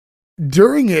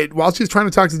during it, while she's trying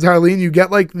to talk to Darlene, you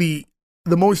get like the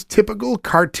most typical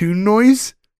cartoon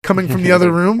noise coming from the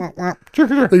other room.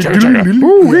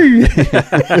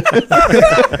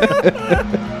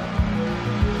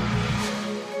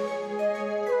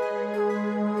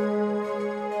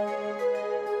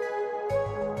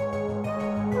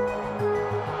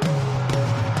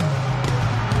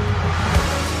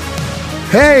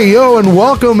 Hey, yo, and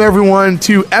welcome everyone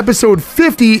to episode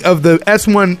 50 of the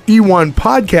S1E1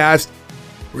 podcast,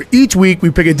 where each week we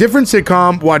pick a different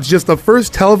sitcom, watch just the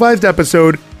first televised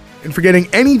episode, and forgetting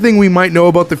anything we might know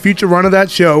about the future run of that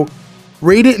show,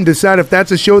 rate it and decide if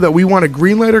that's a show that we want to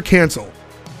greenlight or cancel.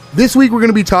 This week we're going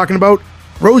to be talking about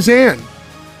Roseanne.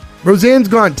 Roseanne's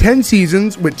gone 10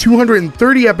 seasons with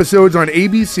 230 episodes on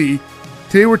ABC.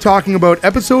 Today we're talking about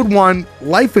episode 1,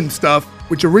 Life and Stuff,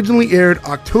 which originally aired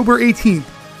October 18th,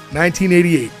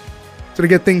 1988. So to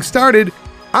get things started,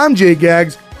 I'm Jay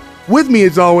Gags. With me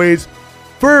as always,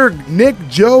 Ferg, Nick,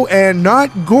 Joe, and not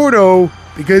Gordo,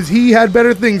 because he had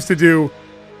better things to do.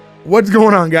 What's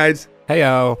going on, guys?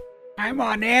 Heyo. I'm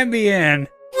on Ambien.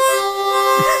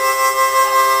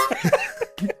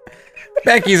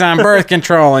 Becky's on birth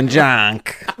control and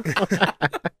junk.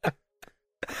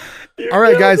 All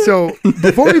right, guys, so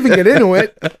before we even get into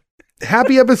it,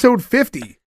 happy episode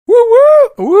 50. Woo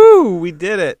woo! Woo! We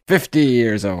did it. 50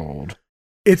 years old.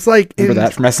 It's like... Remember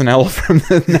that from SNL from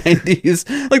the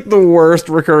 90s? Like the worst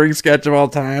recurring sketch of all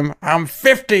time. I'm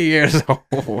 50 years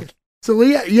old. So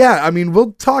yeah, I mean,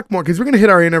 we'll talk more because we're going to hit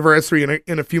our anniversary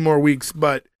in a few more weeks.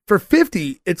 But for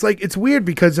 50, it's like, it's weird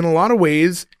because in a lot of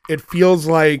ways, it feels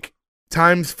like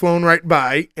time's flown right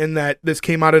by and that this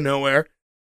came out of nowhere.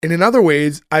 And in other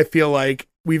ways, I feel like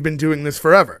we've been doing this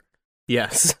forever.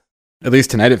 Yes. At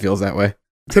least tonight it feels that way.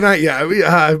 Tonight,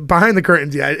 yeah. Behind the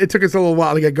curtains, yeah. It took us a little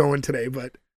while to get going today,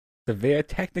 but Severe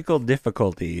technical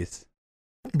difficulties.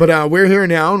 we're here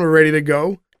now and we're ready to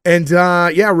go. And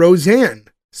Roseanne.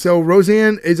 So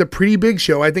Roseanne is a pretty big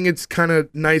show. I think it's kind of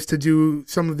nice to do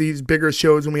some of these bigger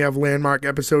shows when we have landmark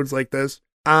episodes like this.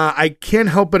 I can't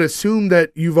help but assume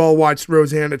that you've all watched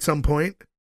Roseanne at some point.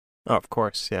 Oh, of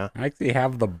course, yeah. I actually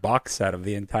have the box set of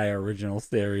the entire original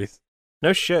series.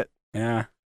 No shit. Yeah.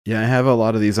 Yeah, I have a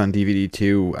lot of these on DVD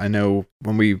too. I know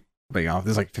when we, this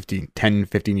is like 15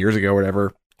 years ago or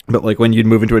whatever. But like when you'd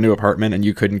move into a new apartment and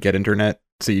you couldn't get internet.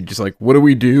 So you'd just like, what do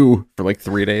we do for like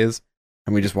 3 days?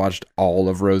 And we just watched all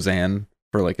of Roseanne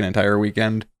for like an entire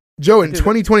weekend. Joe, in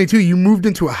 2022, you moved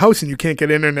into a house and you can't get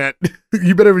internet.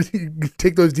 You better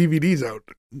take those DVDs out.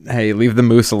 Hey, leave the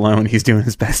moose alone. He's doing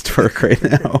his best work right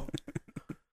now.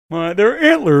 They're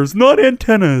antlers, not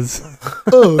antennas.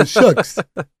 Oh, shucks.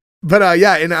 But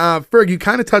and Ferg, you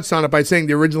kind of touched on it by saying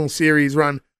the original series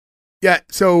run. Yeah,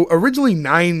 so originally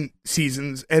 9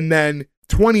 seasons, and then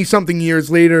 20-something years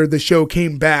later, the show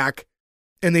came back,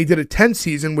 and they did a 10th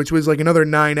season, which was like another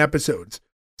 9 episodes.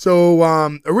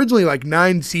 So originally like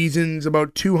 9 seasons,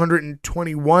 about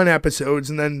 221 episodes,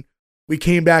 and then we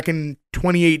came back in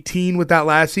 2018 with that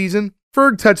last season.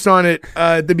 Ferg touched on it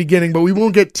at the beginning, but we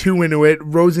won't get too into it.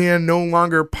 Roseanne no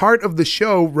longer part of the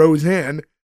show, Roseanne.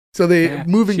 So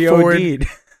moving forward.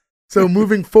 So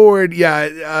moving forward,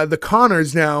 the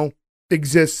Connors now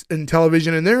exists in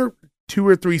television, and they're 2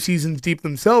 or 3 seasons deep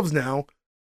themselves now.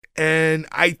 And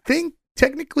I think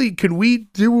technically, could we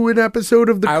do an episode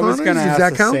of the Connors? I was going to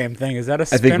ask the same thing. Is that a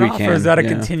spinoff or is that a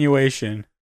continuation?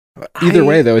 Either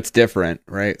way, though, it's different,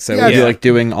 right? So it'd be Yeah. like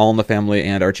doing All in the Family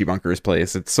and Archie Bunker's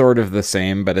Place. It's sort of the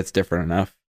same, but it's different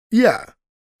enough. Yeah.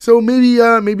 So maybe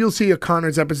you'll see a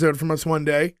Connors episode from us one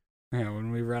day. Yeah,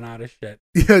 when we run out of shit.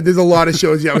 Yeah, there's a lot of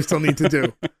shows we still need to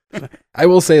do. I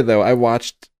will say, though, I've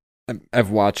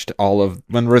watched all of,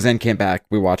 when Roseanne came back,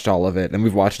 we watched all of it, and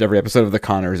we've watched every episode of The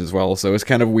Connors as well, so it's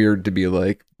kind of weird to be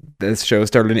like, this show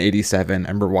started in 87,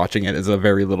 and we're watching it as a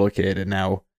very little kid, and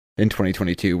now in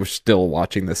 2022, we're still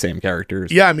watching the same characters.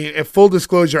 Yeah, I mean, full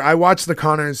disclosure, I watch The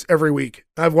Connors every week.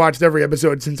 I've watched every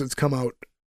episode since it's come out.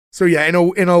 So yeah,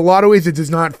 in a lot of ways, it does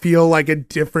not feel like a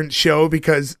different show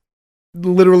because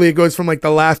literally it goes from like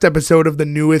the last episode of the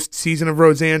newest season of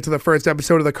Roseanne to the first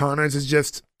episode of The Connors is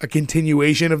just a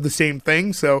continuation of the same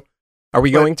thing. So Are we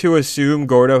going to assume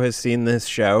Gordo has seen this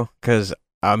show? Because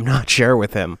I'm not sure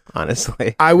with him,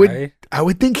 honestly. I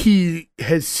would think he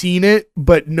has seen it,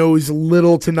 but knows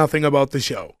little to nothing about the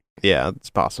show. Yeah, it's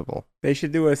possible. They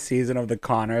should do a season of the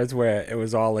Connors where it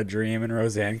was all a dream and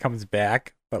Roseanne comes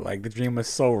back, but like the dream was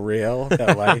so real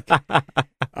that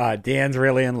like Dan's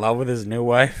really in love with his new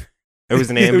wife. It was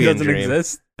an who ambient doesn't dream.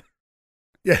 exist.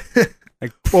 Yeah.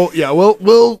 Like, Well, yeah,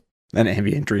 we'll An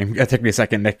ambient dream. That took me a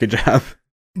second, Nick. Good job.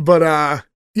 but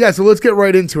yeah, so let's get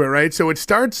right into it, right? So it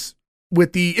starts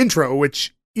with the intro,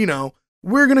 which you know,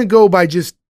 we're going to go by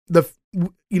just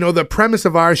the premise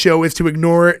of our show is to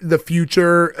ignore the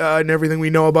future and everything we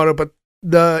know about it. But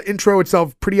the intro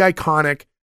itself, pretty iconic.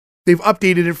 They've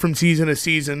updated it from season to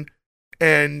season.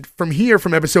 And from here,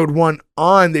 from episode 1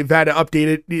 on, they've had to update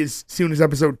it as soon as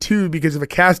episode 2 because of a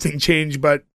casting change.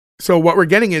 But so what we're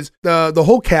getting is the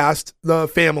whole cast, the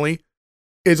family,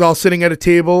 is all sitting at a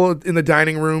table in the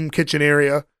dining room, kitchen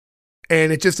area.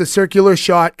 And it's just a circular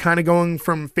shot kind of going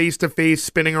from face to face,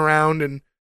 spinning around. And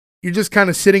you're just kind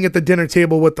of sitting at the dinner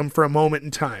table with them for a moment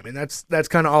in time. And that's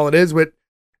kind of all it is. With,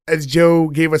 as Joe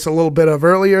gave us a little bit of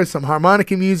earlier, some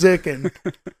harmonica music and...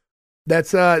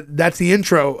 That's the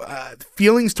intro.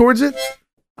 Feelings towards it?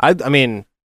 I mean,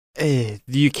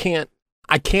 you can't.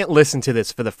 I can't listen to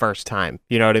this for the first time.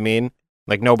 You know what I mean?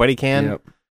 Like nobody can. Yep.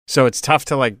 So it's tough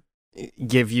to like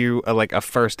give you a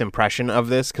first impression of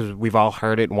this because we've all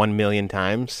heard it 1 million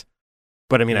times.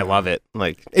 But I mean, I love it.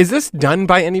 Like, is this done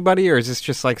by anybody or is this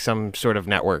just like some sort of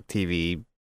network TV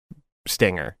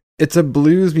stinger? It's a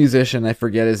blues musician. I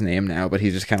forget his name now, but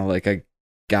he's just kind of like a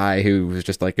guy who was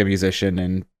just like a musician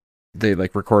and they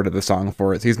like recorded the song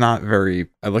for it. So he's not very.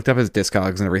 I looked up his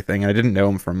discogs and everything, and I didn't know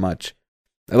him from much.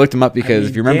 I looked him up because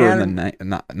if you remember in the ninth,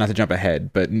 not to jump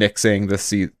ahead, but Nick saying the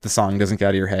song doesn't get out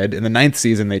of your head. In the 9th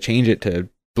season, they change it to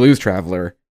Blues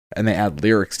Traveler, and they add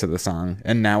lyrics to the song.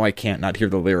 And now I can't not hear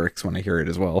the lyrics when I hear it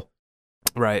as well.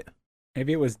 Right.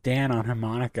 Maybe it was Dan on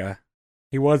harmonica.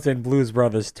 He was in Blues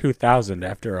Brothers 2000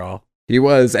 after all. He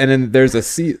was, and then there's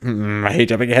I hate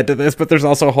jumping ahead to this, but there's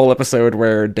also a whole episode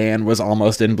where Dan was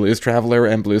almost in Blues Traveler,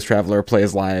 and Blues Traveler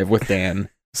plays live with Dan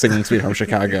singing Sweet Home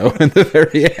Chicago in the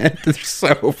very end. It's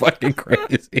so fucking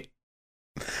crazy.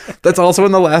 That's also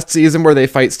in the last season where they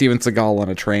fight Steven Seagal on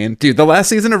a train. Dude, the last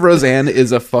season of Roseanne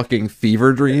is a fucking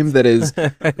fever dream that is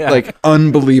like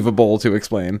unbelievable to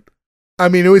explain. I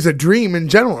mean, it was a dream in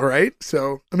general, right?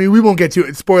 So, I mean, we won't get to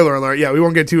it. Spoiler alert. Yeah, we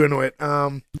won't get too into it.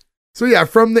 So yeah,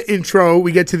 from the intro,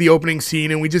 we get to the opening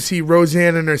scene and we just see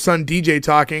Roseanne and her son DJ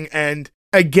talking. And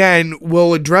again,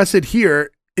 we'll address it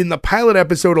here. In the pilot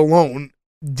episode alone,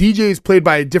 DJ is played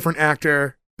by a different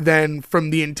actor than from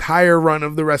the entire run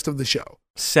of the rest of the show.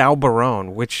 Sal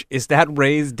Barone, which is that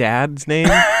Ray's dad's name?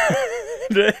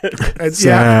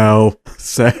 Sal.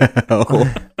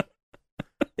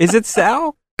 Is it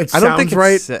Sal? It I don't think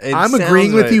sounds right. it I'm sounds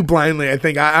agreeing with right. you blindly. I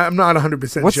think I'm not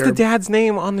 100% What's sure. the dad's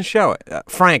name on the show?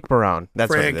 Frank Barone.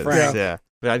 That's Frank, what it is. Frank. Yeah.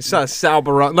 I just saw Sal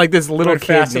Barone, like this little Went kid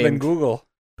faster than named Google.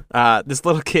 this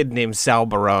little kid named Sal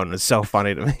Barone is so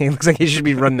funny to me. He looks like he should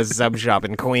be running a sub shop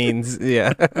in Queens.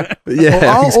 Yeah. Yeah,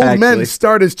 Well, all exactly. old men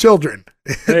start as children.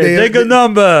 Hey, take a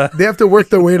number. They have to work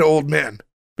their way to old men.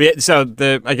 But yeah, so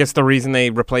I guess the reason they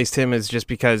replaced him is just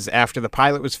because after the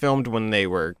pilot was filmed, when they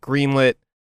were greenlit,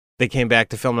 they came back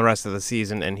to film the rest of the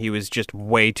season, and he was just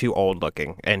way too old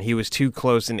looking, and he was too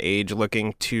close in age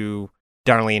looking to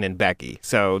Darlene and Becky.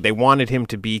 So they wanted him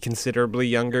to be considerably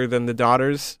younger than the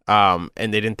daughters, and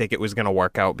they didn't think it was going to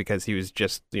work out because he was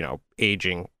just,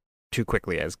 aging too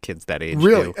quickly as kids that age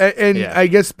Really? do. And Yeah. I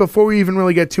guess before we even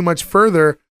really get too much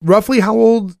further, roughly how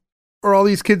old are all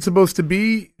these kids supposed to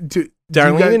be?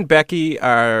 Darlene and Becky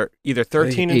are either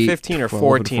 13 and 8, 15 or 12 and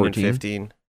 14 and 14.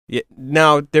 15. Yeah,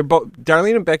 no, they're both.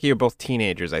 Darlene and Becky are both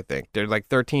teenagers. I think they're like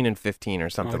 13 and 15 or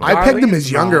something. Oh, like I that. pegged them Darlene's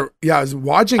as younger. Yeah, I was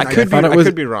watching. I could be. thought it I was-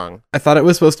 could be wrong. I thought it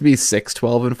was supposed to be 6,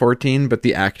 12, and 14, but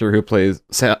the actor who plays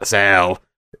Sal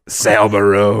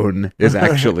Barone is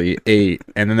actually 8.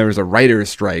 And then there was a writer's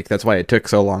strike. That's why it took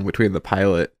so long between the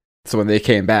pilot. So when they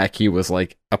came back, he was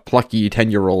like a plucky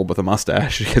 10-year-old with a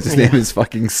mustache because his name is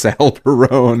fucking Sal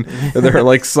Barone. And they're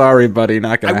like, sorry, buddy,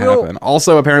 not going to I will- happen.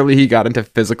 Also, apparently he got into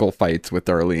physical fights with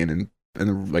Darlene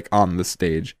and like on the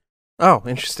stage. Oh,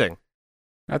 interesting.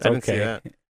 That's I didn't see okay. that.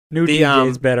 New The,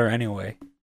 DJ's better anyway.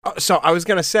 Oh, so I was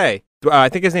gonna say, I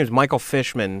think his name's Michael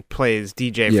Fishman, plays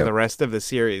DJ for Yeah. the rest of the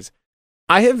series.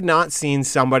 I have not seen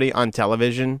somebody on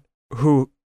television who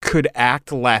could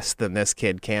act less than this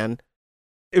kid can.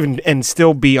 And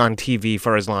still be on TV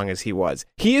for as long as he was.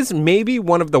 He is maybe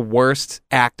one of the worst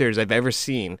actors I've ever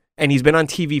seen, and he's been on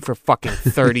TV for fucking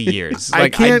 30 years. I I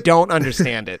can't- don't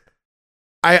understand it.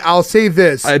 I'll say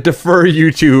this. I defer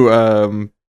you to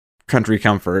Country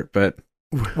Comfort, but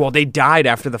Well, they died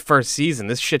after the first season.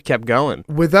 This shit kept going.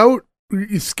 Without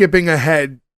skipping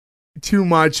ahead too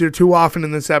much or too often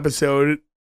in this episode,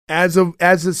 as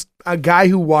a guy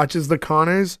who watches the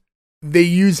Connors, they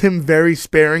use him very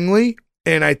sparingly,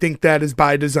 and I think that is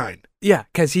by design. Yeah,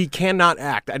 because he cannot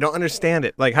act. I don't understand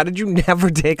it. Like, how did you never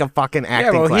take a fucking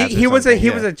acting Yeah, well, class? he or was a something? he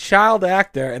Yeah. was a child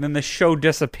actor, and then the show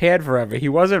disappeared forever. He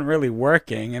wasn't really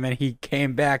working, and then he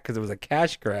came back because it was a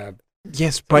cash grab.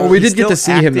 Yes, but Well, we he did get to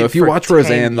still see him though. acted If you for watch 10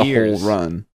 Roseanne the years. whole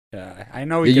run, Yeah, I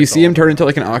know. you gets see him older. turn into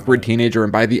like an awkward teenager,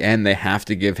 and by the end, they have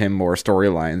to give him more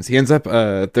storylines. He ends up,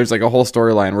 there's like a whole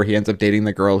storyline where he ends up dating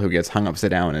the girl who gets hung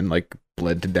upside down and like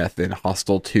bled to death in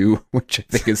Hostel 2, which I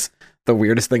think is the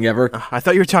weirdest thing ever. I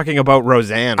thought you were talking about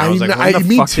Roseanne. I was like, when the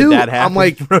me fuck too. did that happen? I'm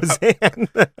like, Roseanne.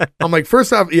 I'm like,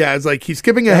 first off, yeah, it's like he's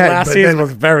skipping That ahead. last but season then-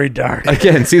 was very dark.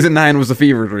 Again, season 9 was a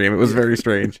fever dream. It was very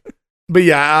strange. But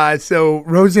yeah, so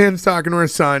Roseanne's talking to her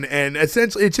son, and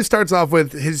essentially it just starts off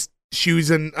with his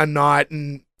shoes in a knot,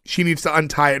 and she needs to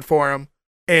untie it for him.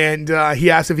 And he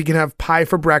asks if he can have pie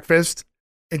for breakfast,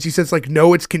 and she says like,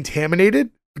 no, it's contaminated,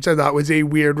 which I thought was a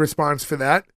weird response for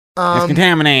that. It's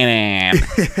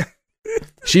contaminated.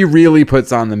 She really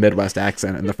puts on the Midwest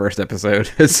accent in the first episode.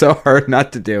 It's so hard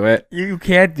not to do it. You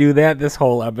can't do that this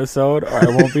whole episode, or I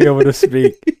won't be able to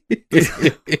speak.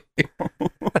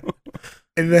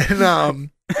 And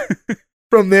then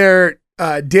from there,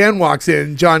 Dan walks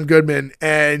in, John Goodman,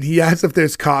 and he asks if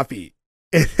there's coffee.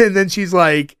 And then she's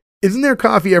like, isn't there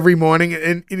coffee every morning?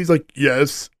 And he's like,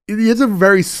 yes. He has a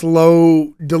very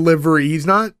slow delivery. He's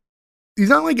not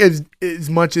like as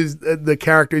much as the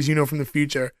characters you know from the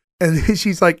future. And then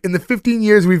she's like, in the 15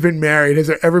 years we've been married, has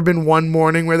there ever been one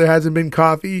morning where there hasn't been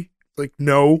coffee? Like,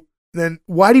 no. Then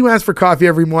why do you ask for coffee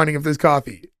every morning if there's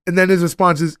coffee? And then his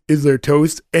response is there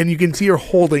toast? And you can see her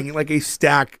holding like a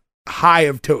stack high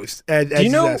of toast as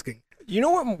she's asking. You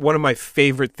know what? One of my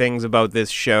favorite things about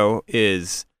this show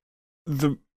is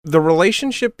the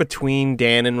relationship between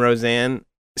Dan and Roseanne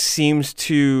seems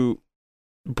to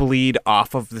bleed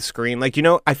off of the screen. Like, you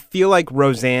know, I feel like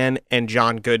Roseanne and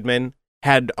John Goodman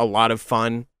had a lot of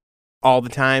fun all the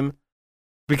time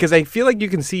because I feel like you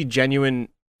can see genuine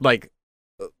like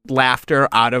laughter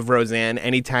out of Roseanne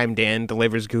anytime Dan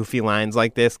delivers goofy lines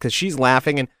like this because she's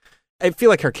laughing, and I feel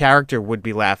like her character would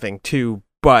be laughing too,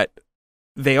 but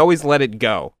they always let it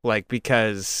go, like,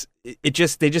 because they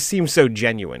just seem so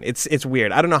genuine. It's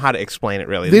weird. I don't know how to explain it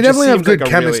really. They It just definitely have seems good like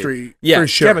a chemistry, yeah, for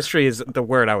sure. chemistry is the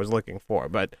word I was looking for,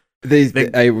 but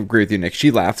I agree with you, Nick.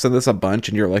 She laughs at this a bunch,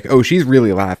 and you're like, oh, she's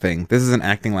really laughing. This isn't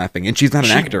acting laughing. And she's not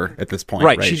an actor at this point.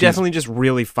 right. She She's- definitely just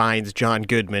really finds John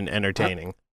Goodman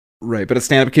entertaining. Right, but a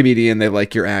stand-up comedian, they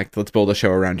like your act. Let's build a show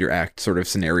around your act sort of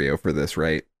scenario for this,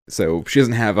 right? So she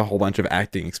doesn't have a whole bunch of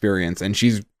acting experience, and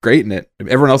she's great in it.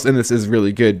 Everyone else in this is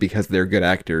really good because they're good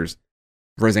actors.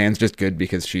 Roseanne's just good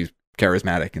because she's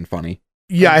charismatic and funny.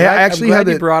 Yeah, I actually I'm glad had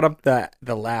you the brought up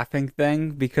the laughing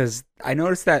thing because I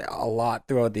noticed that a lot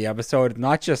throughout the episode.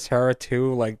 Not just her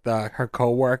too, like her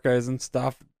coworkers and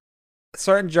stuff.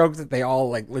 Certain jokes that they all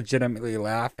like legitimately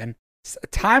laugh, and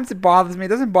at times it bothers me. It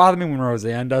doesn't bother me when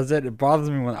Roseanne does it. It bothers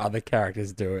me when other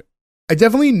characters do it. I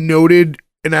definitely noted,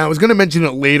 and I was going to mention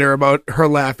it later about her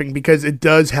laughing because it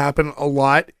does happen a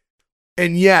lot.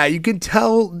 And yeah, you can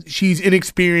tell she's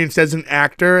inexperienced as an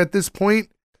actor at this point.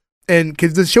 And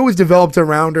because the show was developed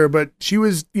around her, but she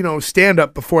was, stand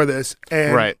up before this.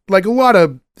 And Right. like a lot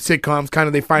of sitcoms, kind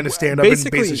of they find a stand up and base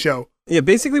Basically- a show. Yeah,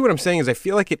 basically what I'm saying is I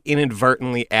feel like it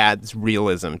inadvertently adds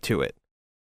realism to it.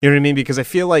 You know what I mean? Because I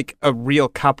feel like a real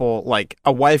couple, like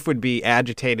a wife would be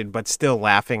agitated but still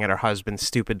laughing at her husband's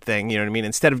stupid thing, you know what I mean?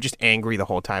 Instead of just angry the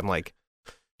whole time, like,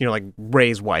 like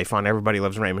Ray's wife on Everybody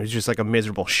Loves Raymond, who's just like a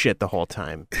miserable shit the whole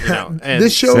time. And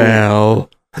This show,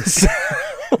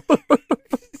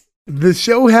 the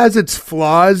show has its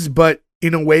flaws, but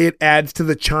in a way it adds to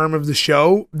the charm of the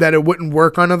show that it wouldn't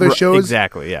work on other shows.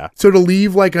 Exactly, yeah. So to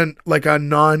leave like a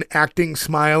non-acting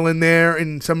smile in there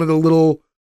and some of the little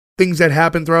things that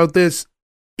happen throughout this,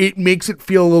 it makes it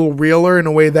feel a little realer in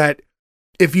a way that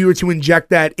if you were to inject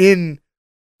that in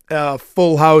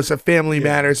Full House, a Family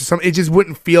Matters, or something, it just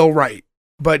wouldn't feel right.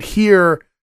 But here,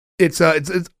 it's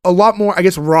a lot more, I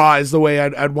guess, raw is the way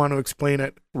I'd want to explain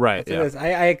it. Right, So yeah. it is. I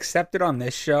accept it on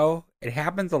this show. It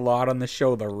happens a lot on the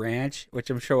show The Ranch, which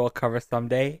I'm sure we'll cover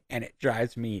someday, and it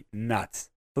drives me nuts.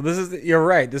 So you're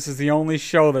right. This is the only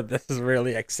show that this is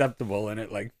really acceptable, and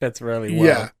it like fits really well.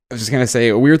 Yeah. I was just going to say,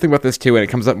 a weird thing about this too, and it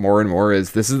comes up more and more,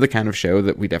 is this is the kind of show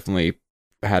that we definitely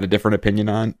had a different opinion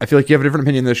on. I feel like you have a different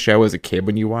opinion of this show as a kid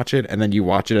when you watch it, and then you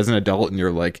watch it as an adult, and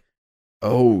you're like,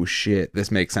 oh shit,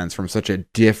 this makes sense from such a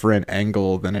different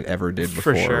angle than it ever did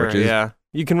before. For sure, which is, yeah.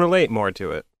 You can relate more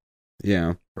to it.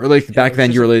 Yeah. Or like back it's then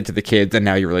just- you related to the kids, and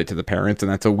now you relate to the parents, and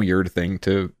that's a weird thing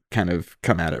to kind of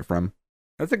come at it from.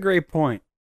 That's a great point.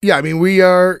 Yeah, I mean, we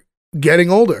are getting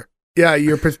older. Yeah,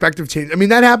 your perspective changed. I mean,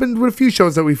 that happened with a few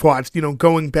shows that we've watched,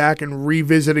 going back and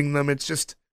revisiting them. It's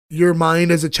just your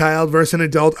mind as a child versus an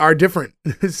adult are different.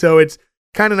 So it's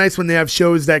kind of nice when they have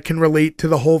shows that can relate to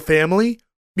the whole family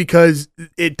because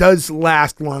it does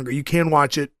last longer. You can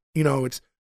watch it,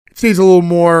 stays a little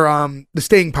more the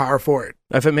staying power for it.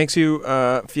 If it makes you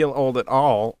feel old at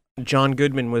all, John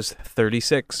Goodman was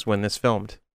 36 when this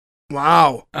filmed.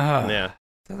 Wow. Yeah.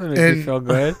 Doesn't make me feel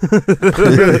good.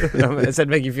 I said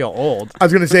make you feel old. I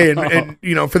was going to say, and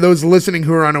you know, for those listening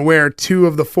who are unaware, 2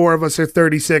 of the 4 of us are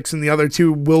 36, and the other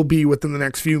 2 will be within the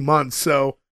next few months.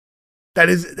 So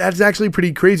that's actually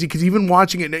pretty crazy, because even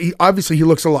watching it, obviously he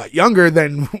looks a lot younger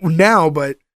than now,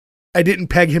 but I didn't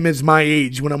peg him as my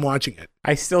age when I'm watching it.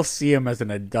 I still see him as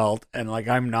an adult, and like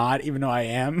I'm not, even though I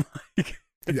am.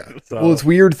 Yeah. So, Well, it's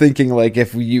weird thinking like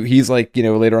if he's like, you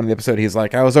know, later on in the episode, he's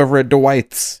like, I was over at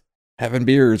Dwight's having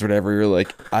beers or whatever. You're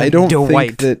like, I don't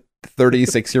Dwight. think that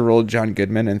 36-year-old John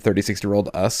Goodman and 36-year-old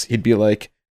us, he'd be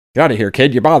like, get out of here,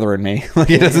 kid, you're bothering me.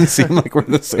 Like, it doesn't seem like we're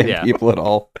the same Yeah. people at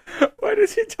all. why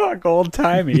does he talk old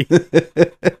timey?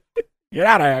 Get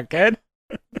out of here, kid.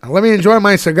 Let me enjoy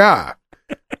my cigar.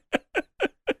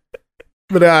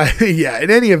 But yeah, in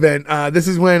any event, this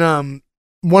is when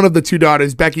one of the 2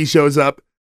 daughters, Becky, shows up,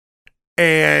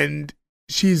 and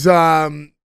she's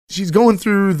going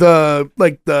through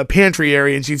the pantry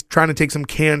area, and she's trying to take some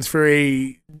cans for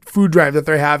a food drive that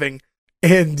they're having,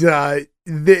 and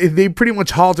they pretty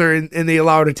much halt her, and they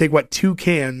allow her to take 2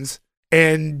 cans.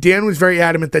 And Dan was very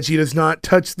adamant that she does not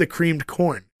touch the creamed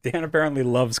corn. Dan apparently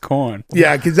loves corn.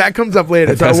 Yeah, because that comes up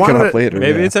later. That So I does come wanted up to- later.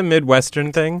 Maybe yeah. it's a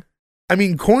Midwestern thing. I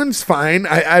mean, corn's fine.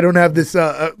 I don't have this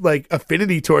like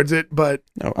affinity towards it, but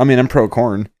No, I mean, I'm pro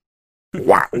corn.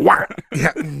 wah, wah.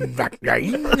 Yeah.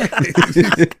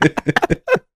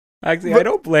 Actually, I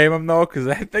don't blame him though, because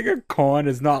I think a corn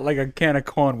is not like a can of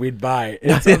corn we'd buy.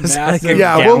 It's a It's like massive a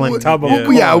Yeah, gallon tub of yeah.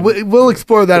 corn. yeah, we'll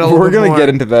explore that a little We're bit gonna more. get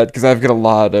into that because I've got a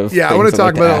lot of Yeah, I things wanna I'd talk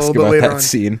like to about it a ask little bit later that on.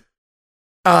 scene.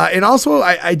 And also,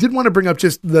 I did want to bring up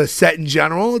just the set in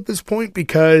general at this point,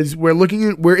 because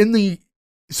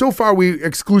so far we're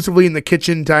exclusively in the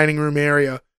kitchen dining room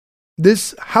area.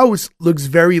 This house looks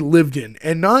very lived in,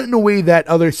 and not in a way that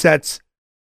other sets.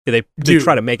 They Dude.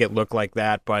 try to make it look like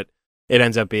that, but it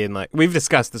ends up being like, we've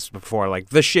discussed this before, like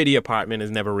the shitty apartment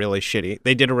is never really shitty.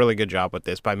 They did a really good job with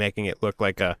this by making it look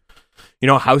like a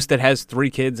house that has 3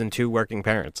 kids and 2 working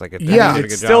parents. Like, Yeah, they did a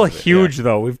It's good still job with it, huge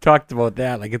though. We've talked about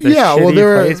that. Like it's a Yeah, well, shitty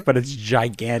they're- place, but it's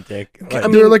gigantic.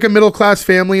 Like, They're like a middle class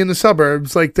family in the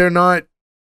suburbs. Like, they're not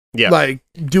Yeah. like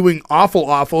doing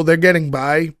awful. They're getting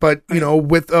by, but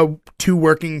with 2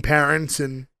 working parents.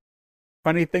 And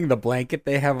funny thing, the blanket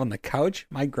they have on the couch,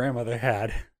 my grandmother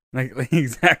had like the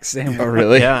exact same. Oh, one.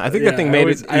 really? Yeah, I think that thing made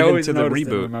it I even always to the noticed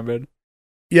and reboot. remembered.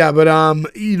 yeah,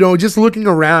 but just looking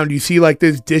around, you see like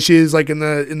there's dishes like in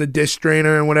the dish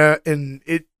strainer and whatever, and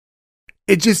it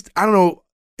just, I don't know.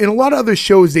 In a lot of other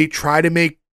shows, they try to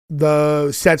make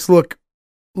the sets look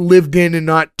lived in and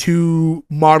not too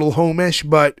model home-ish,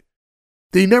 but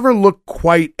they never look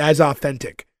quite as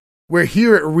authentic. Where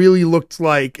here it really looked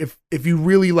like if you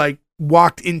really like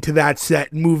walked into that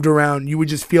set and moved around, you would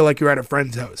just feel like you're at a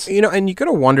friend's house. And you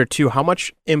gotta wonder too, how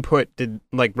much input did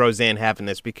like Roseanne have in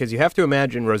this? Because you have to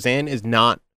imagine Roseanne is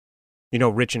not,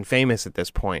 rich and famous at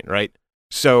this point, right?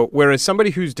 So whereas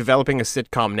somebody who's developing a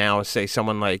sitcom now, say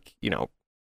someone like,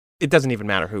 it doesn't even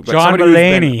matter who, but John somebody who's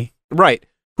been- Mulaney. right,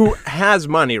 who has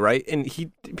money, right? And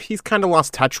he's kind of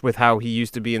lost touch with how he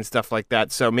used to be and stuff like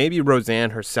that. So maybe Roseanne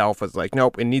herself was like,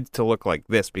 nope, it needs to look like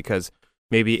this because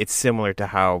maybe it's similar to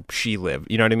how she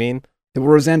lived. You know what I mean? Well,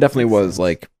 Roseanne definitely was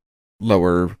like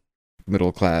lower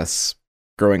middle class,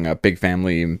 growing up, big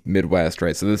family, Midwest,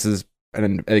 right? So this is,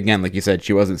 and again, like you said,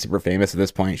 she wasn't super famous at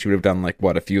this point. She would have done like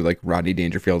a few like Rodney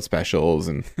Dangerfield specials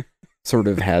and sort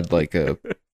of had like a.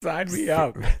 Sign me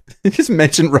up. Just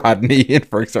mention Rodney and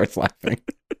Ferg starts laughing.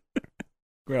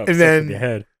 Grow up, And sick then- with your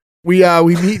head. We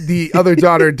meet the other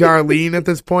daughter, Darlene, at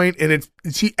this point, and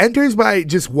she enters by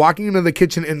just walking into the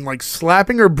kitchen and like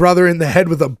slapping her brother in the head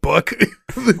with a book,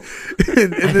 and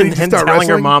then they just start telling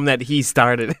her wrestling. mom that he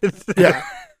started it. Yeah,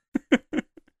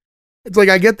 it's like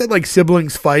I get that like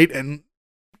siblings fight, and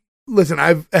listen,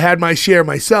 I've had my share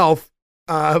myself,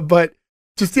 but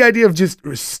just the idea of just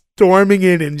storming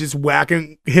in and just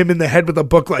whacking him in the head with a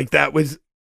book like that was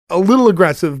a little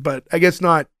aggressive, but I guess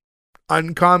not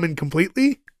uncommon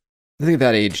completely. I think at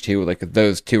that age too, like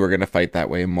those 2 are gonna fight that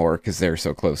way more because they're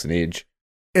so close in age.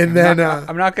 And then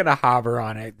I'm not gonna harbor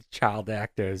on it, child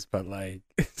actors, but like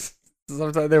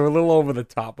sometimes they were a little over the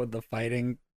top with the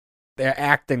fighting. They're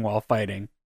acting while fighting.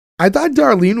 I thought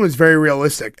Darlene was very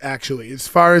realistic, actually. As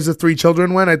far as the 3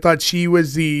 children went, I thought she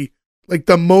was the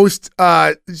most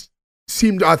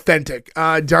seemed authentic.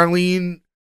 Darlene,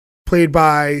 played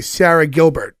by Sarah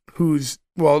Gilbert, who's,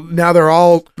 well, now they're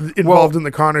all involved in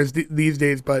the Connors these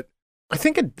days, but I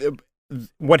think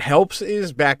what helps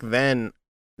is back then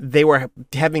they were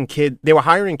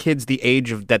hiring kids the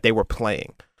age of that they were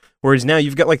playing. Whereas now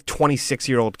you've got like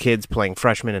 26-year-old kids playing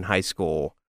freshmen in high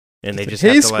school, and they just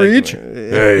Hey, have to Screech.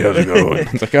 Hey, how's it going?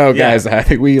 It's like, oh, guys, I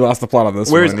think we lost the plot on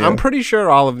this Whereas one. Yeah. I'm pretty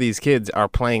sure all of these kids are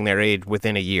playing their age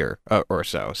within a year or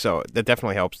so. So that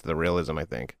definitely helps the realism, I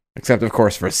think. Except, of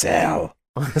course, for Sal.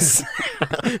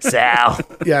 Sal.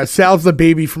 Yeah, Sal's the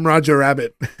baby from Roger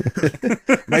Rabbit.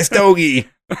 My stogie.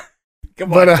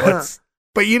 Come But, on, Toots.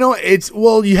 But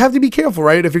you have to be careful,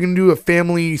 right? If you're going to do a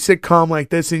family sitcom like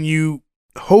this and you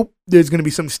hope there's going to be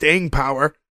some staying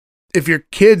power, if your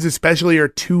kids especially are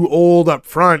too old up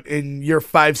front and you're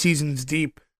 5 seasons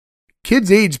deep, kids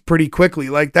age pretty quickly.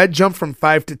 Like that jump from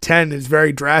 5 to 10 is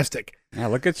very drastic. Yeah,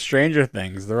 look at Stranger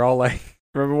Things. They're all like,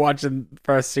 remember watching the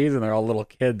first season, they're all little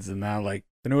kids, and now like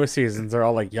the newest seasons, they're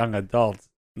all like young adults.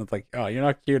 And it's like, oh, you're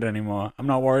not cute anymore. I'm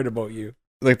not worried about you.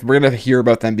 Like, we're going to hear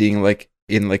about them being, like,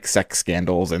 in, like, sex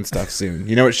scandals and stuff soon.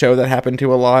 You know what show that happened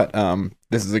to a lot?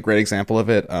 This is a great example of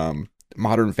it.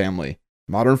 Modern Family.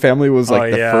 Modern Family was,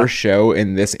 like, the first show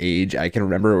in this age I can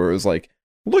remember where it was like,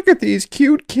 look at these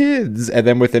cute kids. And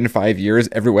then within 5 years,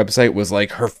 every website was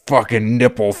like, her fucking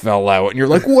nipple fell out. And you're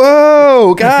like,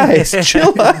 whoa, guys,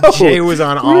 chill out. Jay was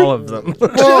on all of them.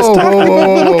 Just talking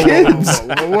about little kids.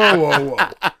 Whoa.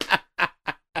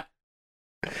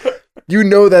 You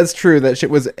know that's true. That shit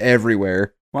was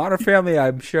everywhere. Modern Family,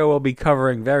 I'm sure we'll be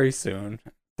covering very soon.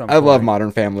 I love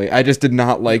Modern Family. I just did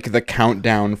not like the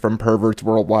countdown from perverts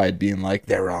worldwide being like,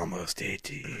 they're almost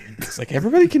 18. It's like,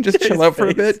 everybody can just chill out for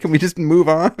a bit. Can we just move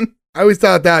on? I always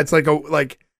thought that it's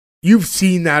like you've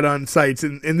seen that on sites,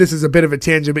 and this is a bit of a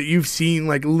tangent, but you've seen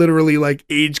like literally like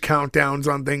age countdowns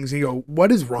on things, and you go,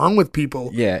 what is wrong with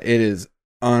people? Yeah, it is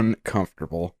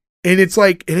uncomfortable. And it's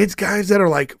guys that are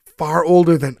like far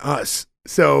older than us.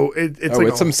 So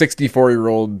it's some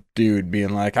 64-year-old dude being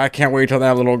like, I can't wait till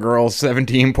that little girl's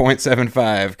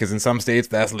 17.75 because in some states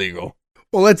that's legal.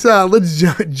 Well, let's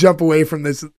jump away from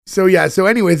this. So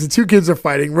anyways, the two kids are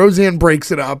fighting. Roseanne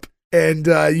breaks it up, and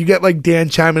you get like Dan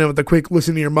chiming in with a quick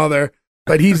listen to your mother,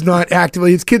 but he's not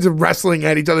actively. His kids are wrestling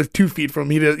at each other 2 feet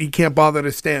from him. He can't bother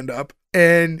to stand up,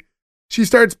 and she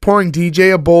starts pouring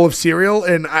DJ a bowl of cereal.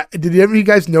 And did any of you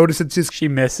guys notice it's just She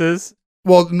misses.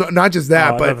 well, not just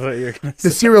that, but the the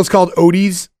cereal's called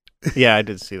Odie's, Yeah, I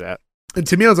did see that. and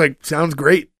to me I was like, sounds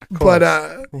great, course. but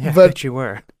Yeah, I but bet you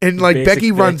were. and like Basic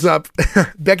Becky bitch. runs up,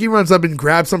 Becky runs up and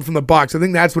grabs some from the box. I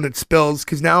think that's when it spills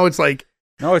because now it's like.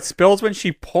 No, it spills when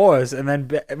she pours, and then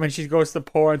when she goes to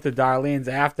pour into Darlene's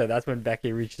after, that's when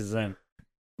Becky reaches in.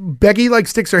 Becky like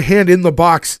sticks her hand in the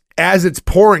box as it's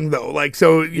pouring though, like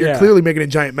so you're Yeah. clearly making a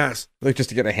giant mess. Like just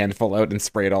to get a handful out and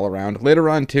spray it all around. Later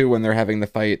on too, when they're having the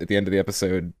fight at the end of the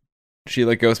episode, she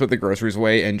like goes put the groceries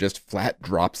away and just flat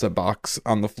drops a box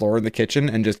on the floor in the kitchen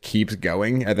and just keeps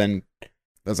going. And then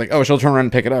I was like, oh, she'll turn around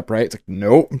and pick it up, right? It's like,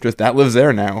 nope, just that lives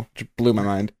there now. Just blew my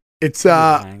mind. It's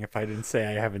Lying if I didn't say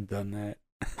I haven't done that.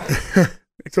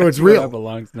 so it's Where real. that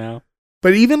belongs now.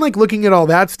 But even like looking at all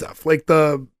that stuff, like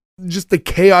the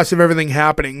chaos of everything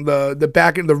happening, the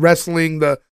back and the wrestling,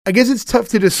 I guess it's tough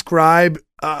to describe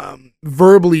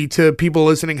verbally to people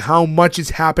listening how much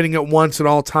is happening at once at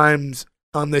all times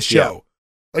on this show.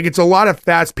 Like it's a lot of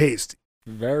fast paced.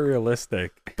 Very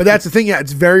realistic. But that's the thing,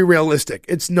 it's very realistic.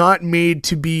 It's not made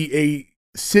to be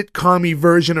a sitcom-y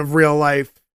version of real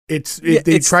life.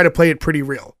 They try to play it pretty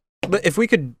real. But if we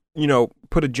could,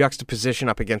 put a juxtaposition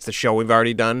up against the show we've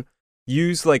already done,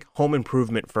 use like Home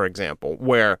Improvement, for example,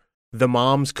 where the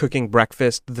mom's cooking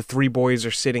breakfast, the 3 boys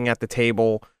are sitting at the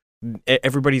table,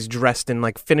 everybody's dressed and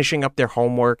like finishing up their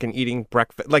homework and eating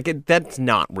breakfast. Like that's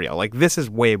not real. Like this is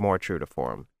way more true to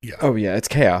form. Yeah. Oh yeah, it's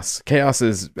chaos. Chaos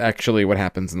is actually what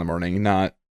happens in the morning,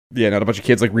 not a bunch of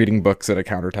kids like reading books at a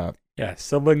countertop. Yeah,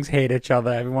 siblings hate each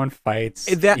other. Everyone fights.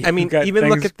 Even got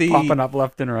look things at the popping up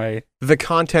left and right. The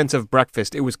contents of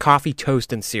breakfast. It was coffee,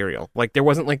 toast, and cereal. Like there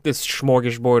wasn't like this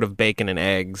smorgasbord of bacon and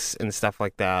eggs and stuff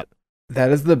like that.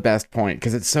 That is the best point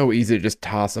because it's so easy to just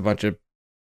toss a bunch of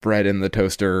bread in the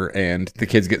toaster and the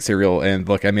kids get cereal. And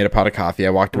look, I made a pot of coffee. I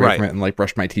walked away from it and like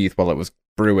brushed my teeth while it was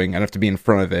brewing. I don't have to be in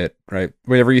front of it, right?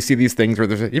 Whenever you see these things where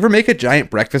you ever make a giant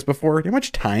breakfast before? You know how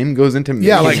much time goes into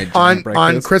making a like giant on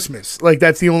breakfast? Christmas. Like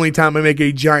that's the only time I make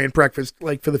a giant breakfast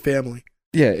like for the family.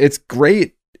 Yeah, it's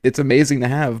great. It's amazing to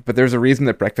have, but there's a reason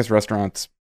that breakfast restaurants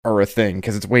are a thing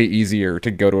because it's way easier to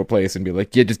go to a place and be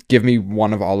like, yeah, just give me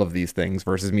one of all of these things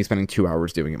versus me spending 2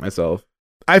 hours doing it myself.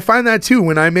 I find that too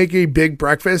when I make a big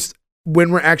breakfast, when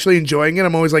we're actually enjoying it,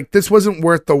 I'm always like, this wasn't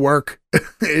worth the work.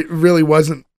 It really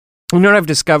wasn't. You know what I've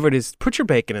discovered is put your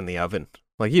bacon in the oven.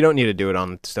 Like you don't need to do it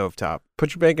on the stovetop.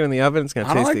 Put your bacon in the oven. It's gonna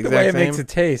I don't taste like the the way exact it same. makes it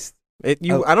taste.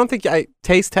 I don't think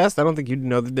taste test. I don't think you'd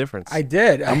know the difference. I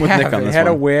did. I'm with I Nick have. on It this had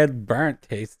a one. weird burnt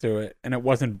taste to it, and it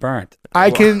wasn't burnt. I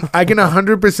can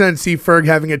 100% see Ferg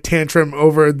having a tantrum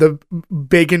over the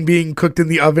bacon being cooked in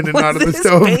the oven and not on the What's this,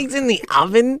 stove. baked in the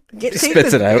oven?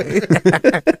 Spits it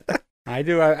out. I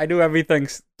do everything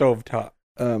stovetop.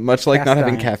 Much like Cast not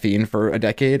having iron. caffeine for a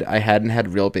decade, I hadn't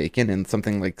had real bacon in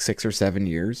something like 6 or 7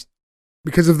 years.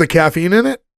 Because of the caffeine in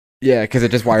it? Yeah, because it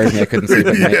just wires me. I couldn't sleep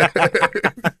at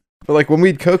night. But like when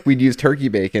we'd cook, we'd use turkey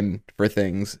bacon for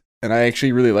things, and I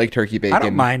actually really like turkey bacon. I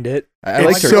don't mind it. I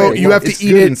like turkey So bacon. you have to It's eat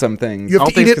good it- in some things. You have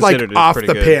All to eat things it like considered, it's off pretty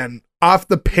the good. pan. Off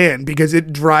the pan because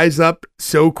it dries up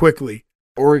so quickly.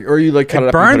 or you like cut it, It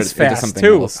up and put burns it into fast something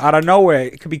too, else. out of nowhere.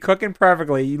 It could be cooking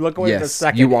perfectly. You look away for a Yes,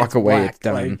 second. you walk away, black, it's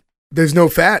done. like- There's no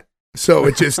fat. So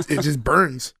it just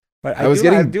burns. but I was I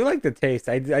getting- do like the taste.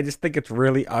 I just think it's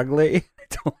really ugly.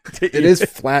 I don't want to It eat is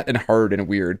flat and hard and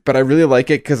weird, but I really like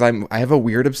it because I have a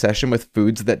weird obsession with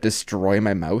foods that destroy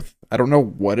my mouth. I don't know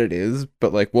what it is,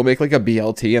 but like we'll make like a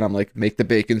BLT and I'm like, make the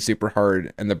bacon super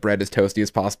hard and the bread as toasty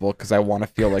as possible because I want to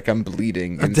feel like I'm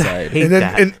bleeding inside. hate And then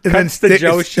that. and then Cuts the stick-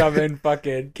 Joe shoving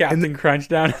fucking Captain Crunch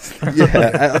down his throat.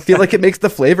 Yeah, I feel like it makes the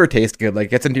flavor taste good. Like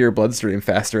it gets into your bloodstream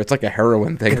faster. It's like a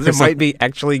heroin thing. Because it might be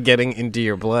actually getting into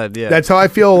your blood. Yeah. That's how I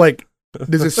feel like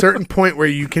there's a certain point where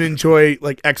you can enjoy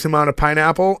like X amount of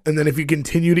pineapple, and then if you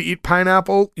continue to eat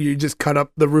pineapple, you just cut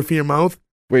up the roof of your mouth.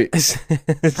 Wait, Are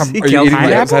are you eating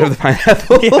the outside of the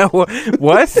pineapple? Yeah.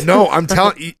 What? No, I'm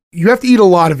telling you, you have to eat a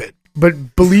lot of it.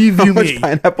 But believe How you much me,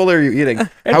 pineapple are you eating? How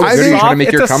It's good are you trying to make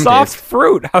it's your a cum soft taste?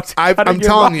 fruit. How's it I'm cutting your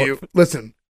telling mouth? you,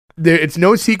 listen, it's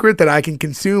no secret that I can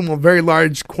consume a very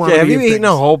large quantity. Yeah, have you of eaten a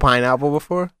things. whole pineapple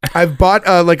before? I've bought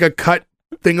like a cut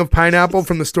thing of pineapple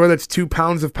from the store that's 2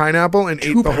 pounds of pineapple and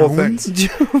ate the whole thing.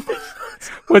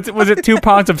 Was it 2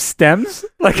 pounds of stems?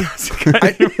 Like,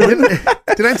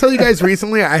 Did I tell you guys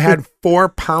recently I had 4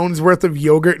 pounds worth of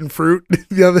yogurt and fruit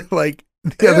the other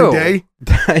Ew. day?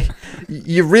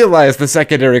 You realize the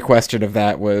secondary question of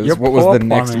that was You're what was poor the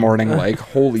next plumbing. morning like?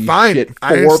 Holy Fine, shit!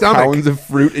 iron 4 stomach. pounds of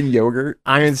fruit and yogurt.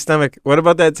 Iron stomach. What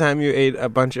about that time you ate a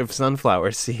bunch of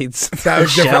sunflower seeds? That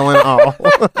was different. Shell and all.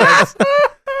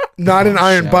 Not an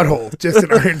iron shell. butthole, just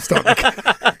an iron stomach.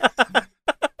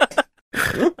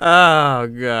 Oh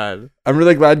god. I'm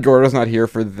really glad Gordo's not here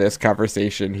for this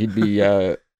conversation. He'd be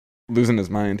losing his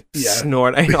mind. Yeah.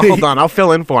 Snort. Hey, hold on, I'll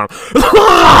fill in for him.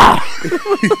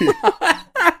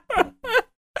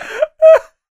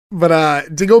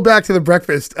 But to go back to the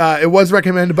breakfast, it was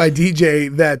recommended by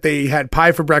DJ that they had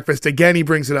pie for breakfast. Again, he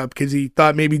brings it up because he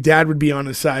thought maybe Dad would be on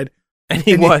his side. And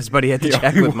he And was, but he had to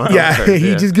check with Mom. yeah, first,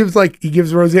 he just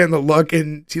gives Roseanne the look,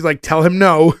 and she's like, "Tell him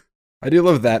no." I do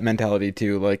love that mentality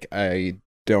too. Like I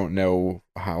don't know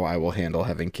how I will handle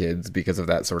having kids because of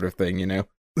that sort of thing. You know,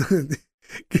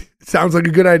 Sounds like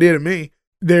a good idea to me.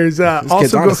 There's this kid's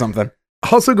also onto something.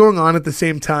 also going on at the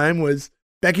same time was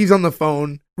Becky's on the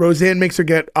phone. Roseanne makes her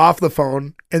get off the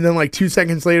phone, and then like 2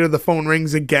 seconds later, the phone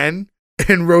rings again,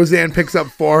 and Roseanne picks up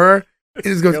for her. And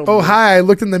just goes, "Oh hi! I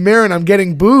looked in the mirror and I'm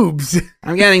getting boobs."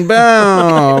 I'm getting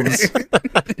boobs.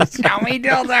 Show me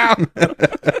dildo.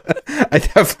 I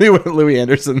definitely went Louis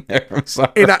Anderson there. I'm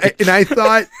sorry. And I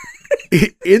thought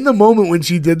in the moment when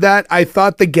she did that, I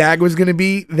thought the gag was going to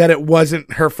be that it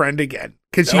wasn't her friend again.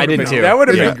 Because I did too. That would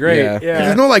have Yeah, been great. yeah. Yeah.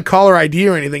 there's no like caller ID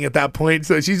or anything at that point,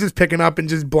 so she's just picking up and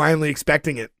just blindly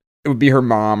expecting it. It would be her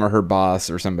mom or her boss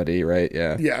or somebody, right?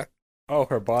 Yeah. Yeah, Oh,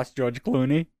 her boss, George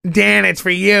Clooney. Dan, it's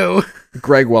for you.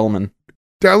 Greg Wellman.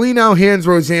 Darlene now hands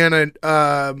Roseanne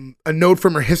a note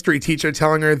from her history teacher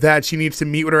telling her that she needs to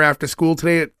meet with her after school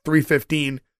today at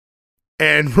 3:15.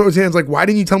 And Roseanne's like, "Why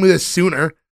didn't you tell me this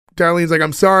sooner?" Darlene's like,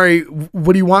 "I'm sorry.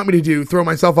 What do you want me to do? Throw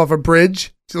myself off a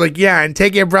bridge?" She's like, "Yeah, and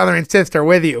take your brother and sister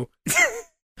with you."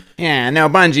 Yeah, no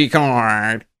bungee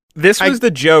cord. This was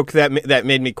the joke that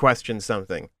made me question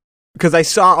something. Because I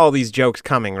saw all these jokes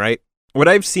coming, right? Would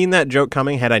I have seen that joke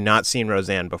coming had I not seen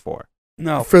Roseanne before?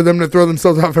 No. For them to throw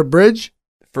themselves off a bridge?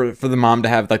 For the mom to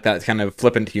have like that kind of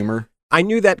flippant humor. I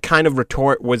knew that kind of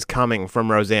retort was coming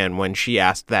from Roseanne when she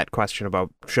asked that question about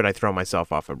should I throw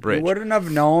myself off a You bridge. wouldn't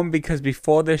have known because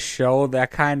before this show, that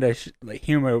kind of like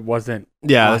humor wasn't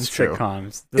Yeah, on that's true.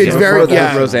 sitcoms. It's Before very- that,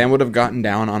 yeah. Roseanne would have gotten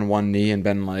down on one knee and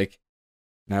been like,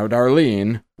 "Now,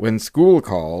 Darlene, when school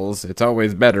calls, it's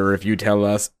always better if you tell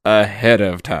us ahead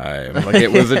of time." Like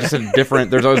it was just a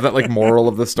different. There's always that like moral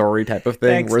of the story type of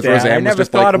thing. Thanks, whereas Dad. I Roseanne was never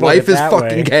just thought like, about "Life it is that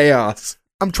fucking way." chaos."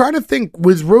 I'm trying to think.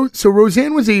 So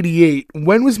Roseanne was 88.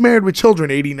 When was Married with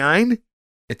Children? 89?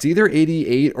 It's either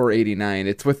 88 or 89.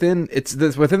 It's within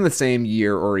the same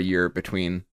year or a year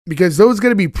between. Because those got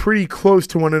to be pretty close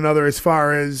to one another as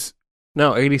far as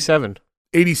No, 87.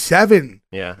 87.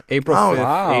 Yeah, April Oh, 5th,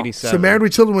 wow. 87. So Married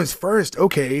with Children was first.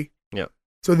 Okay. Yep.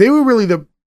 So they were really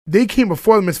they came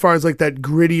before them as far as like that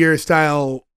grittier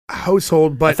style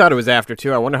household, I but thought it was after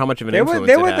too. I wonder how much of an They were influence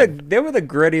they it were had. the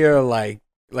grittier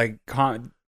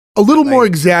a little more like,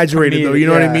 exaggerated though. You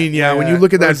know what I mean? Yeah. When you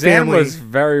look at that Roseanne family, was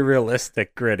very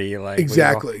realistic, gritty. Like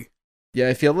exactly. Yeah,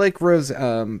 I feel like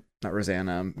not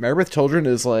Roseanne, Married with Children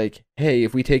is like, hey,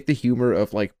 if we take the humor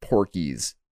of like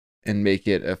Porky's and make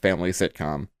it a family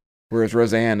sitcom, whereas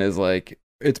Roseanne is like,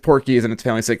 it's Porky's and it's a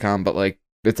family sitcom, but like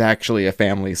it's actually a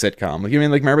family sitcom. Like, you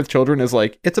mean like Married with Children is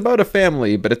like, it's about a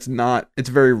family, but it's not. It's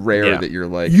very rare Yeah. that you're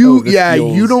like, You this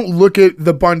you feels- don't look at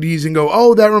the Bundys and go,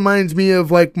 oh, that reminds me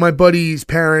of like my buddy's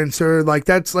parents, or like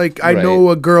that's like I Right. know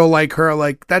a girl like her.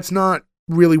 Like that's not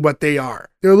really what they are.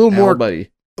 They're a little Al more buddy.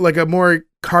 like a more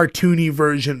cartoony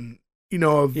version, you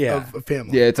know, of a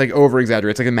family. Yeah, it's like over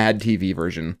exaggerated. It's like a Mad TV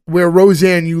version. Where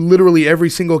Roseanne, you literally every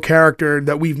single character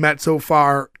that we've met so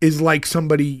far is like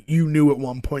somebody you knew at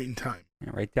one point in time.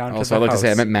 right down Also, to I'd the like to say I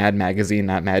house. meant Mad Magazine,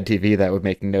 not Mad TV. That would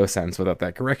make no sense without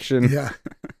that correction. Yeah.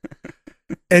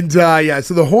 And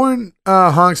so the horn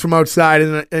honks from outside,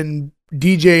 and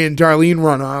DJ and Darlene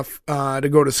run off to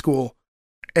go to school.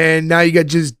 And now you got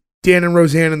just Dan and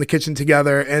Roseanne in the kitchen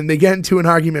together, and they get into an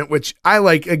argument, which I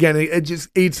like. Again, it just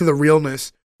aids to the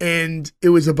realness. And it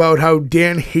was about how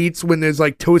Dan hates when there's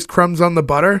like toast crumbs on the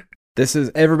butter. This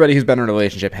is everybody who's been in a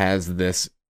relationship has this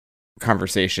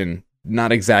conversation.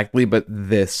 Not exactly, but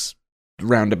this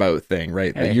roundabout thing,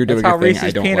 right? Hey, That you're doing that's how a thing Reese's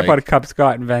I don't peanut like. butter cups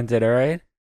got invented. All right,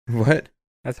 What?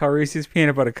 that's how Reese's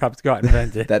peanut butter cups got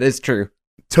invented. That is true.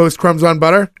 Toast crumbs on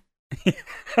butter.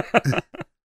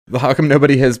 Well, how come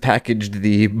nobody has packaged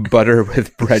the butter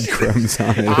with breadcrumbs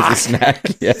on it as a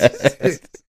snack yet?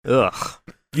 Ugh.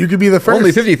 You could be the first.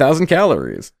 Only 50,000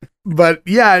 calories. But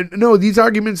yeah, no, these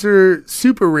arguments are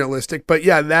super realistic. But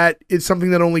yeah, that is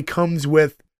something that only comes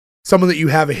with someone that you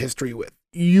have a history with.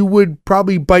 You would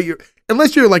probably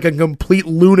unless you're like a complete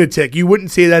lunatic, you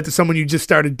wouldn't say that to someone you just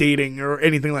started dating or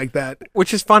anything like that.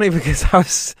 Which is funny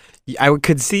because I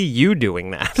could see you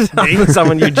doing that with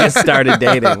someone you just started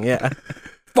dating. Yeah.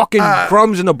 Fucking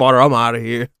crumbs in the butter. I'm out of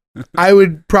here. I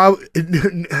would probably.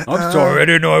 I'm sorry, I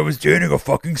didn't know I was dating a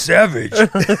fucking savage.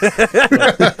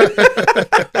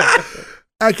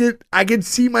 I could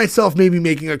see myself maybe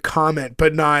making a comment,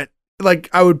 but not like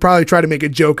I would probably try to make a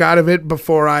joke out of it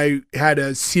before I had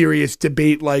a serious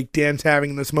debate like Dan's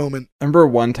having in this moment. I remember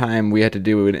one time we had to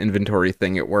do an inventory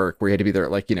thing at work where you had to be there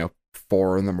at like,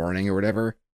 4 a.m. or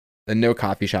whatever. And no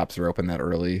coffee shops are open that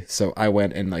early. So I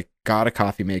went and like got a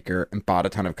coffee maker and bought a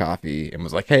ton of coffee and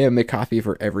was like, hey, I make coffee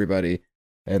for everybody.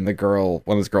 And the girl,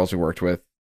 one of those girls we worked with,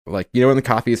 like, when the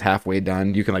coffee is halfway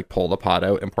done, you can like pull the pot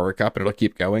out and pour a cup and it'll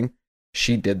keep going.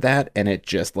 She did that, and it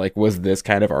just like was this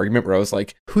kind of argument where I was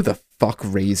like, who the fuck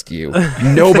raised you?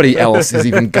 Nobody else has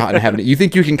even gotten to having it. You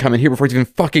think you can come in here before it's even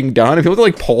fucking done? And people would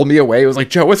like pull me away. It was like,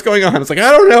 Joe, what's going on? It's like,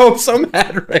 I don't know. I'm so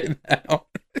mad right now.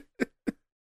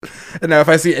 And now if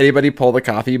I see anybody pull the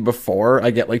coffee before,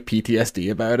 I get like PTSD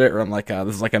about it, or I'm like, this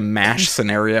is like a MASH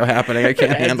scenario happening. I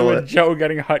can't handle it. Joe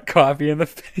getting hot coffee in the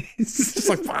face. It's just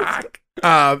like, fuck.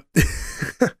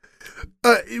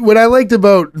 What I liked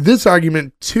about this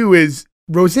argument too is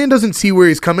Roseanne doesn't see where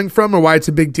he's coming from or why it's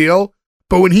a big deal.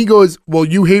 But when he goes, well,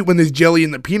 you hate when there's jelly in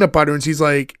the peanut butter, and she's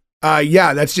like,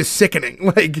 yeah, that's just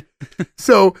sickening. Like,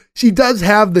 so she does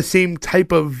have the same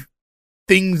type of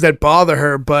things that bother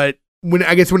her, but when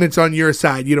it's on your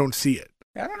side, you don't see it.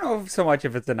 I don't know so much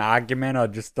if it's an argument or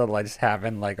just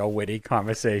having like a witty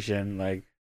conversation, like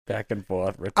back and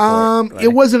forth.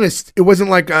 It wasn't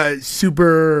like a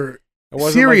super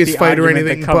serious the fight or argument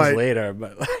anything, that comes but later,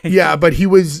 but like, yeah, but he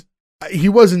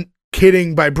wasn't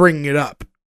kidding by bringing it up.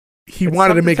 He it's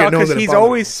wanted to something make it known that it he's bothered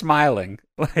always him. smiling,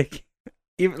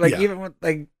 even with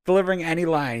like delivering any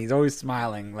line, he's always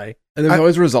smiling. Like, And there's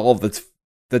always resolve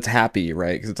that's happy,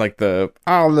 right? Because it's like the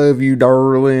 "I love you,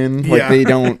 darling." Like Yeah. they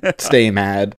don't stay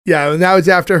mad. Yeah, and that was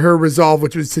after her resolve,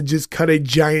 which was to just cut a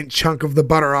giant chunk of the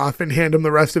butter off and hand him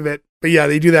the rest of it. But yeah,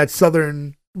 they do that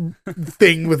southern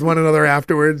thing with one another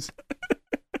afterwards.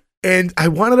 And I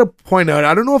wanted to point out,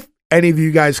 I don't know if any of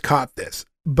you guys caught this,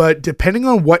 but depending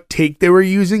on what take they were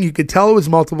using, you could tell it was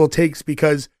multiple takes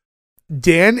because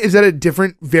Dan is at a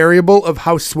different variable of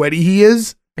how sweaty he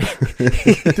is.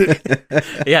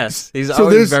 Yes, he's So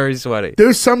always there's- very sweaty.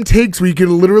 There's some takes where you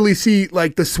can literally see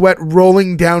like the sweat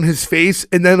rolling down his face,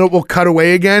 and then it will cut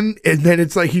away again, and then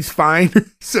it's like he's fine.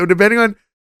 So depending on,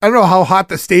 I don't know how hot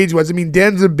the stage was. I mean,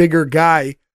 Dan's a bigger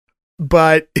guy,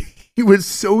 but he was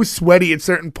so sweaty at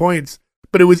certain points,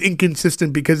 but it was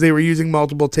inconsistent because they were using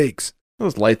multiple takes.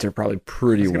 Those lights are probably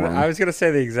pretty warm. I was gonna say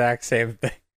the exact same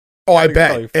thing. Oh, I It'd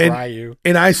probably bet. fry you.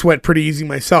 And I sweat pretty easy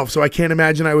myself, so I can't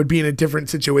imagine I would be in a different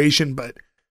situation. But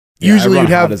Yeah, usually I run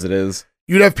you'd hot have as it is.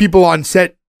 people on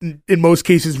set in most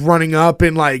cases running up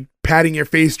and like patting your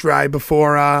face dry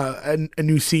before a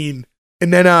new scene.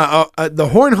 And then the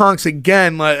horn honks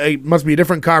again. Like, it must be a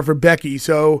different car for Becky.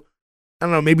 So I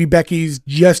don't know. Maybe Becky's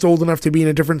just old enough to be in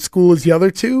a different school as the other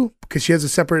two because she has a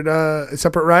separate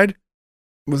ride.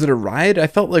 Was it a ride? I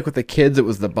felt like with the kids it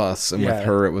was the bus, and Yeah. with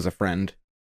her it was a friend.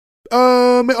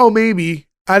 Oh, maybe.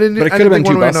 I didn't. But it I could have didn't been think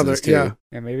two one way or buses another. too. Yeah.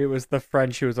 Yeah, maybe it was the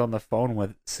friend she was on the phone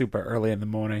with super early in the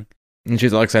morning. And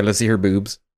she's all excited to see her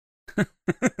boobs.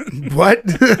 What?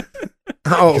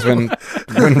 Oh, 'Cause when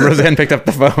Roseanne picked up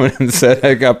the phone and said,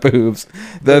 "I got boobs,"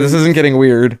 this isn't getting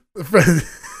weird.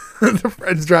 the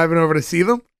friend's driving over to see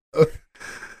them.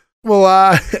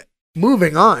 Well,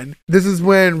 moving on. This is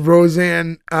when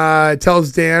Roseanne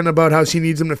tells Dan about how she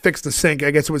needs him to fix the sink.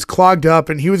 I guess it was clogged up,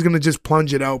 and he was going to just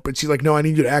plunge it out, but she's like, "No, I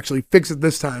need you to actually fix it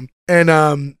this time."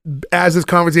 And as this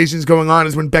conversation is going on,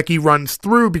 is when Becky runs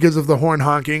through because of the horn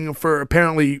honking for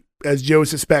apparently, as Joe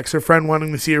suspects, her friend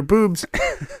wanting to see her boobs.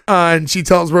 And she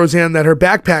tells Roseanne that her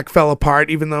backpack fell apart,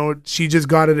 even though she just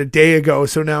got it a day ago.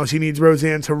 So now she needs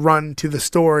Roseanne to run to the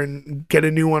store and get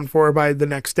a new one for her by the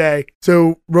next day.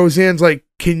 So Roseanne's like,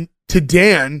 to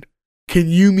Dan, can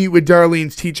you meet with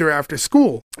Darlene's teacher after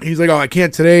school? He's like, oh, I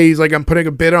can't today. He's like, I'm putting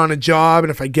a bid on a job,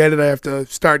 and if I get it, I have to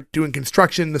start doing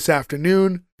construction this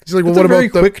afternoon. He's like, well, It's what a very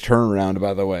about the quick turnaround,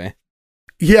 by the way.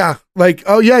 Yeah, like,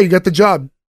 oh yeah, you got the job.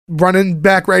 Running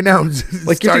back right now.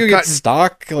 Like, you Start do get cutting.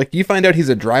 stock. Like, you find out he's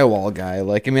a drywall guy.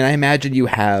 Like, I mean, I imagine you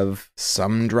have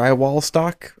some drywall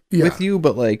stock Yeah. with you,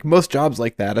 but like most jobs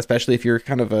like that, especially if you're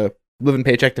kind of a living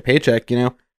paycheck to paycheck,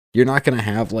 you're not going to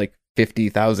have like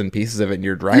 50,000 pieces of it in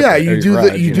your driveway. Yeah, or you your do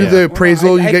garage, the you you do know? the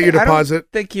appraisal, you get your I deposit.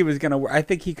 don't think he was gonna. I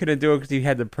think he couldn't do it because he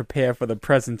had to prepare for the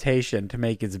presentation to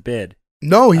make his bid.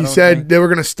 No, I he don't said think- they were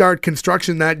going to start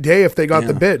construction that day if they got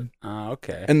the Yeah. bid.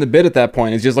 Okay. And the bid at that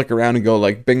point is just look around and go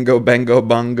like bingo, bango,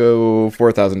 bongo,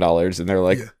 $4,000, and they're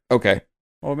like, Yeah. okay.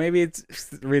 Well, maybe it's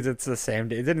the reason it's the same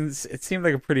day. It didn't. It seemed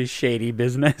like a pretty shady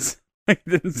business. It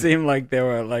didn't seem like they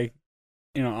were like,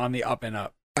 on the up and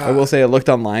up. I will say I looked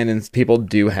online and people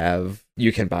do have,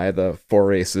 you can buy the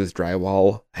Four Aces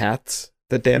drywall hats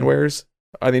that Dan wears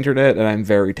on the internet, and I'm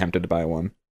very tempted to buy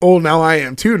one. Oh, now I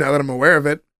am too. Now that I'm aware of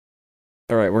it.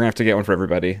 All right, we're gonna have to get one for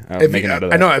everybody. If Make you, a note of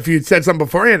I that. know if you'd said something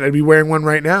beforehand, I'd be wearing one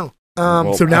right now.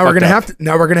 Well, So I now we're fucked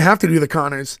gonna up. have to do the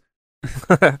Connors.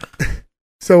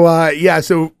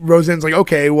 So Roseanne's like,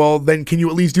 okay, well then can you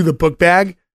at least do the book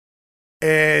bag?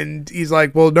 And he's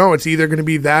like, well, no, it's either gonna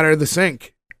be that or the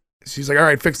sink. She's like, all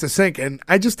right, fix the sink. And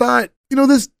I just thought,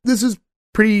 this is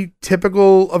pretty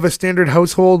typical of a standard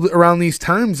household around these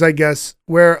times, I guess,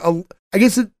 where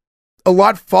a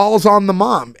lot falls on the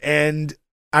mom. And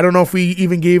I don't know if we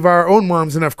even gave our own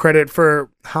moms enough credit for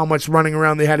how much running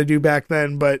around they had to do back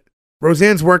then, but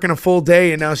Roseanne's working a full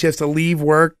day and now she has to leave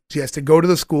work. She has to go to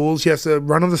the school. She has to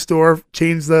run to the store,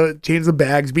 change the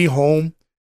bags, be home,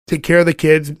 take care of the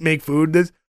kids, make food.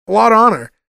 There's a lot on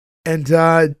her. And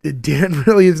Dan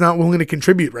really is not willing to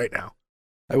contribute right now.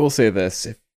 I will say this: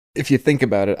 if you think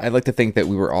about it, I like to think that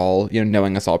we were all,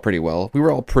 knowing us all pretty well, we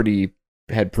were all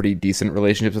had pretty decent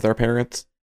relationships with our parents.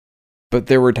 But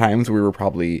there were times we were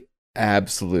probably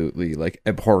absolutely like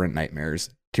abhorrent nightmares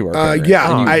to our parents.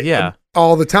 Yeah, And yeah.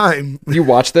 all the time. you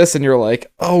watch this and you're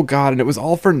like, oh god, and it was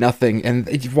all for nothing. And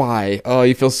why? Oh,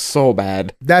 you feel so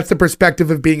bad. That's the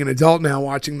perspective of being an adult now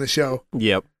watching the show.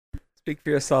 Yep. Speak for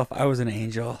yourself. I was an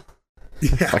angel.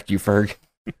 Yeah. Fuck you, Ferg.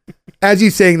 As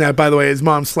he's saying that, by the way, his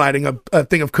mom's sliding a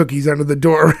thing of cookies under the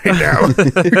door right now.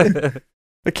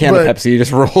 The can But- of Pepsi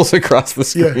just rolls across the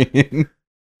Yeah. screen.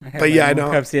 I had But my yeah, I own know.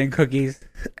 Pepsi and cookies.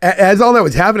 As all that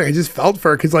was happening, I just felt for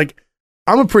her because, like,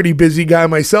 I'm a pretty busy guy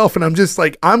myself, and I'm just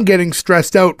like, I'm getting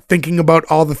stressed out thinking about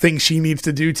all the things she needs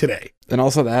to do today. And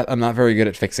also that I'm not very good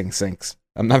at fixing sinks.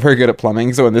 I'm not very good at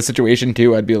plumbing. So in this situation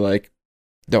too, I'd be like,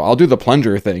 no, I'll do the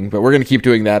plunger thing, but we're going to keep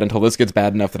doing that until this gets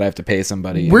bad enough that I have to pay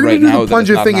somebody. We're And going right to do now, the that's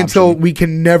plunger not thing an until option. we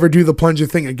can never do the plunger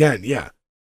thing again. Yeah.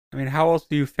 I mean, how else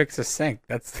do you fix a sink?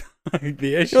 That's like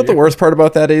the issue. You know what the worst part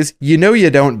about that is? You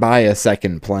don't buy a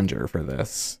second plunger for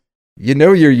this.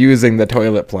 You're using the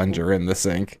toilet plunger in the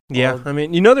sink. Yeah, I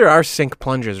mean, there are sink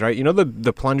plungers, right?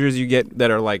 The plungers you get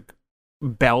that are like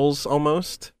bells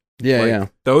almost? Yeah, Like, yeah.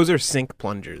 Those are sink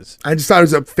plungers. I just thought it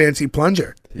was a fancy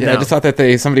plunger. Yeah, I No. just thought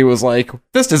that somebody was like,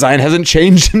 this design hasn't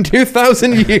changed in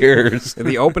 2,000 years.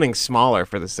 The opening's smaller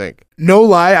for the sink. No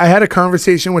lie, I had a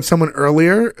conversation with someone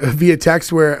earlier via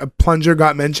text where a plunger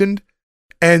got mentioned,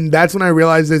 and that's when I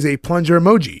realized there's a plunger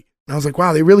emoji. I was like,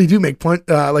 wow, they really do make like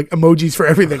emojis for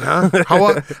everything, huh?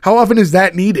 How often is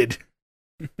that needed?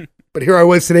 But here I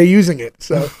was today using it.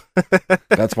 So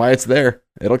That's why it's there.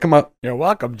 It'll come up. You're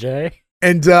welcome, Jay.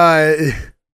 and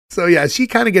so yeah, she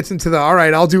kind of gets into the all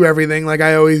right, I'll do everything like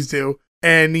I always do,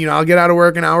 and I'll get out of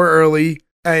work an hour early,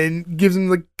 and gives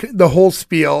him the whole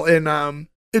spiel, and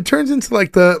it turns into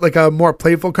like a more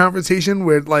playful conversation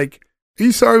with like, are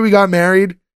you sorry we got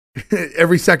married?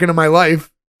 Every second of my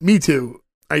life. Me too.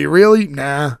 Are you really?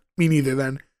 Nah, me neither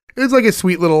then. It was like a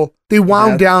sweet little, they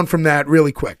wound down from that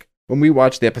really quick. When we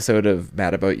watched the episode of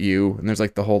Mad About You, and there's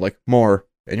like the whole like more,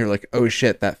 and you're like, oh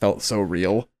shit, that felt so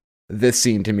real. This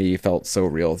scene to me felt so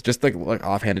real. Just like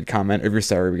offhanded comment, if you're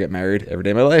sorry we get married every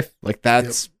day of my life. Like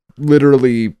that's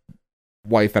literally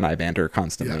wife and I banter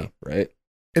constantly, right?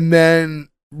 And then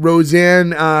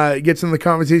Roseanne gets in the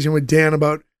conversation with Dan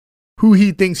about who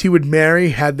he thinks he would marry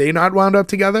had they not wound up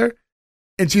together.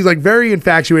 And she's like very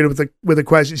infatuated with the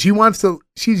question.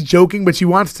 She's joking, but she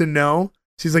wants to know.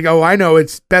 She's like, oh, I know,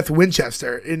 it's Beth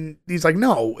Winchester. And he's like,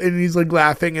 no. And he's like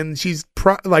laughing, and she's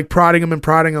prodding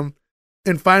him.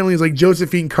 And finally he's like,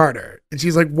 Josephine Carter. And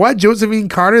she's like, what? Josephine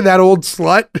Carter? That old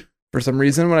slut? For some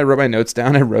reason, when I wrote my notes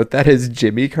down, I wrote that as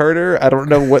Jimmy Carter. I don't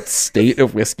know what state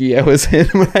of whiskey I was in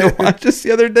when I watched this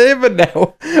the other day, but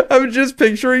now I'm just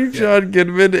picturing John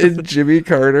Goodman and Jimmy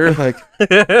Carter. Like,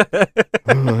 oh,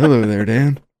 hello there,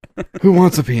 Dan. Who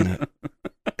wants a peanut?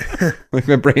 Like,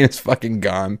 my brain is fucking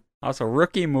gone. Also,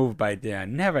 rookie move by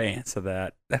Dan. Never answer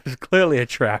that. That was clearly a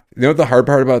trap. You know what the hard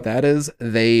part about that is?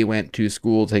 They went to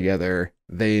school together.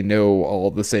 They know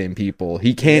all the same people.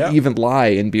 He can't even lie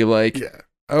and be like,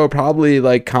 oh, probably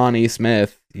like Connie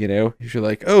Smith, You're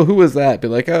like, oh, who was that? Be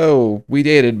like, oh, we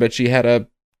dated, but she had a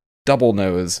double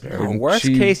nose. Worst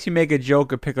case, you make a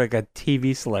joke or pick like a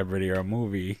TV celebrity or a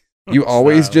movie. You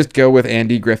always just go with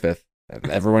Andy Griffith.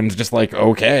 Everyone's just like,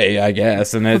 okay, I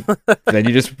guess. And then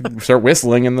you just start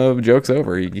whistling and the joke's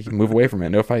over. You can move away from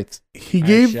it. No fights.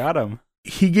 I shot him.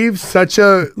 He gave such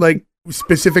a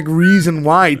specific reason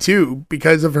why too,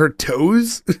 because of her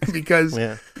toes, because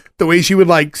the way she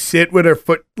would sit with her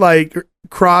foot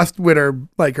crossed with her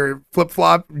her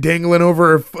flip-flop dangling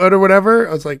over her foot or whatever.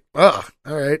 I was like, oh,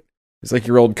 all right. It's like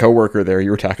your old coworker there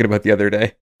you were talking about the other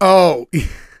day. Oh,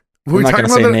 I'm not going to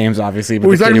say names, obviously. But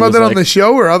were we talking about that on the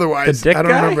show or otherwise? The dick I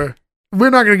don't guy? remember. We're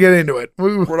not going to get into it.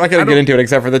 We're not going to get into it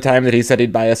except for the time that he said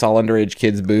he'd buy us all underage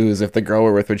kids booze if the girl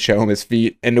we're with would show him his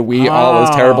feet. And we all,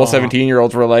 as terrible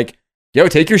 17-year-olds, were like, yo,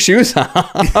 take your shoes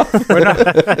off.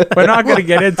 We're not going to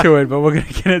get into it, but we're going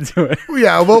to get into it.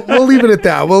 Yeah, we'll leave it at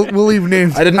that. We'll leave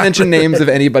names. I didn't mention names of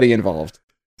anybody involved.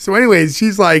 So anyways,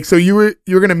 she's like, so you were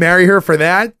going to marry her for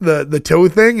that? The toe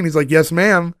thing? And he's like, yes,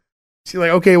 ma'am. She's like,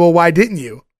 okay, well, why didn't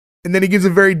you? And then he gives a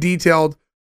very detailed,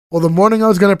 well, the morning I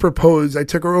was going to propose, I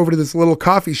took her over to this little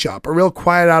coffee shop, a real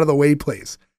quiet, out of the way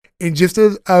place. And just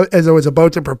as I was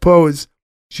about to propose,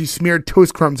 she smeared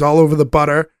toast crumbs all over the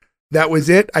butter. That was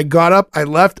it. I got up, I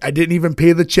left, I didn't even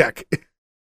pay the check.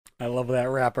 I love that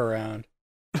wraparound.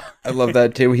 I love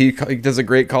that too. He does a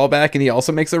great callback, and he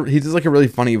also he does a really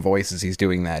funny voice as he's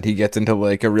doing that. He gets into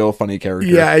a real funny character.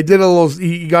 Yeah,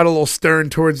 he got a little stern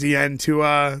towards the end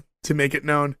to make it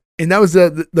known. And that was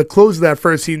the close of that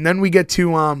first scene. Then we get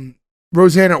to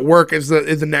Roseanne at work is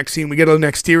the next scene. We get an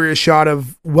exterior shot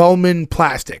of Wellman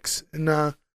Plastics.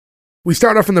 And we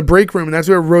start off in the break room, and that's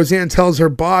where Roseanne tells her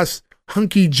boss,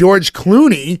 hunky George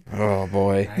Clooney, oh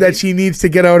boy, that she needs to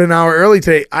get out an hour early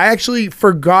today. I actually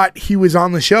forgot he was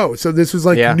on the show. So this was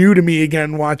new to me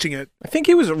again watching it. I think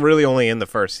he was really only in the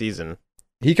first season.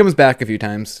 He comes back a few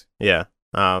times. Yeah.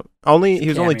 He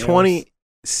was only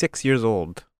 26 years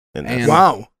old.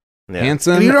 Wow. Yeah.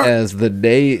 Handsome as the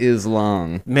day is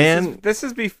long. Man, This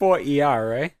is before ER,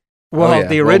 right? well,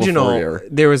 the well original, before ER.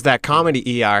 there was that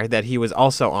comedy ER that he was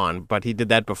also on, but he did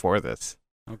that before this.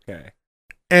 Okay.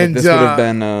 And But this would have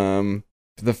been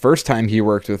the first time he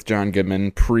worked with John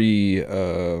Goodman pre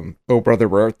Oh Brother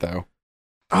Where Art Thou.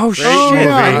 Oh, shit.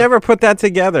 yeah. I never put that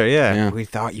together. Yeah. Yeah. We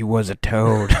thought you was a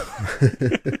toad.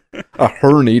 A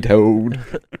herny toad.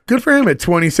 good for him at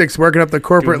 26, working up the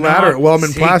corporate Do ladder not at Wellman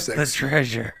seek Plastics. The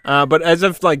treasure. But as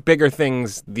of bigger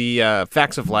things, the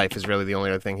Facts of Life is really the only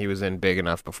other thing he was in big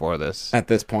enough before this. At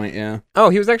this point, yeah. Oh,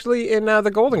 he was actually in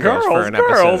the Golden Girls for an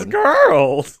episode.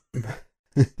 Girls.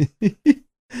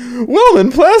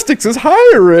 Wellman Plastics is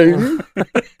hiring.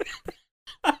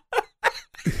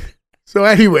 So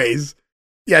anyways,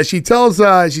 yeah, she tells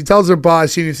her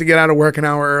boss she needs to get out of work an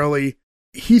hour early.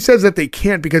 He says that they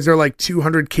can't because they're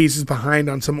 200 cases behind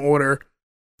on some order.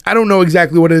 I don't know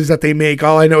exactly what it is that they make.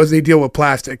 All I know is they deal with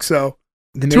plastic. So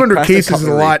They make 200 plastic cases is a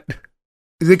cutlery. lot.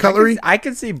 Is it cutlery? I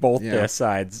can see both Yeah. their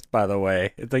sides, by the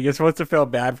way. It's like you're supposed to feel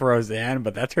bad for Roseanne,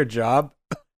 but that's her job.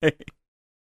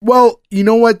 Well, you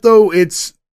know what though?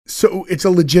 It's a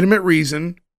legitimate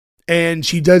reason, and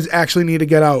she does actually need to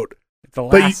get out. It's the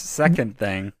But last second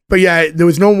thing. But yeah, there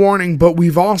was no warning. But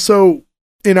we've also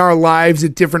in our lives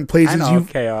at different I places. know,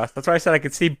 chaos. That's why I said I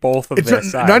could see both of It's their not,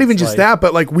 sides. not even just like, that,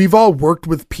 but like we've all worked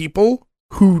with people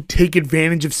who take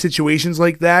advantage of situations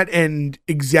like that and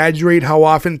exaggerate how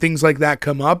often things like that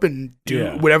come up and do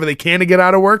Yeah. whatever they can to get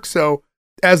out of work. So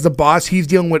as the boss, he's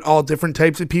dealing with all different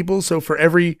types of people. So for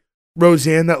every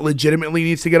Roseanne that legitimately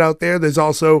needs to get out there, there's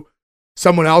also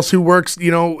someone else who works,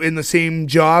 in the same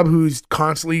job who's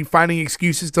constantly finding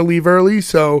excuses to leave early.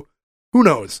 So who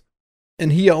knows?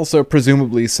 And he also,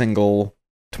 presumably single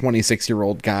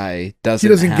 26-year-old guy, doesn't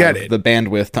doesn't have get it. the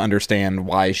bandwidth to understand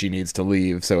why she needs to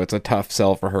leave. So it's a tough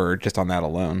sell for her just on that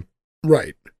alone.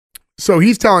 Right. So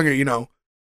he's telling her,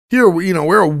 here,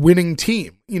 we're a winning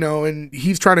team, and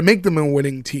he's trying to make them a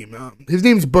winning team. His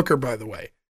name's Booker, by the way.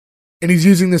 And he's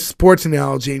using this sports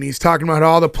analogy, and he's talking about how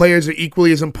all the players are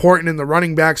equally as important, and the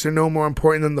running backs are no more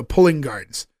important than the pulling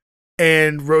guards.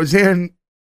 And Roseanne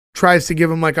tries to give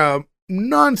him like a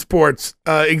non-sports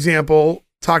example,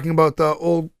 talking about the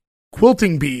old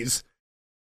quilting bees,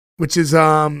 which is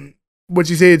what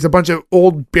you say, it's a bunch of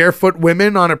old barefoot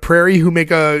women on a prairie who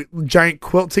make a giant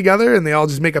quilt together, and they all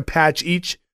just make a patch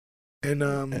each.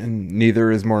 And neither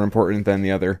is more important than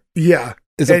the other. Yeah.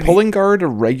 Is a And pulling guard a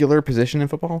regular position in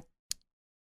football?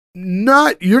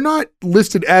 You're not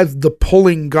listed as the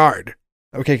pulling guard.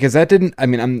 Okay, because that didn't. I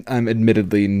mean, I'm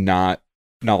admittedly not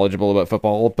knowledgeable about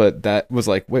football, but that was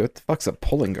like, wait, what the fuck's a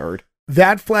pulling guard?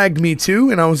 That flagged me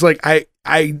too, and I was like, I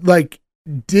like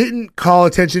didn't call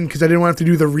attention because I didn't want to have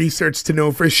to do the research to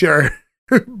know for sure.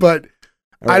 But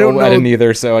I don't know. I didn't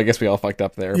either, so I guess we all fucked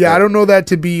up there. yeah, but I don't know that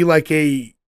to be like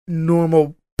a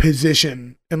normal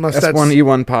position unless that's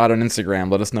S1E1 pod on Instagram.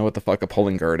 Let us know what the fuck a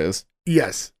pulling guard is.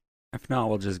 yes. If not,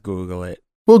 we'll just Google it.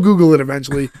 We'll Google it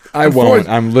eventually. I won't.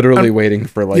 I'm literally waiting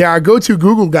for like. Yeah, our go-to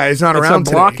Google guy is not It's around a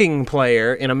today. blocking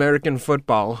player in American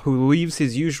football who leaves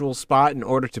his usual spot in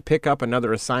order to pick up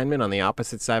another assignment on the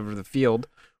opposite side of the field,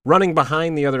 running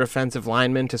behind the other offensive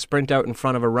lineman to sprint out in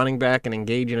front of a running back and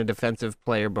engage in a defensive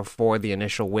player before the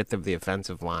initial width of the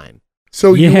offensive line.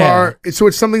 So Yeah. so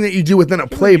it's something that you do within a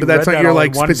play, but that's read not that your all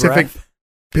like in one specific breath.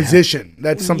 position.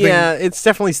 That's something. Yeah, it's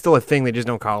definitely still a thing. They just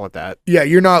don't call it that. Yeah,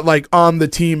 you're not like on the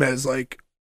team as like,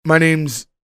 my name's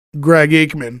Greg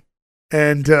Aikman,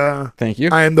 and Thank you.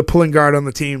 I am the pulling guard on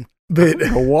the team. But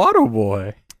The water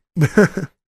boy.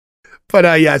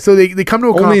 yeah, so they come to a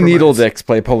Only compromise. needle dicks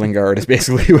play pulling guard is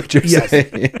basically what you're Yes.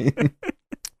 saying.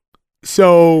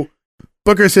 So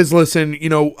Booker says, listen,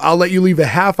 I'll let you leave a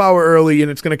half hour early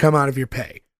and it's going to come out of your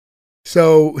pay.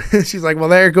 So she's like, well,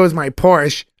 there goes my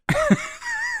Porsche.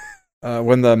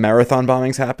 When the marathon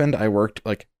bombings happened, I worked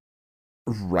like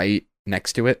right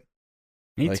next to it.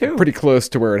 Me Like, too. pretty close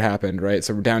to where it happened, right?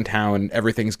 So we're downtown,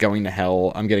 everything's going to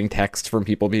hell. I'm getting texts from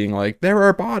people being like, there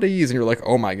are bodies. And you're like,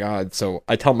 oh my God. So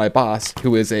I tell my boss,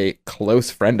 who is a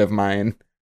close friend of mine,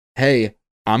 hey,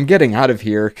 I'm getting out of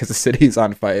here because the city's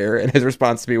on fire. And his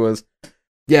response to me was,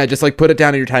 yeah, just like put it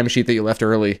down in your timesheet that you left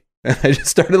early. And I just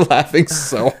started laughing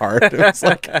so hard. It was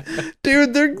like,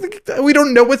 dude, we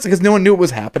don't know what's, because no one knew what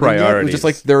was happening yet. It was Priorities. just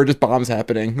like, there were just bombs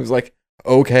happening. It was like,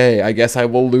 okay, I guess I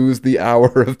will lose the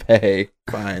hour of pay.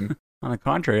 Fine. On the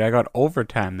contrary, I got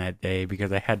overtime that day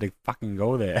because I had to fucking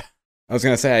go there. I was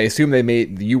gonna say, I assume they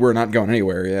made you were not going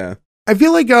anywhere. Yeah, I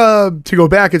feel like to go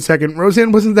back a second,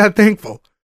 Roseanne wasn't that thankful.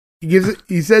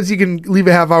 He says he can leave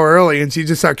a half hour early, and she's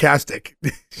just sarcastic.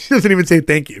 She doesn't even say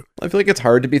thank you. I feel like it's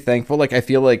hard to be thankful. Like I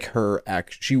feel like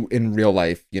she in real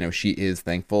life, she is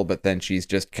thankful, but then she's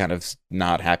just kind of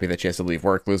not happy that she has to leave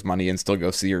work, lose money, and still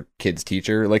go see her kid's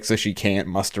teacher. Like so, she can't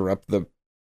muster up the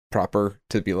proper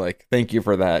to be like, thank you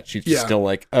for that. She's just Yeah. still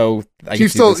like, oh,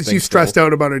 She's stressed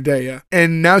out about her day, yeah.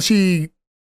 And now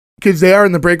because they are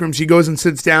in the break room, she goes and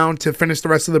sits down to finish the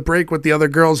rest of the break with the other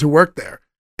girls who work there.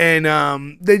 And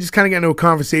they just kind of get into a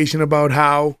conversation about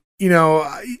how,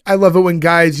 I love it when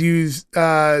guys use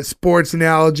sports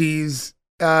analogies.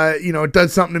 It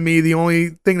does something to me. The only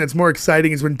thing that's more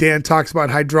exciting is when Dan talks about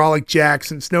hydraulic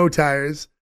jacks and snow tires.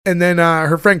 And then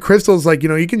her friend Crystal's like,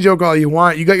 you can joke all you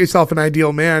want. You got yourself an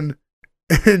ideal man.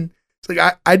 And it's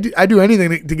like, I do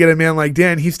anything to get a man like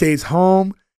Dan. He stays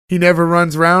home. He never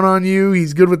runs around on you.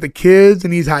 He's good with the kids,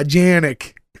 and he's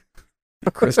hygienic.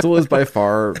 Crystal is by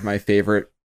far my favorite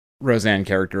Roseanne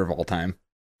character of all time.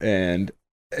 And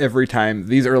every time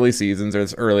these early seasons or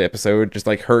this early episode, just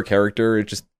like her character, it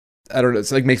just, I don't know,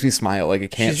 it's like makes me smile. Like I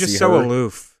can't She's just see so her.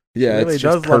 aloof. Yeah, She really it's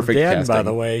just does love perfect Dan, casting. by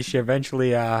the way. She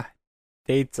eventually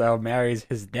dates, marries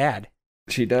his dad.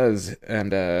 She does,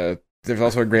 and there's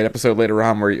also a great episode later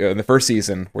on where in the first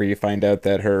season where you find out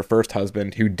that her first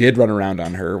husband, who did run around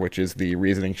on her, which is the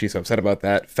reasoning she's so upset about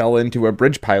that, fell into a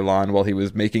bridge pylon while he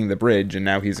was making the bridge, and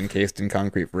now he's encased in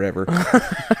concrete forever.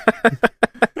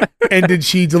 And did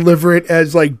she deliver it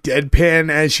as like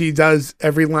deadpan as she does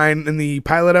every line in the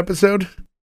pilot episode?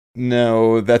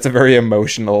 No, that's a very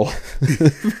emotional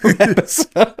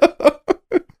episode.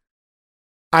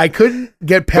 I couldn't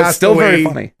get But past still the very way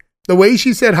funny. the way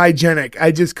she said hygienic.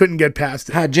 I just couldn't get past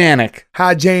it. Hygienic.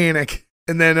 Hygienic.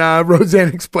 And then Roseanne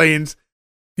explains,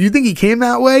 "Do you think he came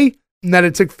that way? And that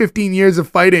it took 15 years of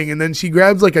fighting?" And then she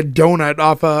grabs like a donut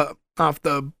off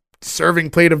the serving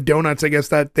plate of donuts, I guess,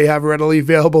 that they have readily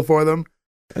available for them.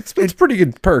 It's pretty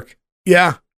good perk.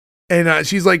 Yeah. And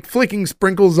she's like flicking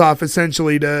sprinkles off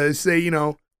essentially to say,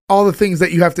 all the things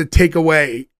that you have to take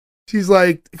away. She's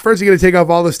like, first you got to take off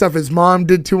all the stuff his mom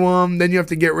did to him. Then you have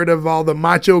to get rid of all the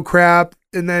macho crap.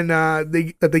 And then that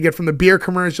they get from the beer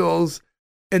commercials.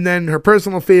 And then her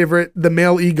personal favorite, the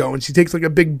male ego. And she takes like a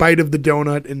big bite of the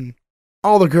donut and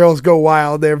all the girls go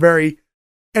wild. They're very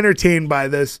entertained by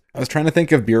this. I was trying to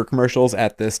think of beer commercials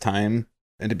at this time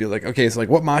and to be like, okay, so like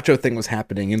what macho thing was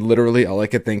happening? And literally all I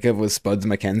could think of was Spuds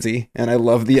McKenzie. And I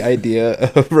love the idea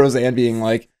of Roseanne being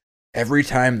like, every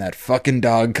time that fucking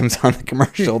dog comes on the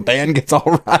commercial, Dan gets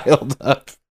all riled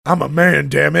up. I'm a man,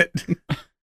 damn it.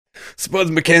 Spuds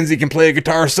McKenzie can play a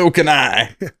guitar, so can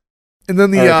I. And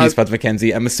then the R.I.P. Spuds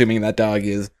McKenzie. I'm assuming that dog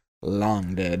is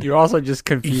long dead. You also just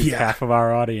confused Yeah. half of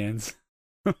our audience.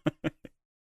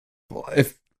 Well,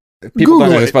 if people don't Google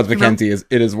know who it, Spuds you know? McKenzie is,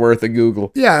 it is worth a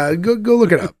Google. Yeah, go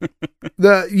look it up.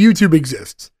 The YouTube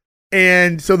exists.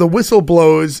 And so the whistle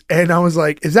blows, and I was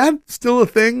like, is that still a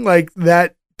thing? Like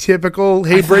that typical,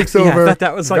 hey, breaks I over. thought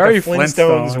that was like Very a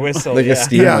Flintstones Flintstone. whistle. Like yeah. a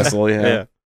steam Yeah. whistle, yeah.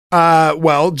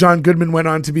 Well, John Goodman went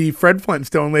on to be Fred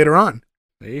Flintstone later on.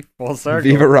 See? Full circle.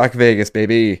 Viva Rock Vegas,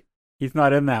 baby. He's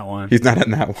not in that one. He's not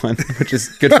in that one, which is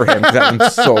good for him, 'cause that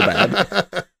one's so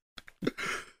bad.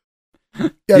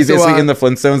 Yeah, He's so, basically in the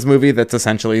Flintstones movie that's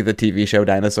essentially the TV show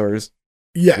Dinosaurs,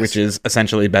 yes. which is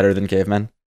essentially better than Cavemen.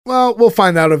 Well, we'll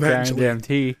find out eventually.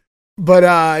 Guarantee.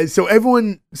 But so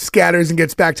everyone scatters and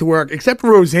gets back to work, except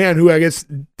Roseanne, who I guess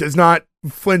does not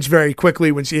flinch very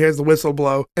quickly when she hears the whistle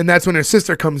blow. And that's when her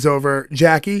sister comes over,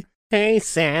 Jackie. Hey,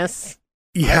 sass.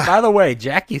 Yeah. By the way,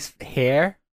 Jackie's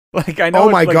hair. Like, I know Oh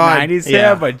it's my like God. 90s Yeah.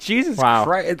 hair, but Jesus Wow.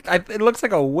 Christ. It looks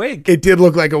like a wig. It did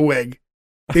look like a wig.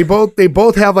 They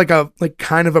both have like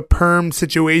kind of a perm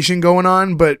situation going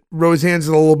on, but Roseanne's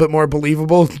a little bit more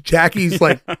believable. Jackie's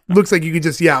like looks like you could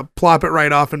just plop it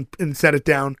right off and set it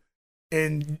down.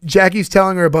 And Jackie's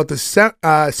telling her about the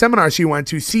seminar she went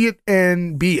to, see it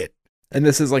and be it. And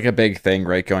this is like a big thing,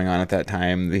 right, going on at that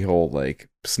time. The whole like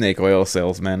snake oil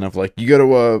salesman of like, you go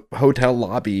to a hotel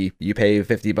lobby, you pay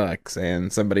 $50,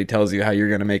 and somebody tells you how you're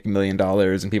going to make $1 million,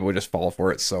 and people just fall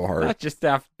for it so hard. Not just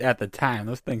at the time.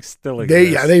 Those things still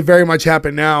exist. They very much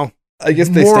happen now. I guess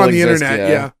they more still on the exist, internet,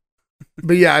 yeah.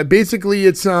 But yeah, basically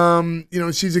it's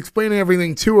she's explaining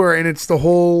everything to her, and it's the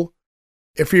whole,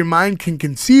 if your mind can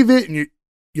conceive it and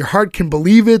your heart can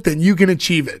believe it, then you can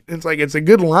achieve it. It's like, it's a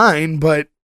good line, but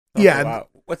Oh, yeah. wow.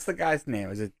 What's the guy's name?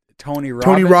 Is it Tony Robbins?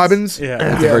 Tony Robbins? Yeah. It's a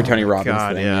Yeah. very Tony Robbins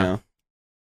God, thing, yeah.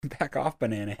 yeah. Back off,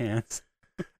 banana hands.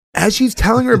 as she's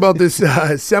telling her about this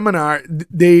seminar,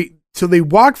 they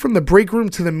walk from the break room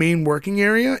to the main working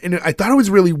area, and I thought it was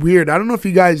really weird. I don't know if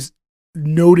you guys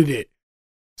noted it.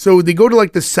 So they go to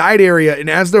like the side area, and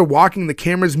as they're walking, the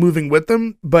camera's moving with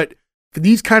them. But for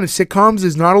these kind of sitcoms,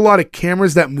 there's not a lot of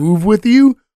cameras that move with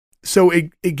you. So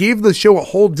it gave the show a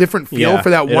whole different feel Yeah, for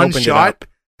that it one opened it shot. up.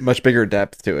 Much bigger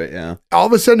depth to it, yeah. All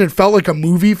of a sudden, it felt like a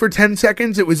movie for 10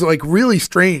 seconds. It was like really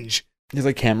strange. There's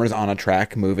like cameras on a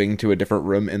track moving to a different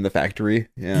room in the factory,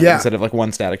 Yeah. instead of like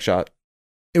one static shot.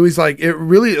 It was like, it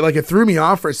really, like, it threw me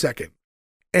off for a second.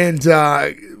 And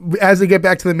as they get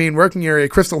back to the main working area,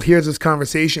 Crystal hears this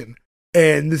conversation.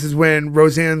 And this is when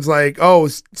Roseanne's like, oh,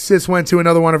 sis went to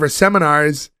another one of her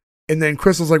seminars. And then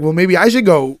Crystal's like, well, maybe I should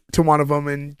go to one of them.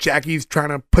 And Jackie's trying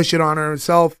to push it on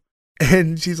herself.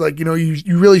 And she's like, you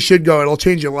really should go. It'll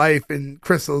change your life. And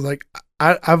Crystal's like,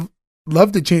 I've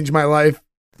loved to change my life.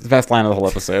 It's the best line of the whole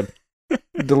episode.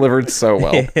 Delivered so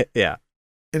well. Yeah.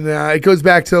 And it goes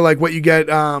back to like what you get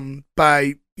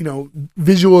by,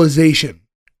 visualization.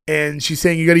 And she's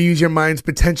saying you got to use your mind's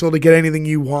potential to get anything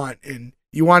you want. And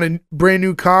you want a brand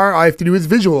new car, all you have to do is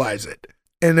visualize it.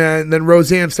 And then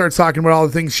Roseanne starts talking about all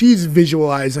the things she's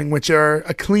visualizing, which are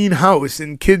a clean house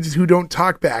and kids who don't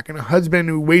talk back and a husband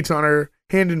who waits on her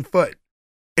hand and foot.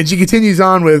 And she continues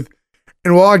on with,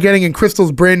 And we're all getting in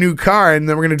Crystal's brand new car, and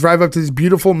then we're going to drive up to this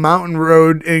beautiful mountain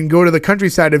road and go to the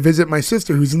countryside to visit my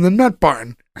sister who's in the nut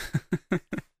barn.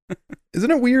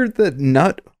 Isn't it weird that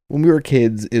nut, when we were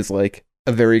kids, is like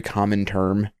a very common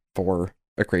term for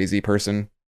a crazy person?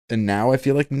 And now I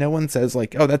feel like no one says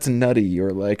like, oh, that's nutty,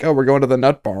 or like, oh, we're going to the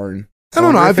nut barn. I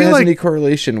don't know. wonder I if it feel has like any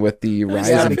correlation with the rise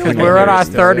Yeah, in because peanut We're in our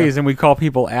butter. 30s and we call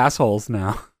people assholes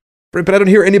now. But I don't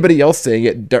hear anybody else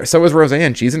saying it. So is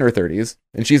Roseanne. She's in her 30s.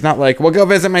 And she's not like, well, go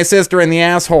visit my sister in the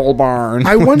asshole barn.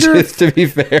 I wonder Just to be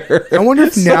fair. I wonder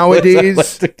if So nowadays-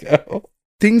 let's let it go.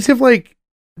 things have like,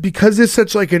 because there's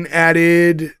such like an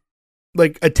added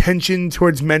like attention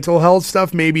towards mental health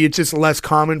stuff, maybe it's just less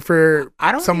common for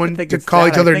I don't someone even think to it's call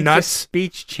that. each other I think nuts. just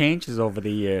speech changes over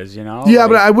the years, you know? Yeah,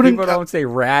 but I wouldn't- People don't say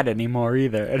rad anymore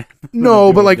either.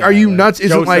 No, but like, are you nuts? Joe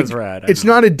Isn't like, says rad, I it's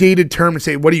know. not a dated term to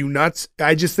say, what are you nuts?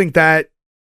 I just think that,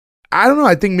 I don't know.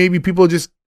 I think maybe people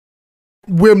just,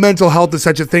 where mental health is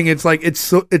such a thing, it's like, it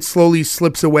slowly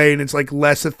slips away and it's like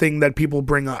less a thing that people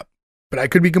bring up. But I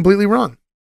could be completely wrong.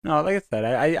 No, like I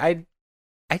said,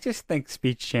 I just think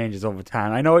speech changes over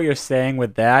time. I know what you're saying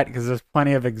with that because there's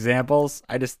plenty of examples.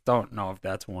 I just don't know if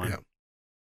that's one. Yeah.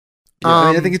 Yeah, I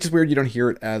mean, I Um, think it's just weird you don't hear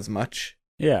it as much.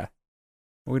 Yeah.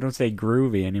 We don't say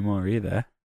groovy anymore either.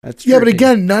 That's Yeah, but tricky.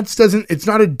 again, nuts doesn't, it's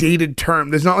not a dated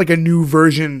term. There's not like a new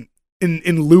version in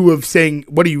lieu of saying,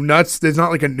 what are you nuts? There's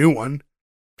not like a new one.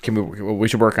 we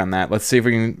should work on that. Let's see if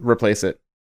we can replace it.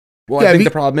 Well, Yeah, I think the-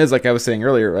 the problem is, like I was saying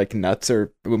earlier, like nuts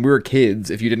are, when we were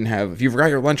kids, if you forgot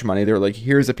your lunch money, they were like,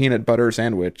 here's a peanut butter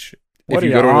sandwich. What If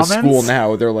you are go to you, a school almonds?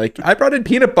 now, they're like, I brought in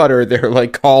peanut butter. They're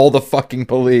like, call the fucking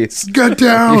police. Get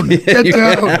down! Yeah, Get you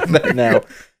can't down! have that now.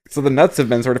 So the nuts have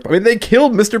been sort of, I mean, they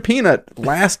killed Mr. Peanut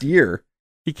last year.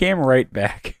 He came right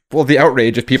back. Well, the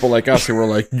outrage of people like us who were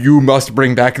like, you must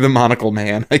bring back the monocle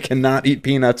man. I cannot eat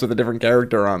peanuts with a different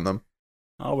character on them.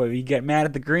 Oh, but if you get mad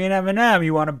at the green M&M,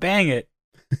 you want to bang it.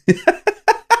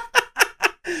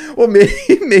 Well,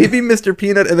 maybe Mr.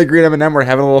 Peanut and the green M&M were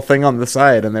having a little thing on the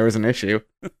side, and there was an issue.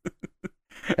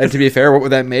 And to be fair, what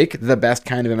would that make? The best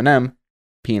kind of M&M,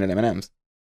 peanut M&Ms.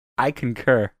 I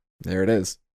concur. There it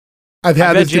is. I've I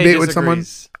had bet this Jay debate with someone.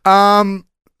 disagrees.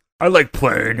 I like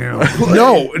playing him.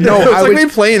 No, it's I like would, me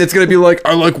playing. It's gonna be like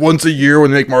I like once a year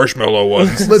when they make marshmallow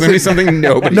ones. It's gonna be something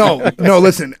nobody. no.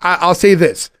 Listen, I'll say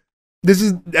this. This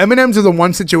is M&Ms are the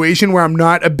one situation where I'm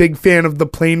not a big fan of the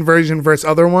plain version versus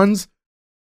other ones.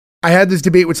 I had this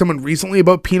debate with someone recently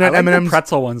about I peanut like the M&Ms.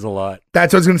 pretzel ones a lot.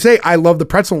 That's what I was gonna say. I love the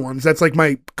pretzel ones. That's like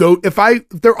my go. If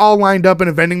they're all lined up in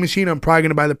a vending machine, I'm probably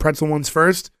gonna buy the pretzel ones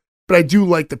first. But I do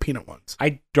like the peanut ones.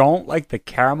 I don't like the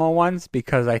caramel ones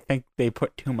because I think they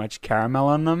put too much caramel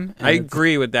on them. and I it's-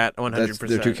 agree with that 100%.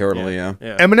 They're too caramely. Yeah.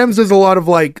 Yeah. M&M's does a lot of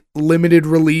like limited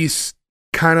release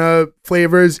kind of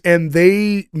flavors, and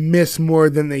they miss more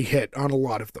than they hit on a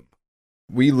lot of them.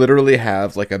 We literally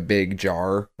have like a big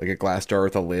jar, like a glass jar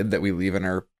with a lid that we leave in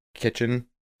our kitchen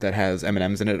that has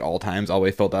M&Ms in it at all times, all the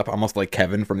way filled up, almost like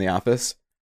Kevin from The Office.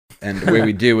 And the way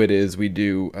we do it is we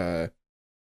do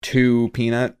 2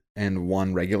 peanut and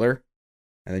 1 regular,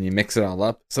 and then you mix it all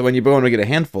up. So when you go and get a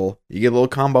handful, you get a little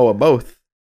combo of both.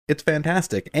 It's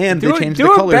fantastic, and they change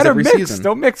the a colors better every mix. season.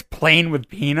 Don't mix plain with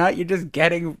peanut.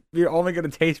 You're only gonna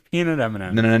taste peanut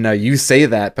M&M. No. You say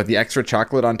that, but the extra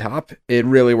chocolate on top, it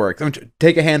really works.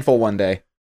 Take a handful one day.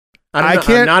 I can't-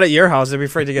 can't. Not at your house. I'd be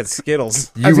afraid to get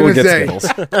Skittles. I was You will gonna get say.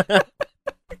 Skittles.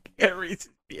 Get Reese's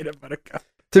peanut butter cup.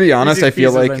 To be honest, Reese's I feel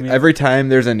Pieces, like I mean. every time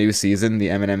there's a new season, the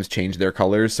M&Ms change their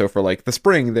colors. So for like the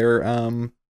spring, they're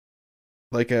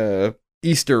like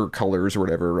Easter colors or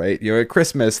whatever, right? You know, at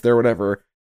Christmas, they're whatever.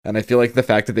 And I feel like the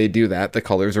fact that they do that, the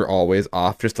colors are always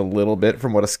off just a little bit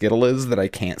from what a Skittle is, that I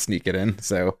can't sneak it in.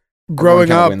 So Growing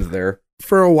everyone up, kinda wins there.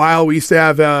 for a while, we used to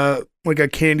have like a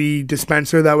candy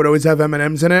dispenser that would always have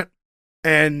M&Ms in it,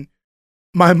 and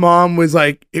my mom was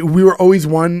like, we were always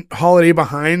one holiday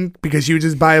behind because she would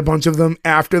just buy a bunch of them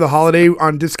after the holiday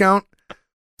on discount.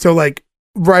 So like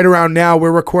right around now,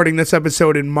 we're recording this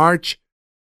episode in March.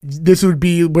 This would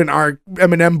be when our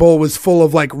M&M bowl was full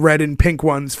of like red and pink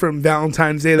ones from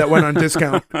Valentine's Day that went on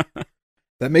discount.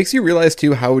 That makes you realize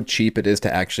too how cheap it is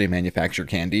to actually manufacture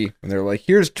candy. When they're like,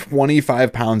 here's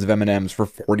 25 pounds of M&Ms for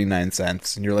 49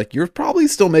 cents. And you're like, you're probably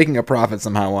still making a profit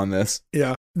somehow on this.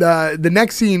 Yeah. The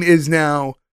next scene is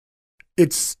now,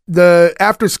 it's the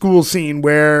after school scene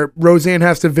where Roseanne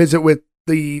has to visit with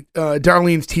the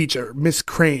Darlene's teacher, Miss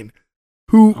Crane,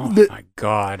 who Oh my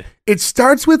god. it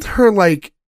starts with her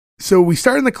like, so we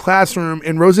start in the classroom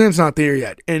and Roseanne's not there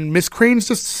yet, and Miss Crane's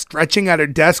just stretching at her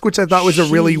desk, which I thought was a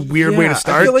really weird way yeah, to I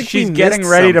start. feel like She's we getting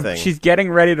missed ready something. to she's getting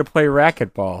ready to play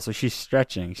racquetball, so she's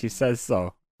stretching. She says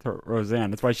so. to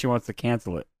Roseanne. That's why she wants to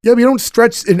cancel it. Yeah, but you don't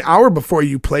stretch an hour before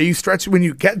you play. You stretch when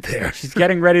you get there. She's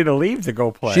getting ready to leave to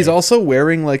go play. She's also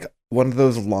wearing like one of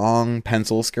those long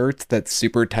pencil skirts that's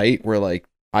super tight where like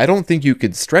I don't think you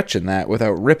could stretch in that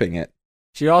without ripping it.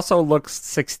 She also looks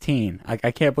 16.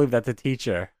 I can't believe that's a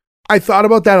teacher. I thought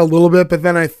about that a little bit, but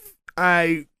then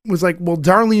I was like, well,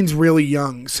 Darlene's really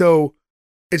young, so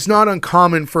it's not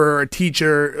uncommon for a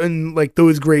teacher in like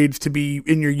those grades to be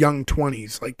in your young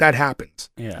 20s. Like that happens.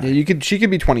 Yeah. She could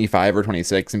be 25 or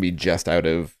 26 and be just out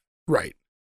of Right.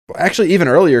 actually even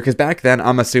earlier because back then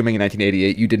I'm assuming in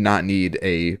 1988 you did not need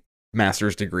a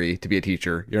master's degree to be a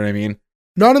teacher. You know what I mean?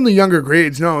 Not in the younger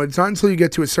grades. No, it's not until you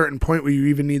get to a certain point where you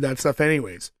even need that stuff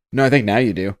anyways. No, I think now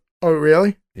you do. Oh,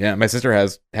 really? Yeah, my sister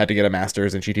had to get a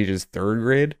master's and she teaches 3rd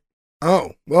grade.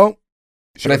 Oh, well.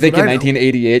 But I think in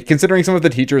 1988, considering some of the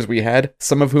teachers we had,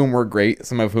 some of whom were great,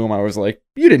 some of whom I was like,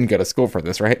 you didn't go to school for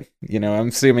this, right? You know, I'm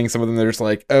assuming some of them they're just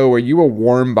like, oh, are you a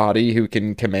warm body who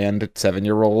can command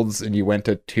 7-year-olds and you went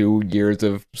to 2 years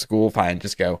of school? Fine,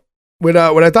 just go. What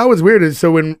I thought was weird is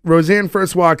so when Roseanne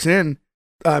first walks in,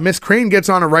 Miss Crane gets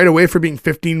on her right away for being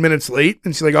 15 minutes late.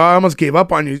 And she's like, oh, I almost gave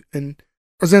up on you. And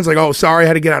Roseanne's like, oh, sorry, I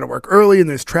had to get out of work early and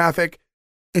there's traffic.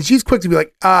 And she's quick to be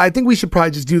like, I think we should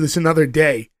probably just do this another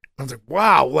day. I was like,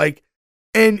 wow. Like,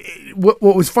 and what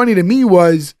was funny to me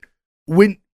was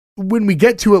when we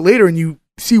get to it later and you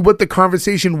see what the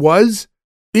conversation was,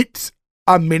 it's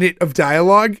a minute of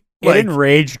dialogue. It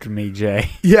enraged me, Jay.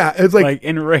 Yeah. It's like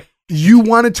enraged. You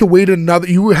wanted to wait another,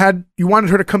 you wanted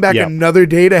her to come back another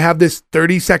day to have this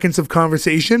 30 seconds of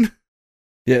conversation.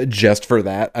 Yeah. Just for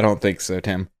that. I don't think so,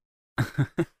 Tim.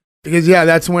 Because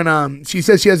that's when she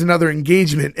says she has another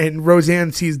engagement and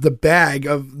Roseanne sees the bag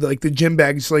of like the gym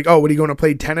bag. She's like, oh, what are you going to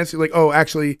play tennis? She's like, oh,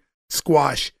 actually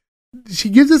squash. She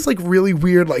gives this like really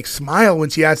weird like smile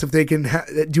when she asks if they can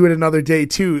do it another day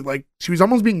too. Like she was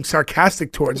almost being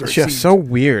sarcastic towards her. She's so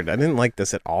weird. I didn't like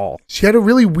this at all. She had a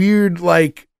really weird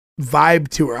like vibe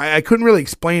to her. I couldn't really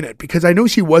explain it because I know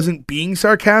she wasn't being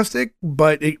sarcastic,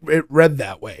 but it read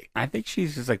that way. I think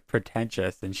she's just like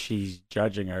pretentious and she's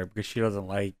judging her because she doesn't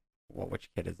like which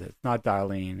kid is it? It's not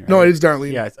Darlene. Right? No, it is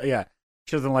Darlene. Yeah.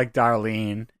 She doesn't like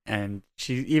Darlene, and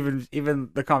she even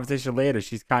the conversation later,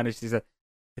 she said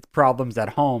it's problems at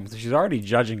home, so she's already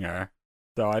judging her.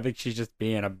 So I think she's just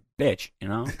being a bitch, you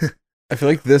know. I feel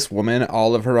like this woman,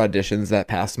 all of her auditions that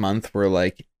past month were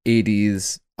like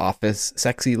 80s office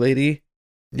sexy lady.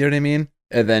 You know what I mean?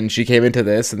 And then she came into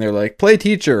this and they're like, play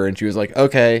teacher. And she was like,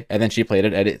 okay. And then she played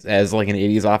it as like an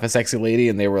 80s office sexy lady.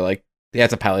 And they were like, yeah,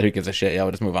 it's a pilot. Who gives a shit? Yeah,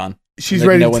 we'll just move on. She's like,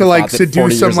 ready to like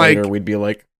seduce some like. Later, we'd be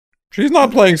like, she's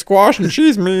not playing squash and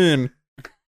she's mean.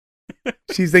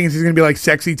 She's thinking she's going to be like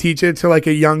sexy teacher to like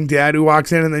a young dad who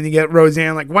walks in and then you get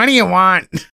Roseanne like, what do you want?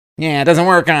 Yeah, it doesn't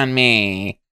work on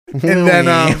me. And then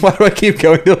why do I keep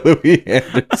going to Louis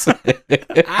Anderson?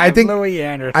 I think Louis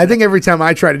Anderson. I think every time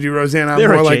I try to do Roseanne,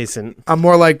 I'm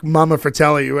more like Mama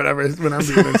Fratelli or whatever when I'm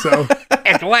doing it. So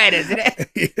it's wet, isn't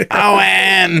it?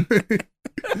 Owen,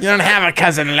 you don't have a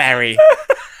cousin Larry.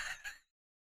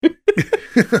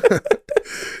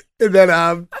 And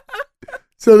then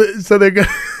so they're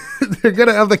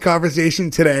gonna have the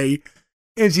conversation today,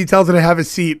 and she tells her to have a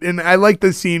seat. And I like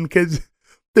this scene because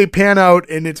they pan out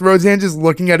and it's Roseanne just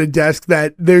looking at a desk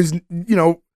that there's,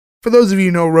 for those of you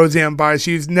who know Roseanne Barr,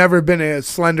 she's never been a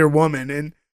slender woman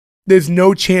and there's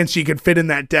no chance she could fit in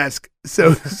that desk.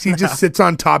 So she just sits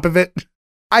on top of it.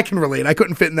 I can relate. I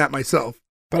couldn't fit in that myself.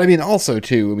 But I mean, also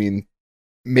too,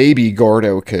 maybe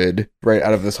Gordo could, right,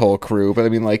 out of this whole crew. But I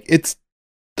mean, like, it's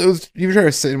those, you try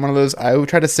to sit in one of those, I would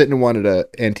try to sit in one at an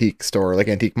antique store, like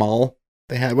antique mall.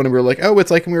 They had one and we were like, oh, it's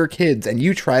like when we were kids, and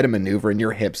you try to maneuver and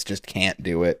your hips just can't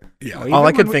do it. Yeah. All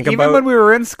I could think about, even when we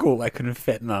were in school, I couldn't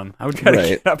fit in them. I would try to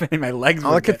get up and my legs.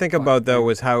 All I could think about though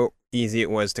was how easy it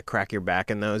was to crack your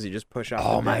back in those. You just push off.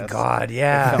 Oh my desk. God,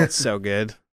 yeah. It felt so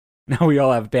good. Now we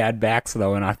all have bad backs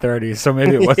though in our 30s, so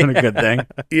maybe it wasn't a good thing.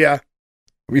 Yeah.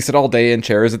 We sit all day in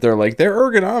chairs that they're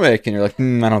ergonomic, and you're like,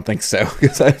 I don't think so,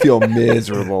 because I feel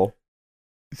miserable.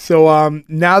 So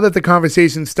now that the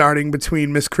conversation's starting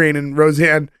between Miss Crane and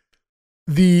Roseanne,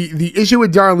 the issue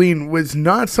with Darlene was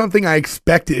not something I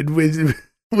expected. Was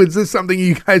this something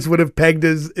you guys would have pegged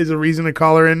as a reason to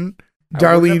call her in? Darlene,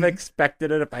 I would have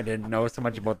expected it if I didn't know so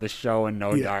much about the show and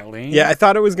know Darlene. Yeah, I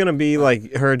thought it was gonna be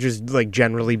like her just like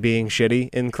generally being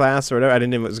shitty in class or whatever. I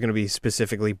didn't know it was gonna be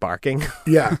specifically barking.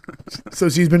 Yeah, so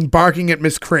she's been barking at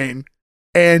Miss Crane,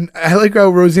 and I like how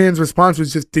Roseanne's response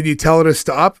was just, "Did you tell her to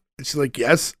stop?" And she's like,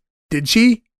 "Yes." Did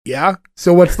she? Yeah.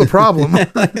 So what's the problem?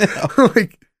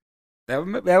 Like,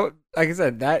 like I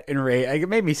said, that it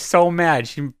made me so mad.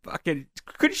 She fucking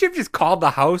couldn't she have just called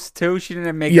the house too? She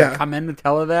didn't make her come in to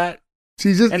tell her that.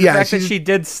 She's just And the fact that she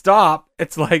did stop,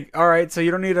 it's like, all right, so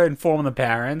you don't need to inform the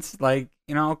parents. Like,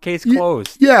 case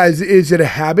closed. Yeah, is it a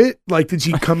habit? Like, did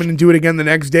she come in and do it again the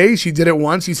next day? She did it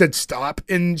once. He said stop,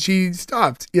 and she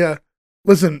stopped. Yeah.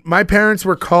 Listen, my parents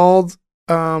were called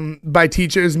by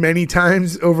teachers many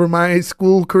times over my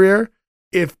school career.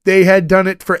 If they had done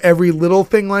it for every little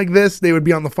thing like this, they would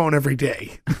be on the phone every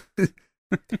day.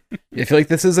 I feel like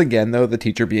this is, again, though, the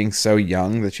teacher being so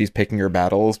young that she's picking her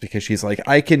battles because she's like,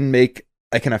 I can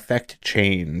affect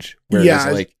change.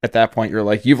 Whereas, like, at that point, you're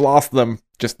like, you've lost them.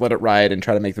 Just let it ride and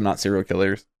try to make them not serial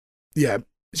killers. Yeah.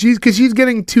 She's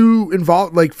getting too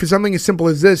involved. Like, for something as simple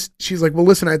as this, she's like, well,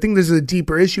 listen, I think there's a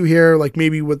deeper issue here. Like,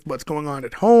 maybe with what's going on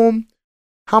at home.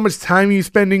 How much time are you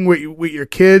spending with your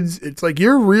kids? It's like,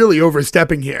 you're really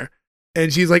overstepping here.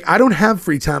 And she's like, I don't have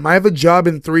free time. I have a job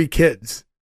and 3 kids.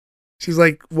 She's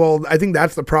like, well, I think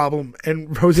that's the problem.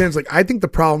 And Roseanne's like, I think the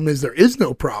problem is there is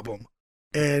no problem.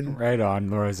 And right on,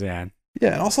 Roseanne.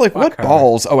 Yeah, and also, like, what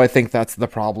balls? Oh, I think that's the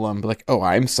problem. But like, oh,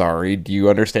 I'm sorry. Do you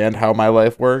understand how my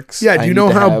life works? Yeah, do you know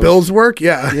how bills work?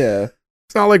 Yeah. Yeah.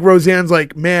 It's not like Roseanne's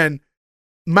like, man,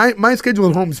 my schedule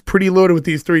at home is pretty loaded with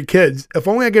these 3 kids. If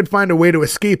only I could find a way to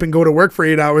escape and go to work for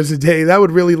 8 hours a day, that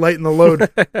would really lighten the load.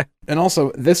 And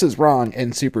also, this is wrong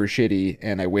and super shitty,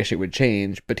 and I wish it would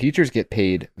change, but teachers get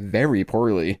paid very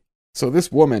poorly. So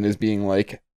this woman is being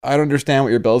like, I don't understand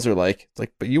what your bills are like. It's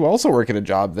like, but you also work at a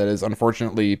job that is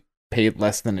unfortunately paid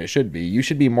less than it should be. You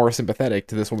should be more sympathetic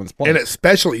to this woman's plight. And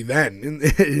especially then,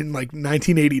 in like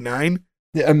 1989.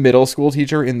 A middle school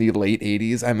teacher in the late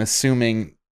 80s, I'm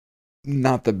assuming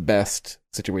not the best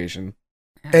situation.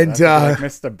 Yeah, and like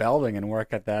Mr. Belding and work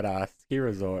at that ski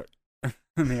resort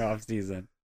in the off season.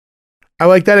 I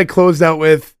like that it closed out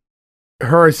with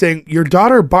her saying, your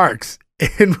daughter barks.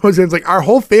 And Roseanne's like, our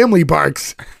whole family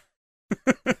barks.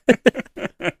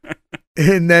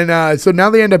 And then, so now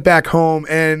they end up back home,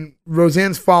 and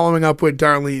Roseanne's following up with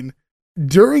Darlene.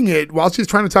 During it, while she's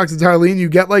trying to talk to Darlene, you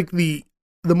get like the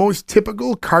most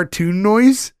typical cartoon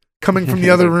noise coming from the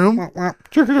other room.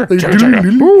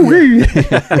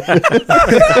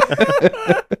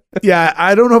 Yeah,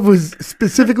 I don't know if it was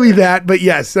specifically that, but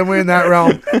yes, somewhere in that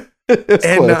realm.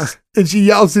 And she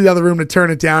yells to the other room to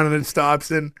turn it down, and it stops.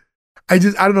 And I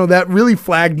don't know, that really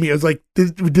flagged me. I was like,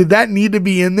 did that need to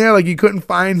be in there? Like, you couldn't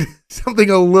find something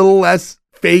a little less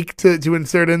fake to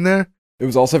insert in there? It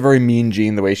was also very Mean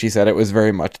Gene, the way she said it was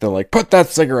very much the like, put that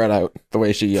cigarette out, the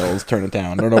way she yells, turn it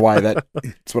down. I don't know why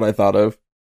that's what I thought of.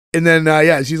 And then,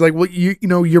 yeah, she's like, well,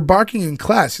 you're barking in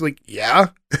class. She's like, yeah.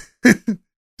 She's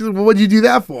like, well, what'd you do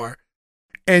that for?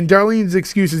 And Darlene's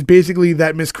excuse is basically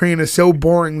that Miss Crane is so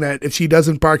boring that if she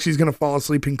doesn't bark, she's going to fall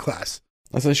asleep in class.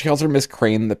 So she calls her Miss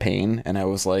Crane the Pain, and I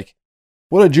was like,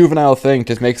 what a juvenile thing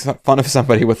to make fun of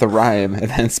somebody with a rhyme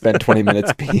and then spend 20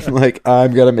 minutes being like,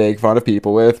 I'm going to make fun of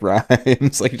people with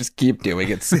rhymes. Like, just keep doing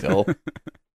it still.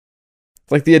 It's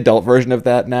like the adult version of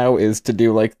that now is to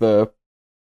do like the,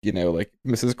 like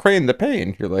Mrs. Crane the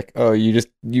Pain. You're like, oh, you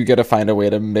got to find a way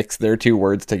to mix their 2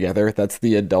 words together. That's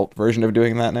the adult version of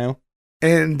doing that now.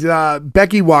 And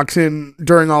Becky walks in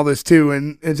during all this too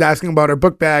and is asking about her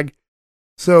book bag.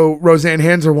 So Roseanne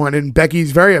hands her one, and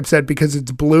Becky's very upset because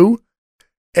it's blue,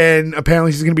 and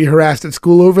apparently she's going to be harassed at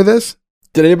school over this.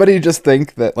 Did anybody just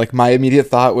think that, like, my immediate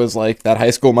thought was, like, that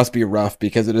high school must be rough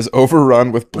because it is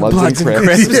overrun with Bloods and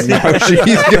Crips. Now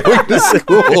she's going to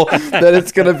school, that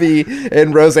it's going to be,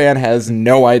 and Roseanne has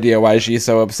no idea why she's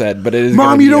so upset, but it is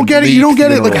Mom, you don't get it, you don't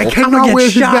get it. Like, I cannot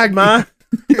wear his bag, Ma.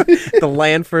 The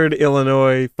Lanford,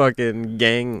 Illinois fucking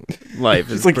gang life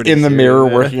is it's like pretty in the shitty, mirror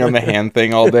working on the hand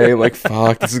thing all day. Like,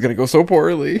 fuck, this is going to go so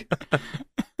poorly.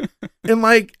 And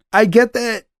like, I get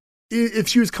that if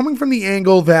she was coming from the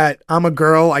angle that I'm a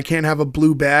girl, I can't have a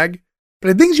blue bag.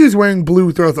 But I think she was wearing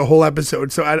blue throughout the whole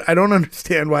episode. So I don't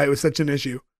understand why it was such an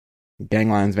issue. Gang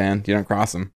lines, man. You don't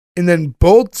cross them. And then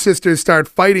both sisters start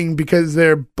fighting because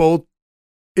they're both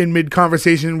in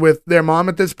mid-conversation with their mom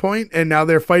at this point, and now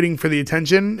they're fighting for the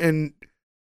attention. And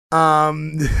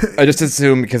I just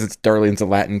assume because it's Darlene's a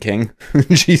Latin king,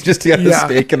 she's just got a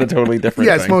stake in a totally different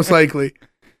thing. Yes, most likely.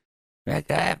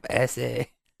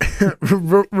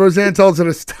 Roseanne tells her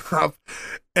to stop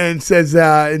and says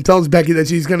and tells Becky that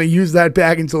she's going to use that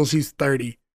bag until she's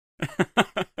 30.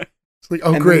 It's like,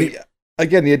 oh, and great.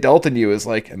 Again, the adult in you is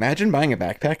like, imagine buying a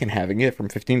backpack and having it from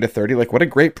 15 to 30. Like, what a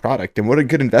great product and what a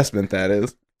good investment that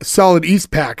is. A solid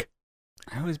East pack.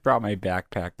 I always brought my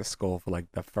backpack to school for like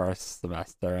the first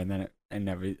semester, and then I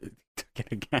never took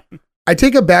it again. I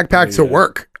take a backpack to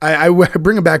work. I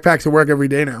bring a backpack to work every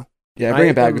day now. Yeah, I bring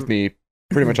a bag with me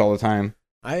pretty much all the time.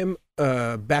 I am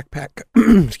a backpack.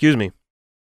 Excuse me.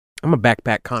 I'm a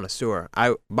backpack connoisseur.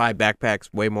 I buy backpacks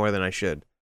way more than I should.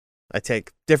 I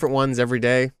take different ones every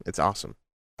day. It's awesome.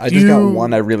 I just got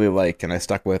one I really like, and I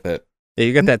stuck with it. Yeah,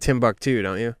 you got that Timbuktu,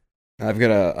 don't you? I've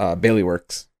got a Bailey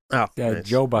Works. Oh, Yeah, nice.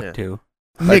 Joe Buck too.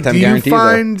 Nick, Lifetime do you guarantee,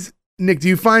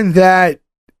 though. find that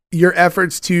your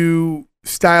efforts to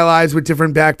stylize with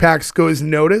different backpacks goes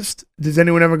noticed? Does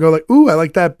anyone ever go like, "Ooh, I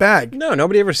like that bag"? No,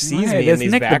 nobody ever sees Hey, me in there's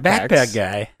these Nick, backpacks. the backpack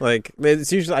guy. Like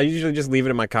it's usually, I usually just leave it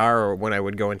in my car, or when I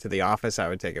would go into the office, I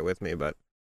would take it with me. But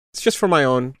it's just for my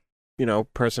own,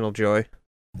 personal joy.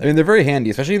 I mean, they're very handy,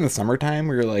 especially in the summertime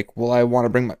where you're like, well, I want to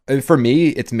bring for me,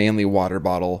 it's mainly water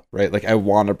bottle, right? Like, I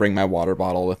want to bring my water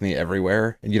bottle with me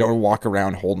everywhere, and you don't walk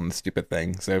around holding the stupid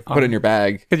thing. So put it in your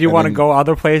bag. Because you and want to then- go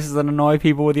other places and annoy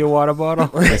people with your water bottle.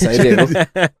 Yes, I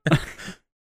do.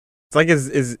 It's like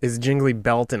his jingly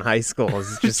belt in high school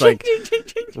is just like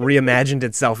reimagined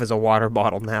itself as a water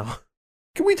bottle now.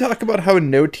 Can we talk about how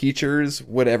no teachers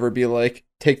would ever be like,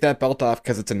 take that belt off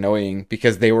because it's annoying,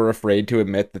 because they were afraid to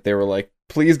admit that they were like,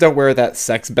 please don't wear that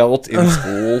sex belt in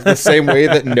school, the same way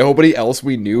that nobody else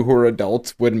we knew who were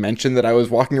adults would mention that I was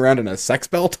walking around in a sex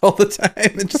belt all the time,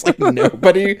 and just like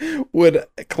nobody would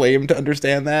claim to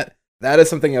understand that. That is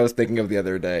something I was thinking of the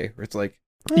other day, where it's like,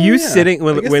 You sitting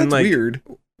I guess when that's like weird.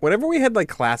 whenever we had like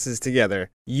classes together,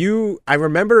 I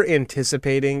remember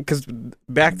anticipating, because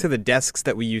back to the desks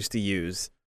that we used to use,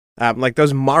 like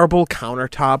those marble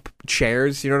countertop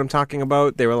chairs, you know what I'm talking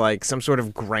about? They were like some sort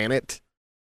of granite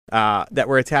that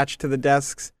were attached to the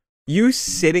desks. You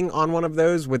sitting on one of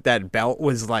those with that belt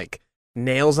was like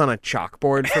nails on a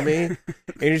chalkboard for me. And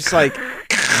you're just like,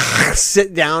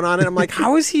 sit down on it. I'm like,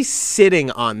 how is he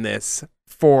sitting on this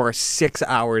for 6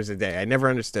 hours a day? I never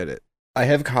understood it. I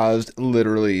have caused,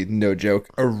 literally, no joke,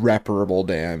 irreparable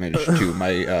damage to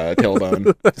my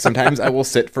tailbone. Sometimes I will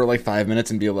sit for like 5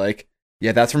 minutes and be like,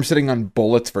 yeah, that's from sitting on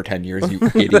bullets for 10 years, you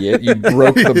idiot. You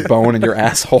broke the bone in your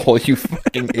asshole, you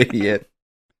fucking idiot.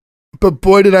 But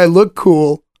boy, did I look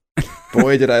cool.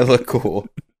 Boy, did I look cool.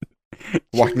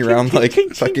 Walking around like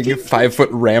fucking 5-foot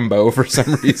Rambo for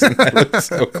some reason. I look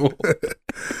so cool.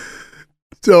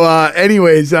 So,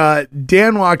 anyways,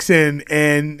 Dan walks in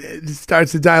and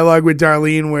starts the dialogue with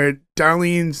Darlene, where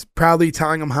Darlene's proudly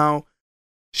telling him how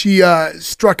she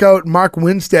struck out Mark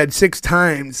Winstead 6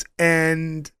 times,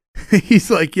 and he's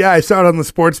like, "Yeah, I saw it on the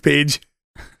sports page."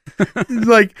 He's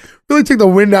like, really took the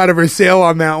wind out of her sail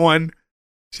on that one.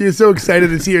 She was so excited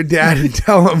to see her dad and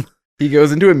tell him. He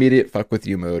goes into immediate fuck with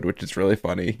you mode, which is really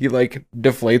funny. He like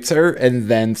deflates her and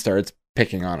then starts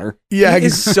picking on her. Yeah, He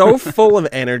is so full of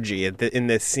energy in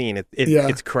this scene.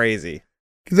 It's crazy.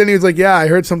 because then he was like, "Yeah, I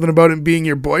heard something about him being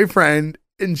your boyfriend,"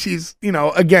 and she's,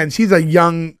 again, she's a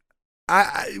young.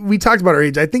 We talked about her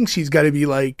age. I think she's got to be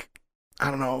like, I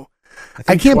don't know.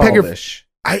 I can't peg her. 12-ish.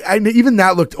 I even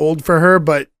that looked old for her,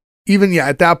 but even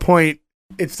at that point,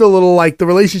 it's still a little like the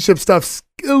relationship stuff's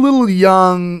a little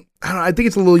young. I don't know. I think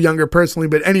it's a little younger personally,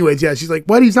 but anyways, yeah, she's like,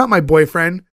 "What? He's not my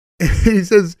boyfriend." And he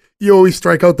says, "You always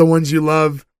strike out the ones you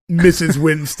love, Mrs.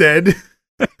 Winstead."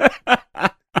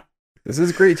 This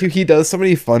is great too. He does so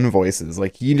many fun voices.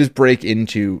 Like he can just break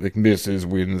into like Mrs.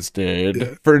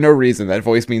 Winstead for no reason. That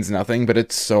voice means nothing, but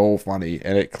it's so funny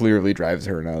and it clearly drives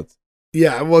her nuts.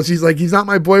 Yeah, well, she's like, "He's not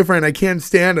my boyfriend. I can't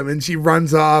stand him." And she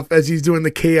runs off as he's doing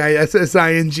the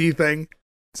KISSING thing.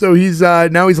 So he's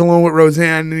now he's alone with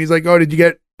Roseanne, and he's like, "Oh, did you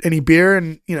get any beer?"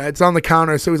 And it's on the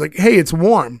counter. So he's like, "Hey, it's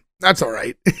warm. That's all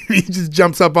right." He just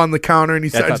jumps up on the counter and he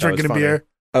I thought starts that was drinking a funny. beer.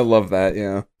 I love that.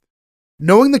 Yeah.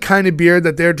 Knowing the kind of beer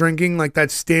that they're drinking, like that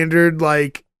standard,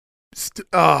 like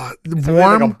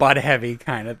warm. Like a Bud Heavy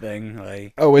kind of thing.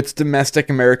 Like, Oh, it's domestic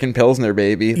American Pilsner,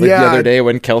 baby. Like Yeah. the other day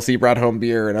when Kelsey brought home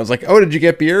beer and I was like, "Oh, did you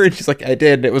get beer?" And she's like, "I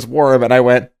did. It was warm." And I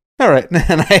went, "All right."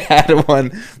 And I had one.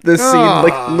 This scene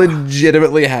like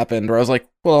legitimately happened where I was like,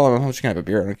 "Well, I'm just gonna have a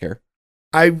beer. I don't care."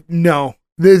 No,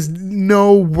 there's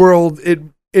no world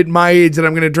at my age that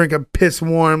I'm gonna drink a piss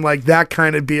warm like that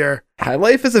kind of beer. High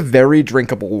Life is a very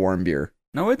drinkable warm beer.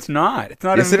 no, it's not. It's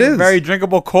not Yes, even it is. very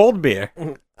drinkable cold beer.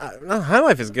 No, High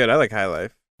Life is good. I like High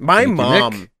Life. My Thank you,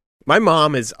 mom, Nick. my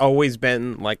mom has always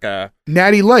been like a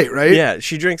Natty Light, right? yeah.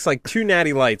 She drinks like 2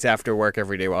 Natty Lights after work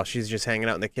every day while she's just hanging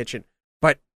out in the kitchen.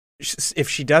 But if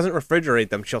she doesn't refrigerate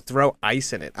them, she'll throw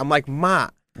ice in it. I'm like, "Ma,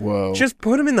 Whoa. just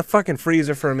put them in the fucking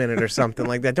freezer for a minute or something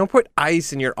like that. Don't put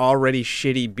ice in your already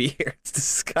shitty beer. It's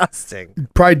disgusting."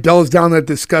 Probably dulls down that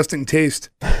disgusting taste.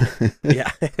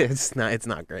 Yeah, it's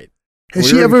not great. Has We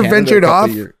she were in ever Canada ventured a couple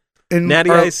off? year- And Natty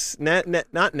our- Ice, not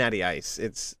Natty Ice.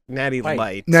 It's Natty Light.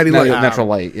 Light. Natty Light. Natural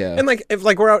light, yeah. And like if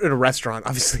like we're out at a restaurant,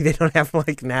 obviously they don't have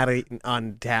like Natty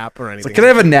on tap or It's anything. like, can I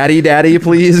have a natty daddy,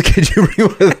 please? Could you bring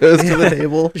one of those to the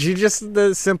table? She just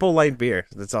the simple light beer.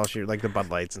 That's all she like the Bud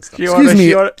Lights and stuff. She Excuse me.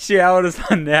 She orders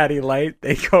a Natty Light.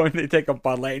 They go and they take a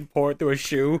Bud Light and pour it through a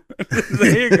shoe.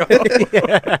 There you go.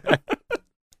 Yeah.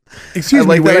 Excuse I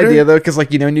like me, that waiter. idea though, because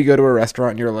like when you go to a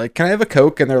restaurant and you're like, "Can I have a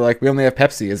Coke?" and they're like, "We only have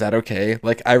Pepsi. Is that okay?"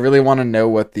 Like, I really want to know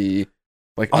what the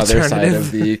other side Alternative.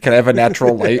 of the "Can I have a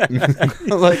natural light?"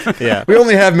 like, Yeah. we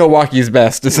only have Milwaukee's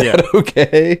Best. Is that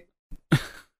okay?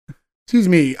 Excuse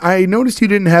me. I noticed you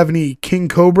didn't have any King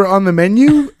Cobra on the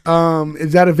menu.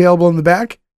 Is that available in the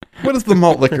back? What is the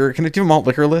malt liquor? Can I do a malt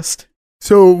liquor list?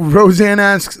 So Roseanne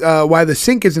asks why the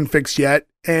sink isn't fixed yet,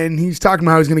 and he's talking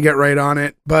about how he's going to get right on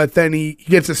it. But then he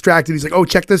gets distracted. He's like, "Oh,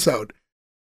 check this out!"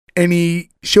 And he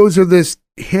shows her this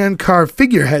hand carved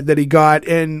figurehead that he got.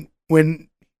 And when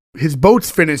his boat's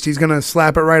finished, he's going to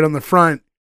slap it right on the front.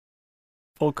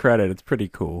 Full credit. It's pretty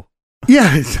cool.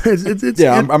 Yeah, it's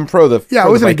Yeah, I'm pro the. yeah, I pro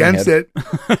the wasn't Viking against head.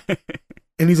 it.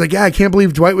 And he's like, "Yeah, I can't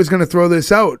believe Dwight was going to throw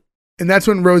this out." And that's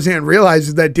when Roseanne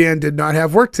realizes that Dan did not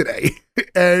have work today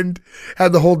and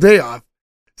had the whole day off.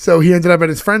 So he ended up at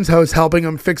his friend's house helping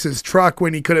him fix his truck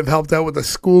when he could have helped out with the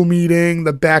school meeting,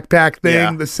 the backpack thing,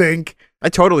 Yeah. the sink. I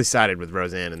totally sided with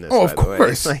Roseanne in this. Oh, by of the way.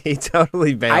 course. Like, he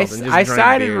totally bailed. I and just I drank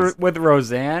sided beers. with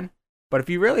Roseanne, but if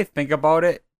you really think about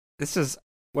it, this is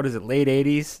what is it, late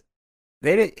 '80s?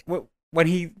 They did when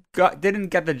he didn't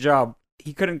get the job.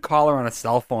 He couldn't call her on a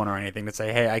cell phone or anything to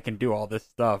say, "Hey, I can do all this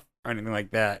stuff" or anything like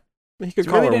that. He He could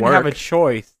call really her didn't work. have a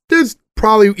choice. There's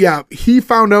probably, yeah, he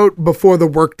found out before the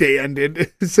workday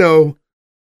ended. So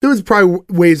there was probably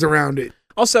ways around it.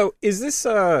 Also, is this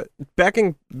back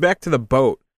to the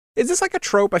boat? Is this like a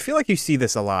trope? I feel like you see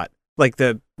this a lot, like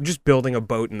the just building a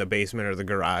boat in the basement or the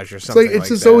garage or It's something. like, it's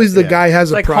just that. always the Yeah. guy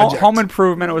has a Like project. Home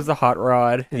Improvement, it was the hot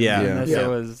rod. And Yeah. in this Yeah. it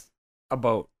was a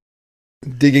boat.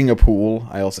 Digging a pool,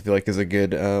 I also feel like is a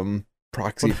good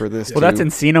proxy for this. Well, that's too.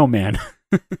 Encino Man.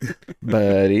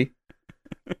 buddy.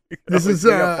 This is,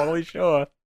 fully sure.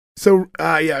 So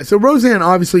so Roseanne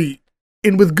obviously,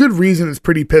 and with good reason, is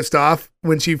pretty pissed off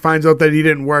when she finds out that he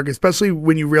didn't work, especially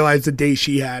when you realize the day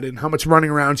she had and how much running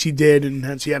around she did and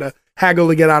how she had to haggle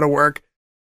to get out of work.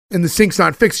 And the sink's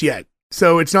not fixed yet.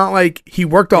 So it's not like he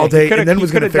worked all day and then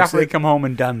was going to have fix definitely it. come home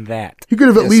and done that. He could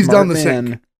have at Yeah, least smart done the man-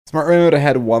 sink. Smart man would have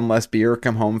had one less beer,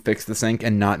 come home, fix the sink,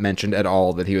 and not mentioned at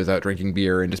all that he was out drinking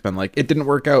beer and just been like, it didn't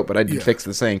work out, but I did Yeah. fix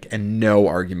the sink, and no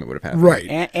argument would have happened.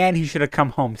 Right. And he should have come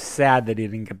home sad that he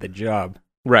didn't get the job.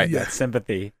 Right. Yeah. That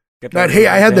sympathy. Get Not, that hey,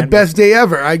 I had the Roseanne- best day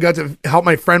ever. I got to help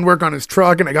my friend work on his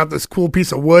truck and I got this cool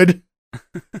piece of wood.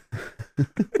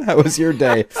 How was your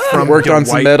day? From Worked on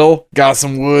some Dwight. metal, got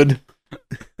some wood.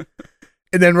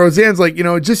 And then Roseanne's like,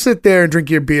 just sit there and drink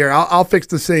your beer. I'll fix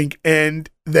the sink. And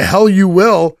the hell you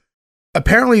will.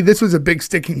 Apparently, this was a big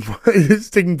sticking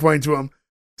point to him.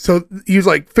 So he was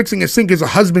like, fixing a sink is a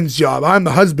husband's job. I'm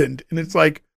the husband. And it's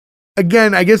like,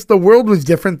 again, I guess the world was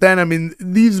different then. I mean,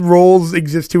 these roles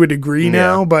exist to a degree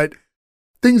now, but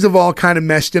things have all kind of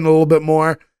meshed in a little bit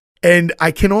more. And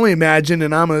I can only imagine,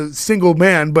 and I'm a single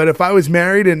man, but if I was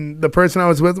married and the person I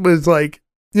was with was like,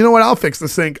 you know what, I'll fix the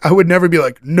sink, I would never be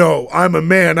like, no, I'm a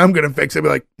man, I'm going to fix it. I'd be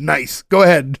like, nice, go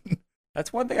ahead.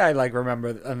 That's one thing I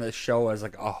remember on the show as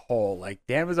a whole. Like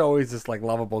Dan was always this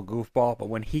lovable goofball, but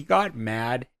when he got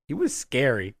mad, he was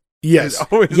scary. He was Yes.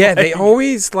 always Yeah, they like-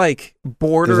 always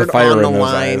bordered fire on the in those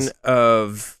line eyes.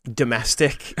 of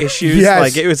domestic issues. Yes.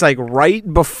 Like it was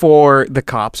right before the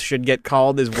cops should get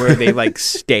called is where they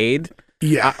stayed.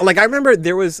 Yeah. I remember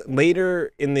there was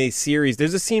later in the series,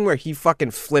 there's a scene where he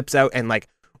fucking flips out and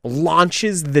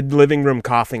launches the living room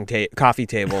coffee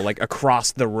table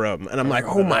across the room, and I'm like,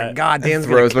 oh my god, Dan's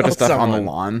gonna Throws a kill bunch of stuff on someone.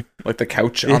 the lawn, like the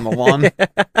couch on the lawn.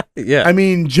 Yeah. I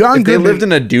mean, John If they Goodman. lived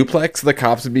in a duplex, the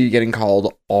cops would be getting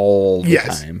called all the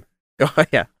Yes. time. Oh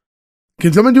yeah.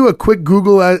 Can someone do a quick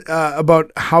Google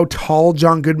about how tall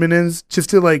John Goodman is? Just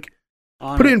to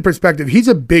put it in perspective. He's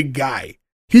a big guy.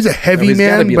 He's a heavy he's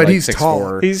gotta man, be but like he's 6'4".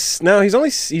 tall.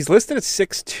 He's listed at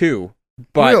 6'2",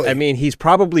 but Really? I mean he's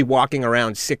probably walking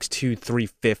around 6'2",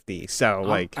 350. So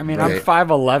I mean, Right. I'm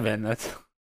 5'11". That's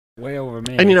way over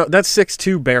me. and that's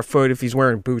 6'2" barefoot if he's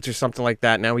wearing boots or something like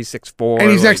that. Now he's 6'4".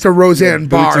 And he's next to Roseanne boots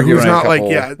Barr, are who's giving a not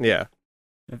couple- Yeah.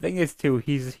 the thing is too,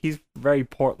 he's very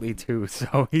portly too,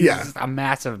 so he's Yeah. just a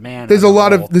massive man. there's on a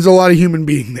the lot whole. of human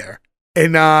being there.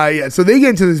 And so they get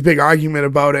into this big argument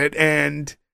about it,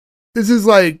 and this is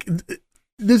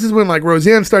when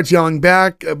Roseanne starts yelling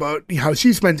back about how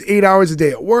she spends 8 hours a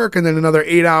day at work and then another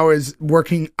 8 hours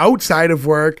working outside of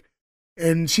work.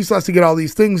 and she still has to get all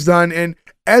these things done. And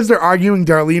as they're arguing,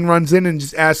 Darlene runs in and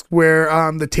just asks where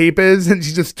the tape is, and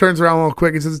she just turns around real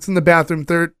quick and says it's in the bathroom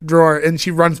third drawer, and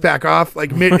she runs back off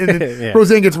and then Yeah.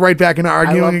 Roseanne gets right back into I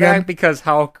arguing love again. that because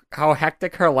how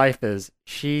hectic her life is.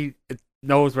 She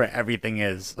knows where everything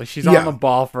is. Like she's Yeah. on the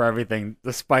ball for everything,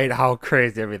 despite how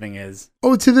crazy everything is.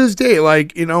 Oh, to this day,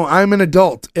 like, you know, I'm an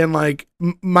adult, and like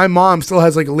my mom still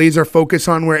has like a laser focus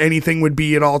on where anything would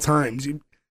be at all times.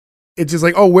 It's just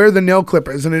like, oh, where are the nail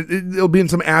clippers? And it'll be in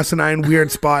some asinine weird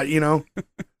spot, you know?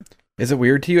 Is it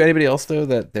weird to you, anybody else, though,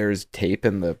 that there's tape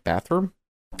in the bathroom?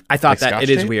 I thought Like that Scotch it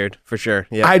is tape? weird for sure.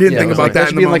 Yeah. I didn't Yeah, think it was about like, that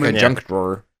should in be the in like moment. a junk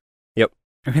drawer.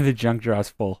 I mean, the junk drawer's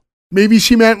full. Maybe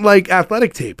she meant like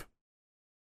athletic tape.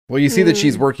 Well, you see that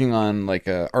she's working on like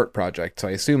a art project, so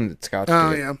I assume that Scotch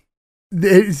Oh, tape.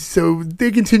 yeah. So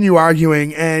they continue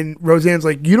arguing, and Roseanne's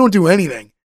like, you don't do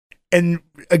anything. And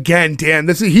again, Dan,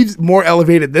 he's more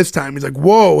elevated this time. He's like,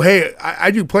 whoa, hey,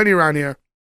 I do plenty around here.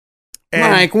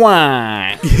 And, Like,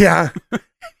 why? yeah.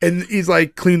 And he's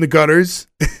like, clean the gutters.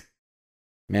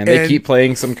 Man, they And- keep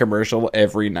playing some commercial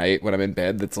every night when I'm in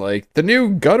bed that's like, the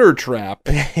new gutter trap.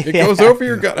 It Yeah. goes over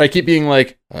your gut. I keep being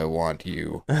like, I want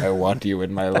you. I want you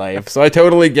in my life. So I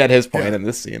totally get his point Yeah. in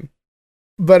this scene.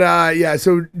 But yeah,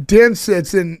 so Dan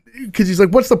sits in, because he's like,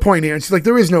 what's the point here? And she's like,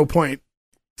 there is no point.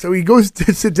 So he goes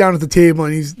to sit down at the table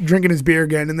and he's drinking his beer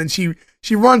again. And then she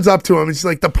runs up to him and she's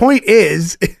like, the point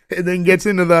is, and then gets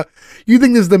into you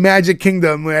think this is the Magic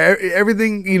Kingdom where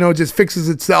everything, you know, just fixes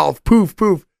itself. Poof,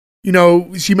 poof. You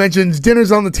know, she mentions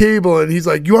dinner's on the table and he's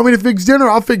like, you want me to fix dinner?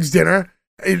 I'll fix dinner.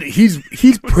 And he's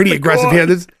pretty aggressive here.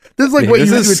 This is like Yeah, what this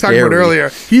you were is talking about scary. earlier.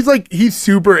 He's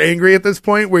super angry at this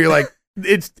point where you're like,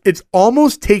 it's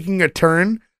almost taking a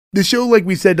turn. The show, like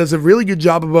we said, does a really good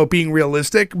job about being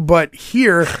realistic, but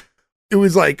here it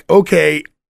was like, okay,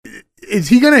 is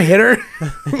he gonna hit her?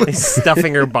 He's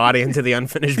stuffing her body into the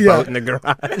unfinished Yeah. boat in the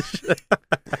garage.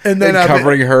 And then And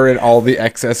covering her in all the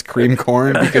excess cream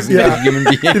corn because Yeah. no human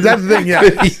being that's the thing, yeah.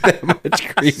 could eat that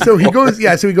much cream So he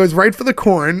corn. goes right for the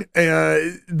corn,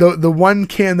 the one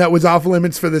can that was off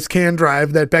limits for this can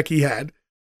drive that Becky had,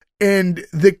 and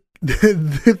the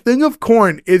thing of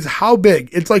corn is how big?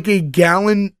 It's like a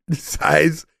gallon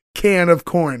size can of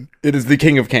corn. It is the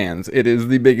king of cans. It is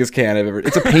the biggest can I've ever.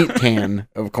 It's a paint can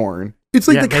of corn. It's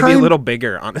like yeah, the maybe kind, a little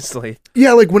bigger, honestly.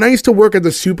 yeah, like when I used to work at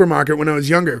the supermarket when I was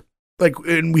younger, like,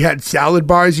 and we had salad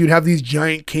bars, you'd have these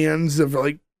giant cans of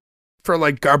like, for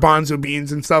like garbanzo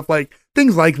beans and stuff, like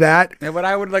things like that. Yeah, but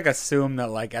I would like assume that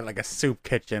like at like a soup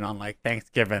kitchen on like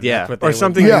Thanksgiving, Yeah, that's what they or would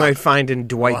something do. Yeah. you might find in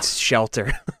Dwight's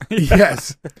shelter.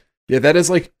 Yes. Yeah, that is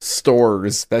like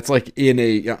stores. That's like in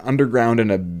a underground in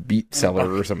a beet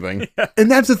cellar or something. And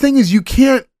that's the thing is you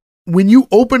can't, when you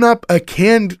open up a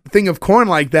canned thing of corn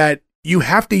like that, you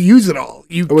have to use it all.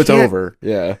 Oh, it's can't- over.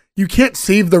 Yeah. You can't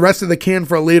save the rest of the can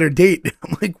for a later date.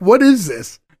 I'm like, what is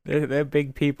this? They're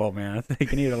big people, man. They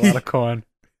can eat a lot of corn.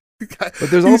 But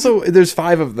there's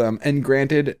 5 of them, and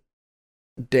granted,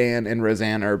 Dan and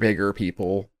Roseanne are bigger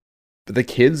people, but the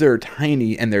kids are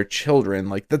tiny and they're children.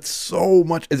 Like that's so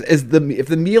much. If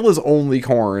the meal is only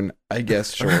corn, I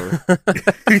guess sure.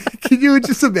 Can you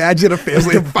just imagine a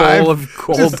family of 5 bowl of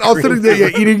cold just all sitting there,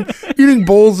 yeah, eating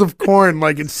bowls of corn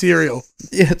like it's cereal?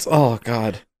 Yeah, it's oh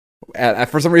god.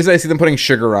 For some reason, I see them putting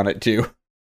sugar on it too.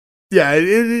 Yeah,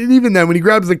 and even then, when he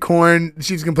grabs the corn,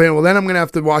 she's complaining, well, then I'm going to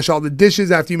have to wash all the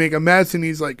dishes after you make a mess. And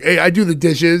he's like, hey, I do the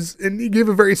dishes. And he gave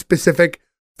a very specific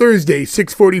Thursday,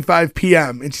 6:45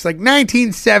 p.m. And she's like,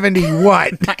 1970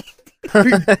 what?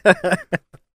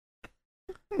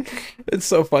 It's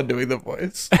so fun doing the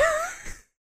voice.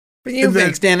 But you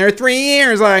fixed dinner 3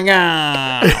 years ago.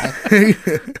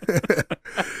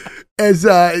 As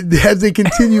they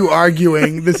continue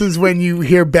arguing, this is when you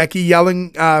hear Becky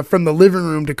yelling from the living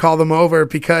room to call them over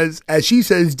because, as she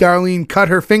says, Darlene cut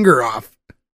her finger off,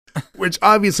 which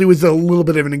obviously was a little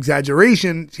bit of an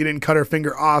exaggeration. She didn't cut her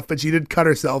finger off, but she did cut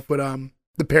herself with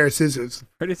the pair of scissors.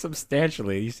 Pretty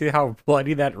substantially. You see how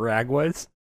bloody that rag was?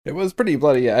 It was pretty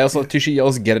bloody. I also too. She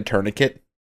yells, "Get a tourniquet."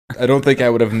 I don't think I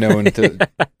would have known to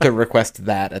request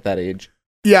that at that age.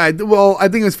 Yeah, well, I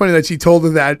think it's funny that she told her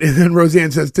that, and then Roseanne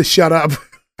says to shut up.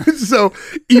 So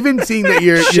even seeing that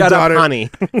your Shut daughter, up, honey.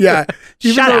 yeah,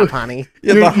 even Shut though up, honey.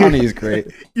 Yeah, You're- the honey's great.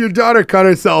 your daughter cut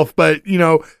herself, but you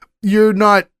know you're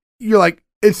like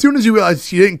as soon as you realize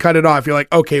she didn't cut it off, you're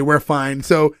like, okay, we're fine.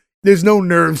 So there's no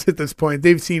nerves at this point.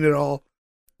 They've seen it all.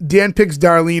 Dan picks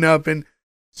Darlene up, and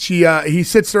he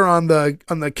sits her on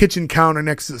the kitchen counter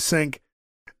next to the sink.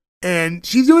 And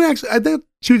she's doing I think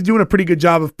she was doing a pretty good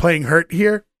job of playing hurt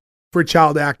here for a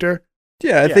child actor.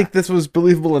 Yeah, I Yeah. think this was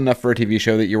believable enough for a TV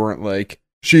show that you weren't like,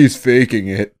 she's faking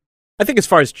it. I think as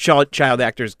far as child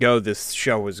actors go, this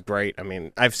show was great. I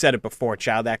mean, I've said it before,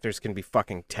 child actors can be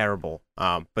fucking terrible,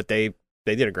 but they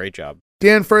did a great job.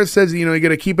 Dan first says, you got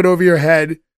to keep it over your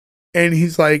head. And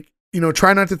he's like,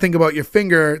 try not to think about your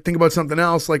finger. Think about something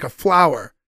else, like a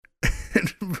flower.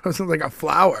 And Roseanne's like, a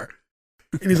flower?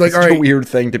 And he's like, all right. A weird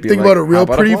thing to be think like, about a real how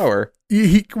about pretty a flower?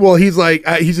 He's like,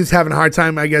 he's just having a hard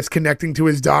time, I guess, connecting to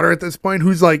his daughter at this point,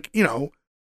 who's like,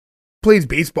 plays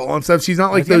baseball and stuff. She's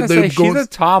not like she's a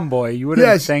tomboy. You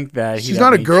wouldn't think that. She's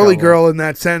not a girly girl in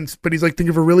that sense, but he's like, think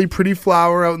of a really pretty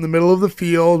flower out in the middle of the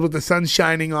field with the sun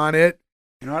shining on it.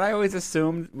 You know what I always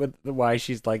assumed with why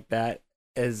she's like that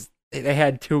is they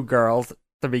had 2 girls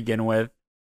to begin with.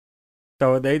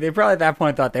 So they probably at that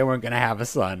point thought they weren't going to have a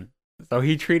son. So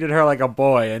he treated her like a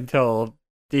boy until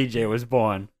DJ was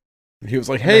born. He was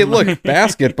like, hey, look,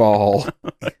 basketball.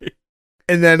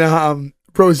 And then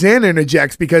Roseanne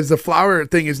interjects because the flower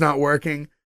thing is not working.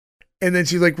 And then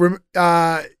she's like, think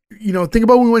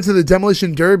about when we went to the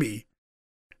demolition derby.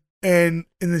 And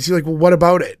then she's like, well, what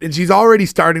about it? And she's already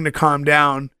starting to calm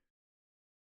down.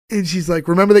 And she's like,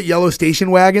 remember that yellow station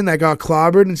wagon that got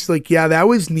clobbered? And she's like, yeah, that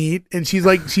was neat. And she's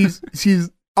like, she's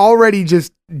already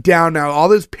just down now. All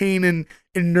this pain and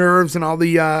nerves and all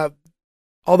the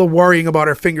worrying about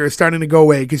her finger is starting to go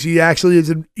away because she actually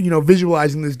is,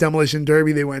 visualizing this demolition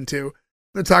derby they went to.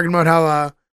 They're talking about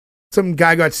how some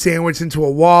guy got sandwiched into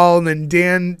a wall, and then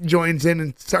Dan joins in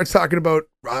and starts talking about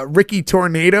Ricky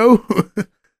Tornado.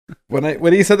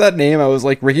 When he said that name, I was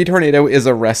like, Ricky Tornado is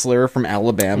a wrestler from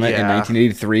Alabama in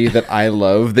 1983 that I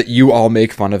love, that you all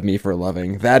make fun of me for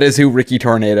loving. That is who Ricky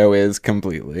Tornado is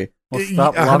completely. Well,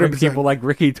 stop 100%. Loving people like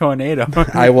Ricky Tornado.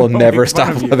 I will never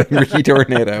stop loving Ricky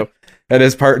Tornado and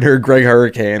his partner, Greg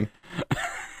Hurricane.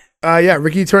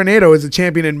 Ricky Tornado is a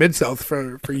champion in Mid-South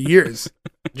for years.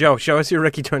 Joe, show us your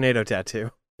Ricky Tornado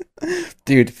tattoo.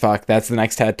 Dude, fuck, that's the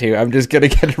next tattoo. I'm just going to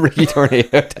get a Ricky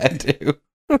Tornado tattoo.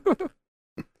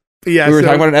 Yeah, we were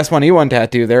talking about an S1E1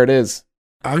 tattoo. There it is.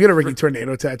 I'll get a Ricky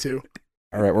Tornado tattoo.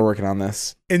 All right, we're working on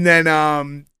this. And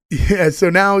then,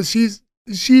 so now she's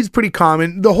pretty calm.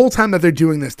 And the whole time that they're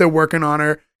doing this, they're working on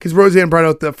her because Roseanne brought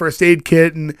out the first aid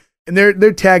kit and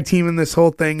they're tag teaming this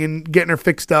whole thing and getting her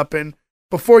fixed up. And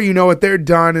before you know it, they're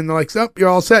done. And they're like, oh, you're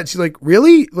all set. She's like,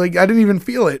 really? Like, I didn't even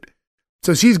feel it.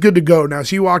 So she's good to go. Now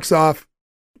she walks off.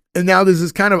 And now there's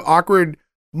this kind of awkward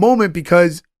moment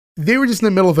because they were just in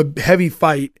the middle of a heavy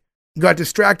fight. Got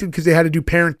distracted because they had to do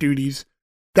parent duties.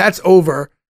 That's over.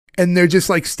 And they're just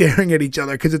like staring at each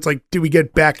other because it's like, do we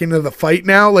get back into the fight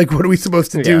now? Like, what are we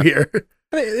supposed to do here?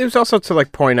 It was also to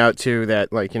like point out too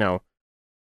that like,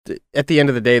 at the end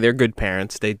of the day, they're good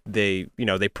parents. They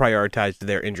prioritized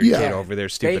their injured kid over their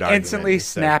stupid argument. They instantly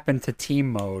snap into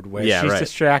team mode where she's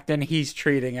distracting, he's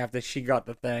treating after she got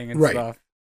the thing and stuff.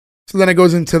 So then it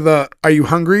goes into are you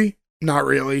hungry? Not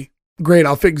really. Great,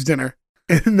 I'll fix dinner.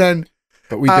 And then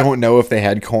but we don't know if they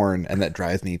had corn, and that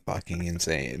drives me fucking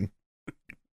insane.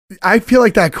 I feel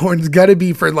like that corn's got to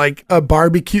be for like a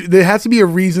barbecue. There has to be a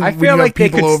reason. I feel like they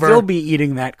could still be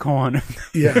eating that corn.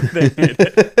 Yeah.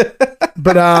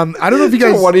 But I don't know if you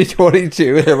guys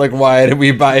 2022. They're like, why did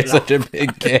we buy such a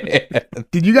big can?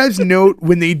 Did you guys note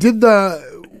when they did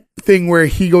the thing where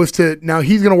he goes to now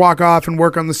he's gonna walk off and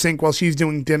work on the sink while she's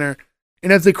doing dinner,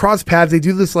 and as they cross paths, they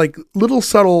do this like little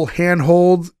subtle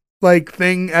handhold like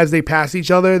thing as they pass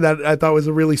each other that I thought was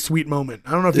a really sweet moment.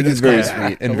 I don't know if it is very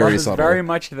sweet and very subtle. Very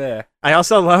much there. I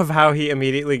also love how he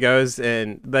immediately goes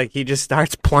and like he just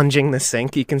starts plunging the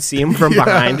sink. You can see him from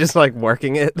behind, just like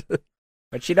working it.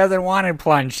 But she doesn't want it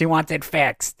plunged. She wants it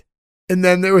fixed. And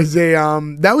then there was a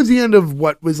that was the end of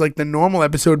what was like the normal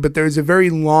episode, but there was a very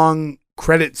long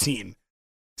credit scene.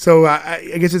 So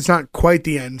I guess it's not quite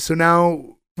the end. So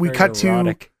now we Very cut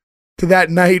erotic. to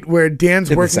that night where Dan's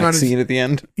Did the working sex on his scene at the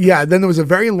end. Yeah, then there was a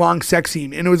very long sex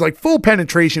scene, and it was like full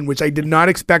penetration, which I did not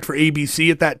expect for ABC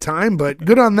at that time, but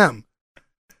good on them.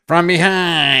 From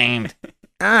behind.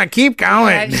 Keep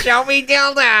going. Show me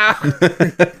dildo.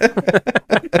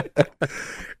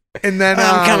 And then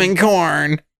I'm coming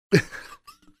corn.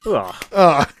 Yeah.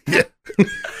 I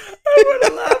want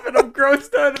to laugh and I'm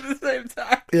grossed out at the same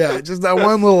time. Yeah, just that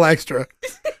one little extra.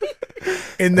 And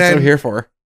That's what I'm then here for.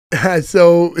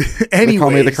 so They call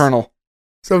me the anyways, Colonel.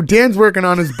 so Dan's working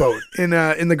on his boat in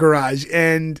the garage,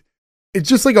 and it's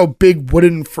just like a big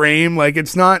wooden frame. Like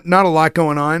it's not a lot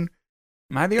going on.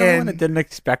 Am I the only one And- that didn't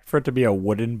expect for it to be a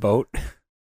wooden boat?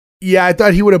 Yeah, I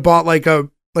thought he would have bought like a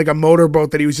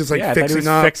motorboat that he was just like yeah, I thought he fixing was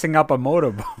up. fixing up a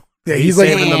motorboat. Yeah, he's like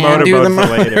saving the And motorboat do for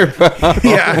later.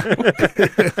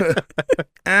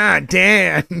 Yeah.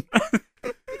 Dan.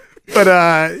 But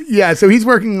yeah, so he's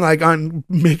working like on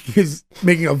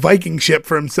making a Viking ship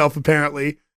for himself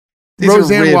apparently. These are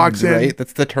Roseanne ribs, walks in. right?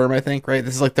 That's the term, I think, right?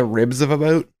 This is like the ribs of a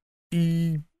boat.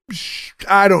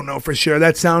 I don't know for sure.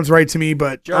 That sounds right to me,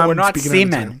 but Joe, I'm we're not speaking out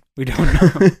of turn. seamen. We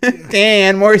don't know.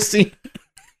 Dan, more sea.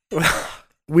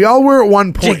 We all were at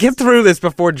one Jay, point. get through this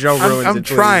before Joe ruins I'm it.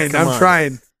 please. trying. Come I'm on.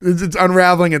 trying. It's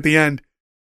unraveling at the end.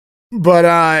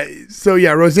 But so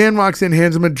yeah, Roseanne walks in,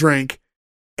 hands him a drink,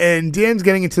 and Dan's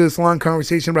getting into this long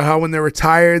conversation about how when they're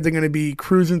retired, they're going to be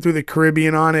cruising through the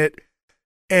Caribbean on it.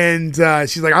 And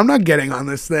she's like, I'm not getting on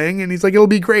this thing. And he's like, it'll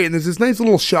be great. And there's this nice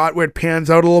little shot where it pans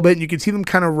out a little bit and you can see them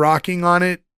kind of rocking on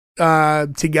it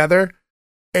together.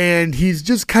 And he's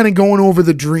just kind of going over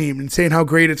the dream and saying how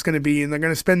great it's going to be. And they're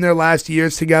going to spend their last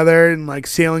years together and like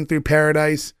sailing through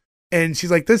paradise. And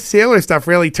she's like, this sailor stuff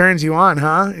really turns you on,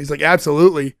 huh? He's like,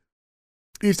 absolutely.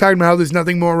 He's talking about how there's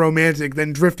nothing more romantic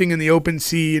than drifting in the open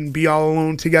sea and be all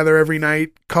alone together every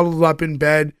night, cuddled up in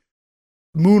bed.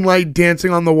 Moonlight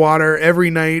dancing on the water every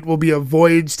night will be a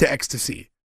voyage to ecstasy.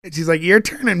 And she's like, you're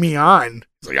turning me on.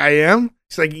 He's like, I am?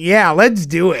 She's like, yeah, let's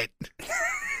do it.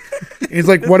 And he's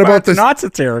like, what about It's the not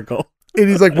satirical. And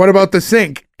he's like, what about the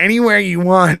sink? Anywhere you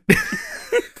want.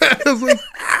 I was like,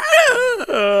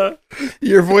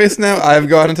 Your voice now, I've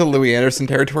gone into Louis Anderson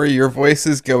territory. Your voice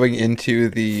is going into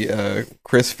the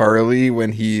Chris Farley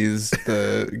when he's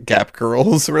the Gap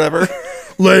Girls or whatever.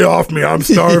 lay off me, I'm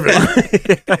starving.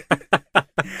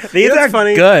 These know are what's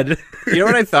funny? good. You know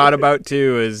what I thought about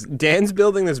too is Dan's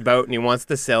building this boat and he wants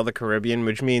to sail the Caribbean,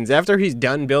 which means after he's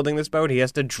done building this boat, he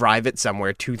has to drive it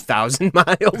somewhere 2,000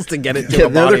 miles to get it to Yeah, a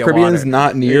the body of Caribbean's water.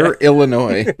 not near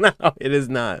Illinois. No, it is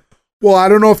not. Well, I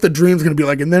don't know if the dream's going to be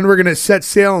like, and then we're going to set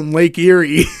sail in Lake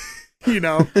Erie, you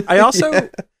know? I also, Oh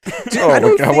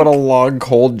my god, what a long,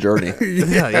 cold journey.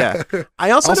 yeah. I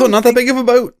also, Also, don't not that big of a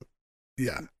boat.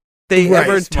 Yeah. they Right.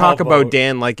 ever Small talk about boat.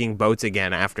 Dan liking boats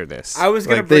again after this. I was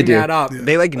gonna Like, they bring do. that up.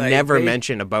 They never they-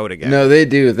 mention a boat again. No, they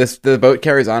do. The boat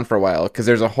carries on for a while because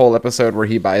there's a whole episode where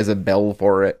he buys a bell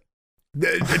for it.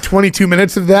 22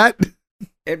 minutes of that?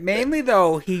 It mainly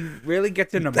though he really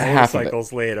gets into Half of it.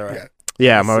 motorcycles later. Yeah.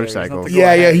 Yeah, So there's motorcycles. nothing Yeah,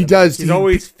 going yeah, on. he does. He's He-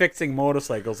 always fixing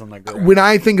motorcycles on the ground. When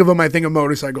I think of him, I think of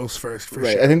motorcycles first, for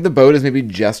Right. sure. I think the boat is maybe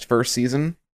just first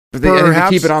season. But I think they Perhaps.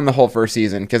 keep it on the whole first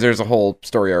season because there's a whole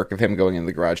story arc of him going in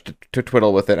the garage to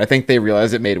twiddle with it. I think they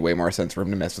realized it made way more sense for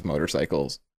him to mess with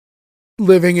motorcycles.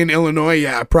 Living in Illinois,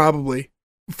 yeah, probably.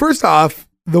 First off,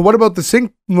 the what about the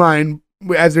sink line,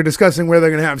 as they're discussing where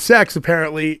they're going to have sex,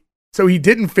 apparently. So he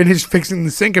didn't finish fixing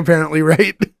the sink, apparently,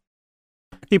 right?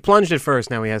 He plunged it first.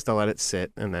 Now he has to let it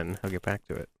sit, and then he'll get back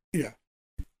to it.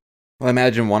 Well, I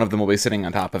imagine one of them will be sitting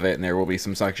on top of it and there will be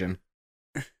some suction.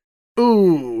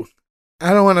 Ooh,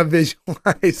 I don't want to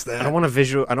visualize that. I don't want to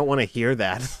visual. I don't want to hear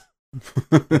that.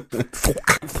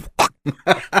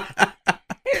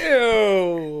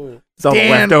 Ew. It's all the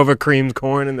Dan. leftover creamed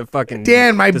corn in the fucking.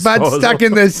 Dan, my butt's disposal. stuck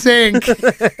in the sink.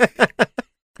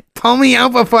 Pull me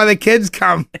out before the kids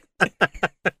come.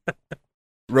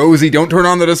 Rosie, don't turn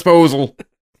on the disposal.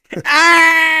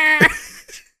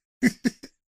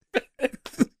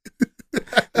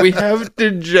 We have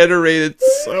degenerated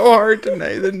so hard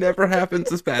tonight. It never happens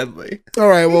this badly. All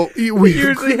right, well, It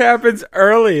usually happens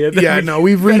early. And then yeah, we no,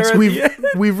 we've get reached her at the end.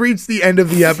 we've reached the end of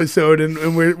the episode,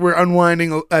 and we're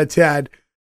unwinding a tad.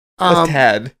 A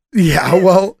tad. Yeah,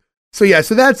 well, so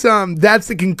that's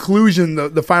the conclusion,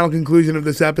 the final conclusion of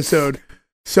this episode.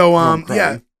 So I'm yeah,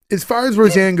 crying. as far as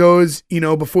Roseanne goes,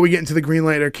 before we get into the green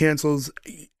light or cancels,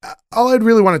 all I'd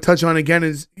really want to touch on again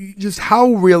is just how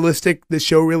realistic the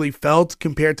show really felt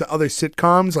compared to other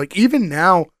sitcoms. Like even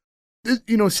now,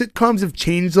 sitcoms have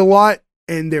changed a lot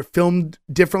and they're filmed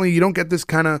differently. You don't get this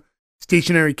kind of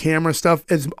stationary camera stuff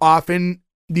as often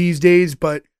these days,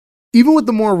 but even with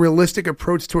the more realistic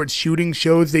approach towards shooting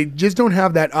shows, they just don't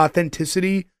have that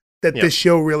authenticity that Yep. this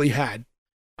show really had.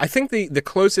 I think the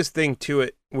closest thing to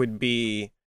it would be,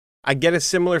 I get a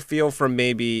similar feel from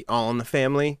maybe All in the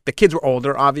Family. The kids were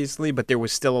older, obviously, but there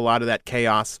was still a lot of that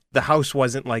chaos. The house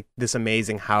wasn't like this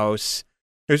amazing house.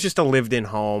 It was just a lived-in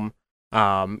home.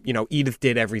 Edith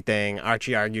did everything.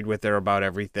 Archie argued with her about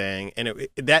everything, and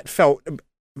that felt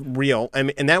real. I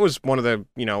mean, and that was one of the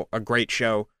a great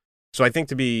show. So I think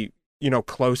to be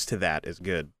close to that is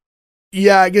good.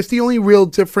 Yeah, I guess the only real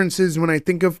difference is when I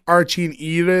think of Archie and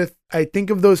Edith, I think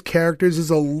of those characters as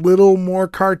a little more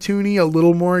cartoony, a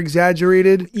little more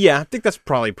exaggerated. Yeah, I think that's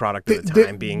probably a product of the They-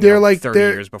 time, being they're like- 30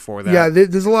 they're- years before that. Yeah,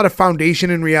 there's a lot of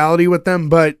foundation and reality with them,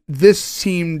 but this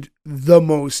seemed the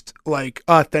most like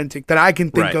authentic that I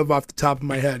can think Right. of off the top of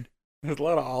my head. There's a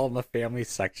lot of All in the Family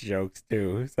sex jokes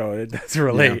too, so it does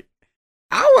relate.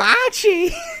 Oh,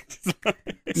 Archie!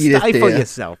 Edith, Stifle dear.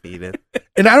 yourself, Edith.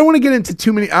 And I don't want to get into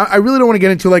too many. I really don't want to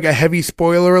get into like a heavy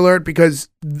spoiler alert because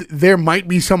there might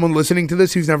be someone listening to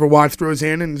this who's never watched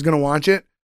Roseanne and is going to watch it.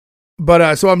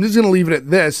 But so I'm just going to leave it at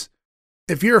this.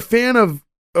 If you're a fan of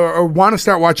or want to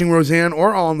start watching Roseanne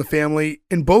or All in the Family,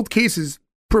 in both cases,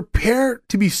 prepare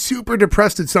to be super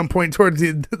depressed at some point towards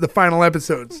the final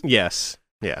episodes. Yes.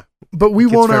 Yeah. But we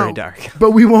It's won't. very dark.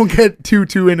 But we won't get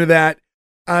too into that.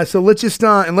 So let's just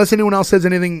unless anyone else has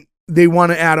anything they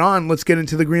want to add on, let's get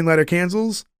into the green light or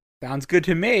cancels. Sounds good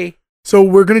to me. So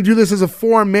we're going to do this as a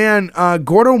 4-man.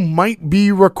 Gordo might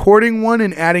be recording one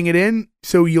and adding it in.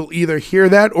 So you'll either hear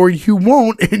that or you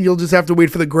won't, and you'll just have to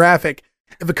wait for the graphic.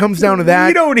 If it comes down to that.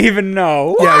 We don't even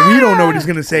know. Yeah, we don't know what he's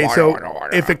going to say. So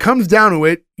if it comes down to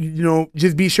it,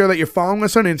 just be sure that you're following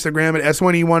us on Instagram at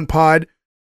S1E1Pod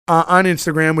on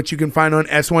Instagram, which you can find on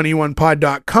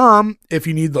S1E1Pod.com if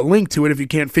you need the link to it, if you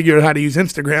can't figure out how to use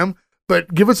Instagram.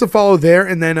 But give us a follow there,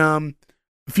 and then a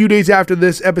few days after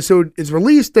this episode is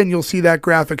released, then you'll see that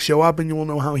graphic show up, and you will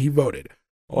know how he voted.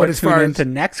 Or But as tune far into as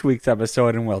next week's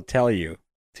episode and we'll tell you.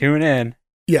 Tune in.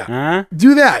 yeah, Huh?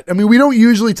 do that. I mean, we don't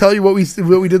usually tell you what we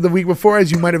did the week before,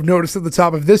 as you might have noticed at the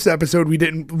top of this episode. We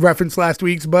didn't reference last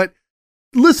week's, but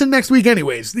listen next week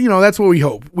anyways. That's what we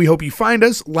hope. We hope you find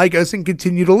us, like us, and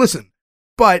continue to listen.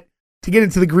 But to get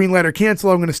into the green light or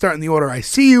cancel, I'm going to start in the order I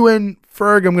see you in.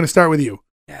 Ferg, I'm going to start with you.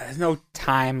 Yeah, there's no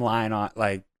timeline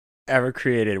on ever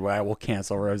created where I will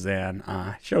cancel Roseanne.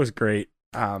 Show's great.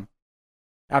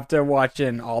 After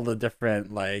watching all the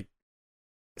different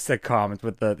sitcoms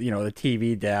with the the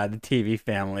TV dad, the TV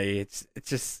family, it's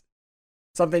just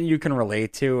something you can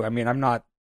relate to. I mean, I'm not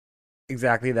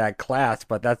exactly that class,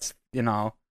 but that's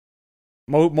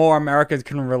more Americans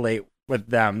can relate with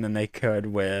them than they could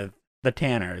with the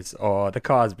Tanners or the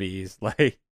Cosbys.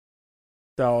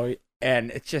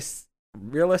 And it's just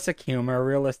realistic humor,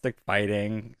 realistic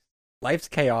fighting. Life's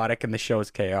chaotic and the show's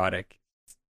chaotic.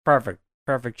 Perfect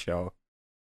show.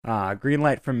 Green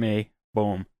light from me.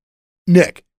 Boom.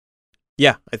 Nick.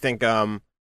 Yeah, I think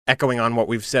echoing on what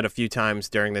we've said a few times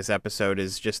during this episode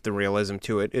is just the realism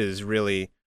to it is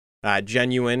really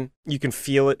genuine. You can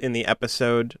feel it in the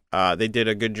episode. They did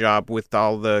a good job with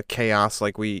all the chaos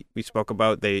like we spoke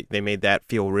about. They made that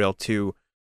feel real too.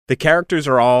 The characters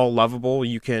are all lovable.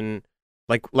 You can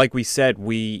like we said,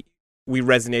 we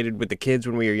resonated with the kids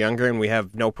when we were younger, and we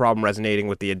have no problem resonating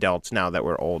with the adults now that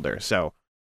we're older. So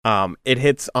it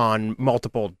hits on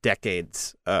multiple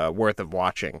decades worth of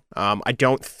watching. I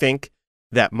don't think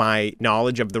that my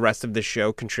knowledge of the rest of the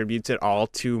show contributes at all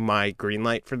to my green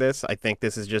light for this. I think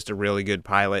this is just a really good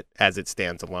pilot as it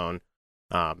stands alone.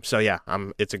 So yeah,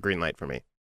 it's a green light for me.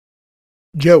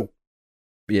 Joe.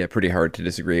 Yeah, pretty hard to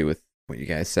disagree with what you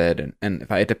guys said. And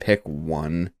if I had to pick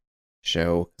one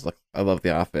show, 'cause I love The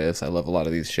Office, I love a lot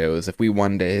of these shows. If we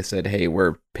one day said, hey,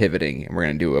 we're pivoting and we're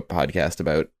going to do a podcast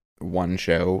about one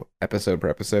show, episode per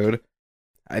episode,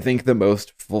 I think the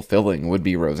most fulfilling would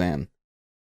be Roseanne.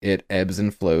 It ebbs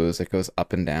and flows, it goes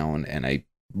up and down, and I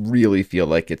really feel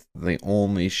like it's the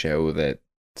only show that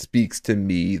speaks to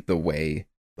me the way,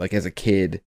 as a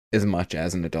kid, as much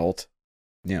as an adult.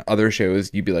 Other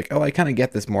shows, you'd be like, oh, I kind of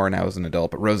get this more now as an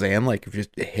adult, but Roseanne, it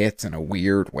just hits in a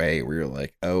weird way where you're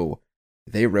like, oh,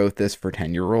 they wrote this for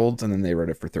 10-year-olds, and then they wrote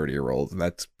it for 30-year-olds, and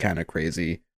that's kind of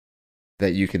crazy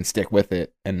that you can stick with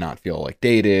it and not feel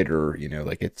dated or,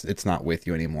 it's not with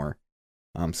you anymore.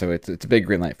 So it's a big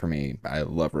green light for me. I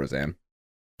love Roseanne.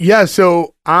 Yeah,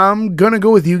 so I'm going to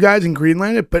go with you guys and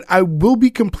greenlight it, but I will be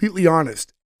completely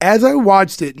honest. As I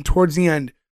watched it and towards the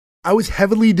end, I was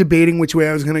heavily debating which way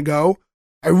I was going to go.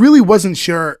 I really wasn't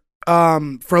sure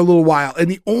for a little while.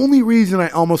 And the only reason I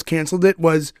almost canceled it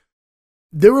was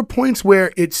there were points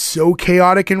where it's so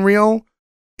chaotic and real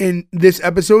in this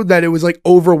episode that it was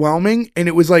overwhelming, and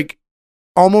it was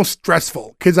almost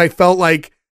stressful because I felt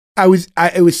like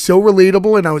it was so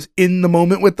relatable and I was in the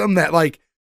moment with them that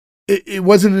it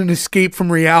wasn't an escape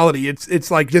from reality. It's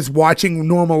just watching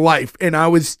normal life, and I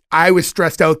was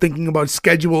stressed out thinking about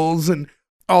schedules and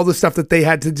all the stuff that they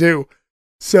had to do.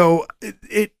 So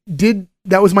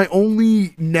that was my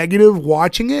only negative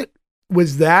watching it,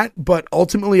 was that, but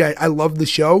ultimately I love the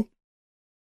show,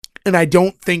 and I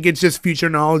don't think it's just future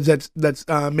knowledge that's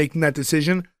making that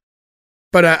decision.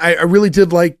 But I really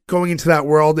did like going into that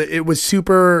world. It was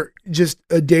super just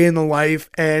a day in the life,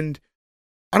 and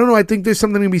I don't know, I think there's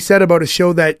something to be said about a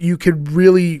show that you could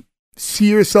really see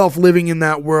yourself living in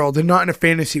that world, and not in a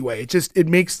fantasy way. It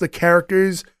makes the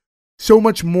characters so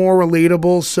much more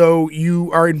relatable, so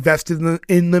you are invested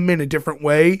in them in a different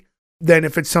way than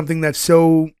if it's something that's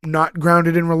so not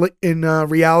grounded in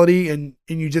reality, and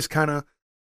you just kind of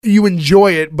you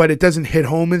enjoy it, but it doesn't hit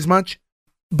home as much.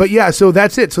 But yeah, so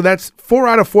that's it. So that's 4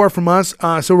 out of 4 from us.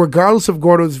 So regardless of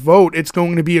Gordo's vote, it's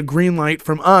going to be a green light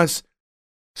from us.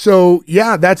 So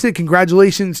yeah, that's it.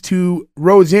 Congratulations to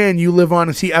Roseanne. You live on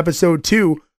to see episode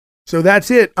 2. So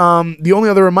that's it. The only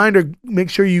other reminder, make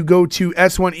sure you go to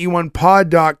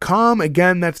s1e1pod.com.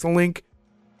 Again, that's the link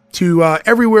to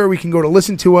everywhere we can go to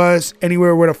listen to us,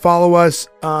 anywhere where to follow us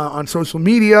on social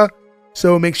media.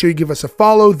 So make sure you give us a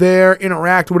follow there,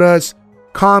 interact with us,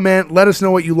 comment, let us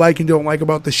know what you like and don't like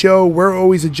about the show. We're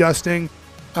always adjusting.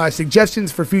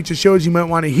 Suggestions for future shows you might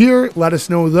want to hear, let us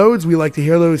know those. We like to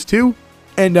hear those too.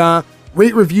 And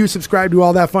rate, review, subscribe, do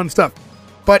all that fun stuff.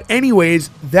 But anyways,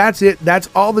 that's it. That's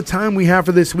all the time we have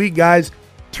for this week, guys.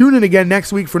 Tune in again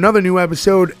next week for another new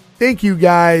episode. Thank you,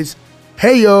 guys.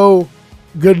 Hey, yo.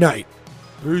 Good night.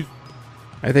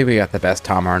 I think we got the best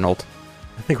Tom Arnold.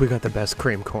 I think we got the best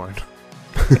cream corn.